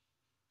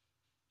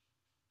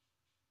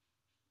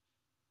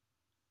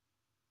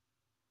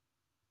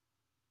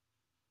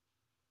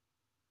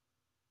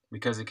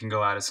 Because it can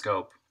go out of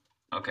scope.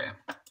 Okay,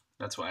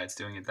 that's why it's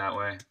doing it that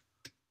way.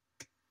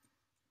 It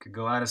could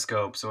go out of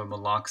scope, so it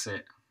locks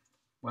it.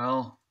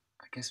 Well,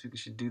 I guess we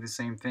should do the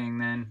same thing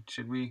then,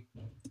 should we?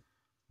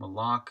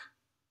 Lock.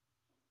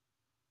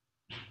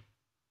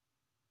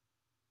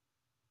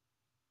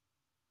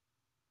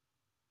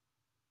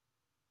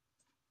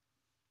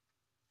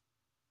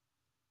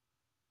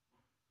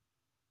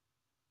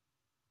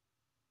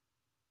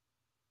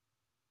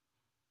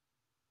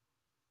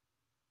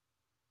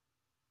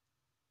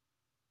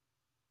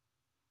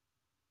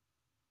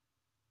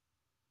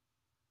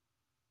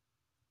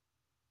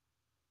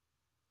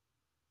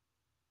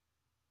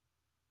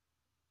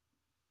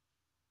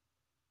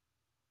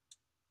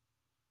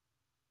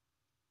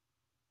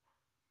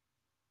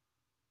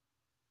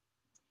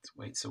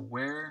 Wait, so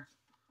where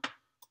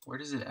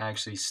does it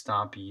actually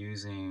stop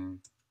using?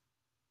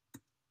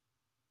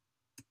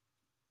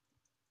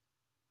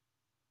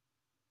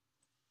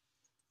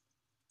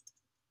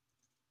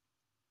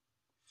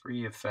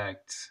 Free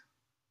effect,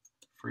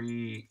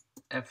 free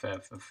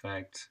FF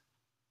effect.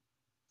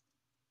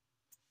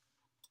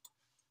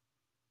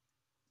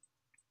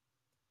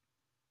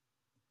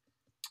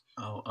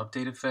 Oh,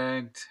 update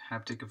effect,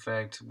 haptic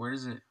effect. Where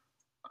does it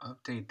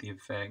update the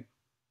effect?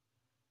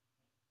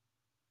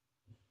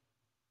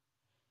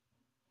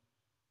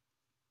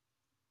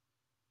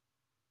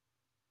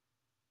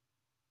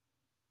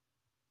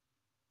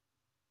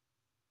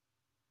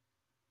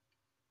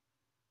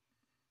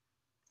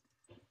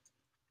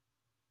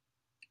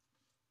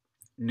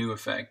 New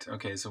effect.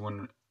 Okay, so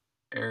when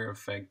error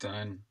effect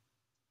done.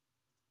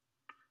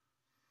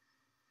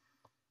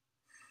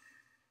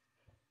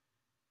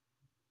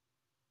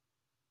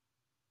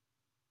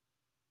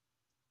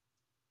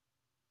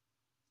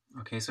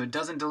 Okay, so it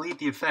doesn't delete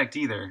the effect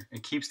either.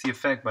 It keeps the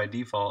effect by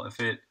default. If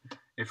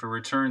it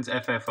returns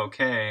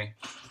FFOK,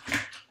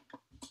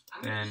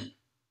 then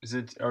is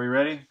it? Are we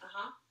ready?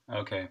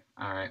 Okay.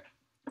 All right.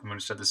 I'm gonna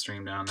shut the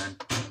stream down then.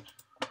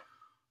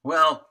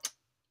 Well,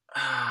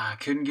 I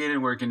couldn't get it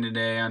working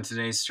today on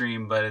today's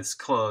stream, but it's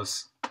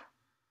close.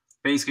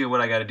 Basically,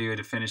 what I got to do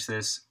to finish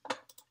this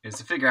is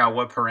to figure out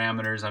what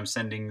parameters I'm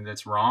sending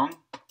that's wrong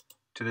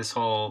to this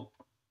whole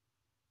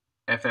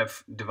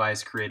FF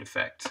device create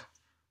effect.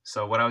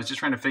 So what I was just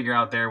trying to figure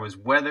out there was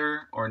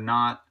whether or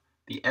not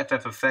the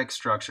FF effect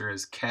structure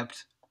is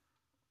kept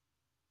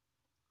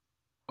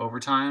over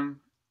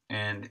time,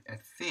 and I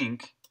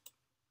think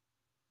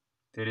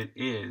that it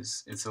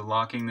is. It's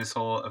locking this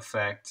whole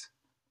effect,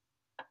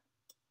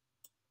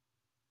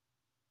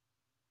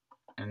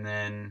 and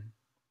then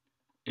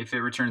if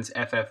it returns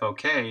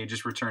FFOK, it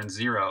just returns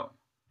 0.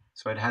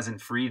 So it hasn't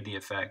freed the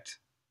effect.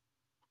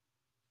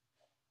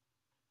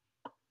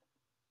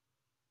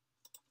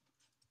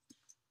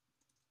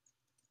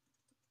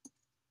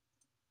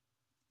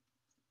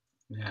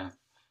 Yeah.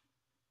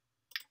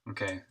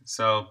 Okay,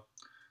 so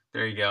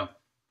there you go.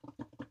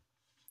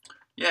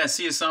 Yeah,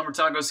 see you, Somber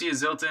Taco. See you,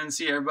 Zilton.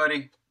 See you,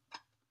 everybody.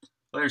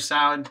 Later,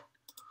 Salad.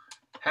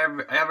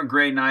 Have a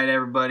great night,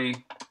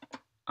 everybody.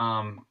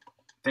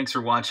 Thanks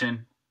for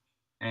watching,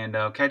 and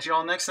I'll catch you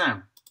all next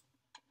time.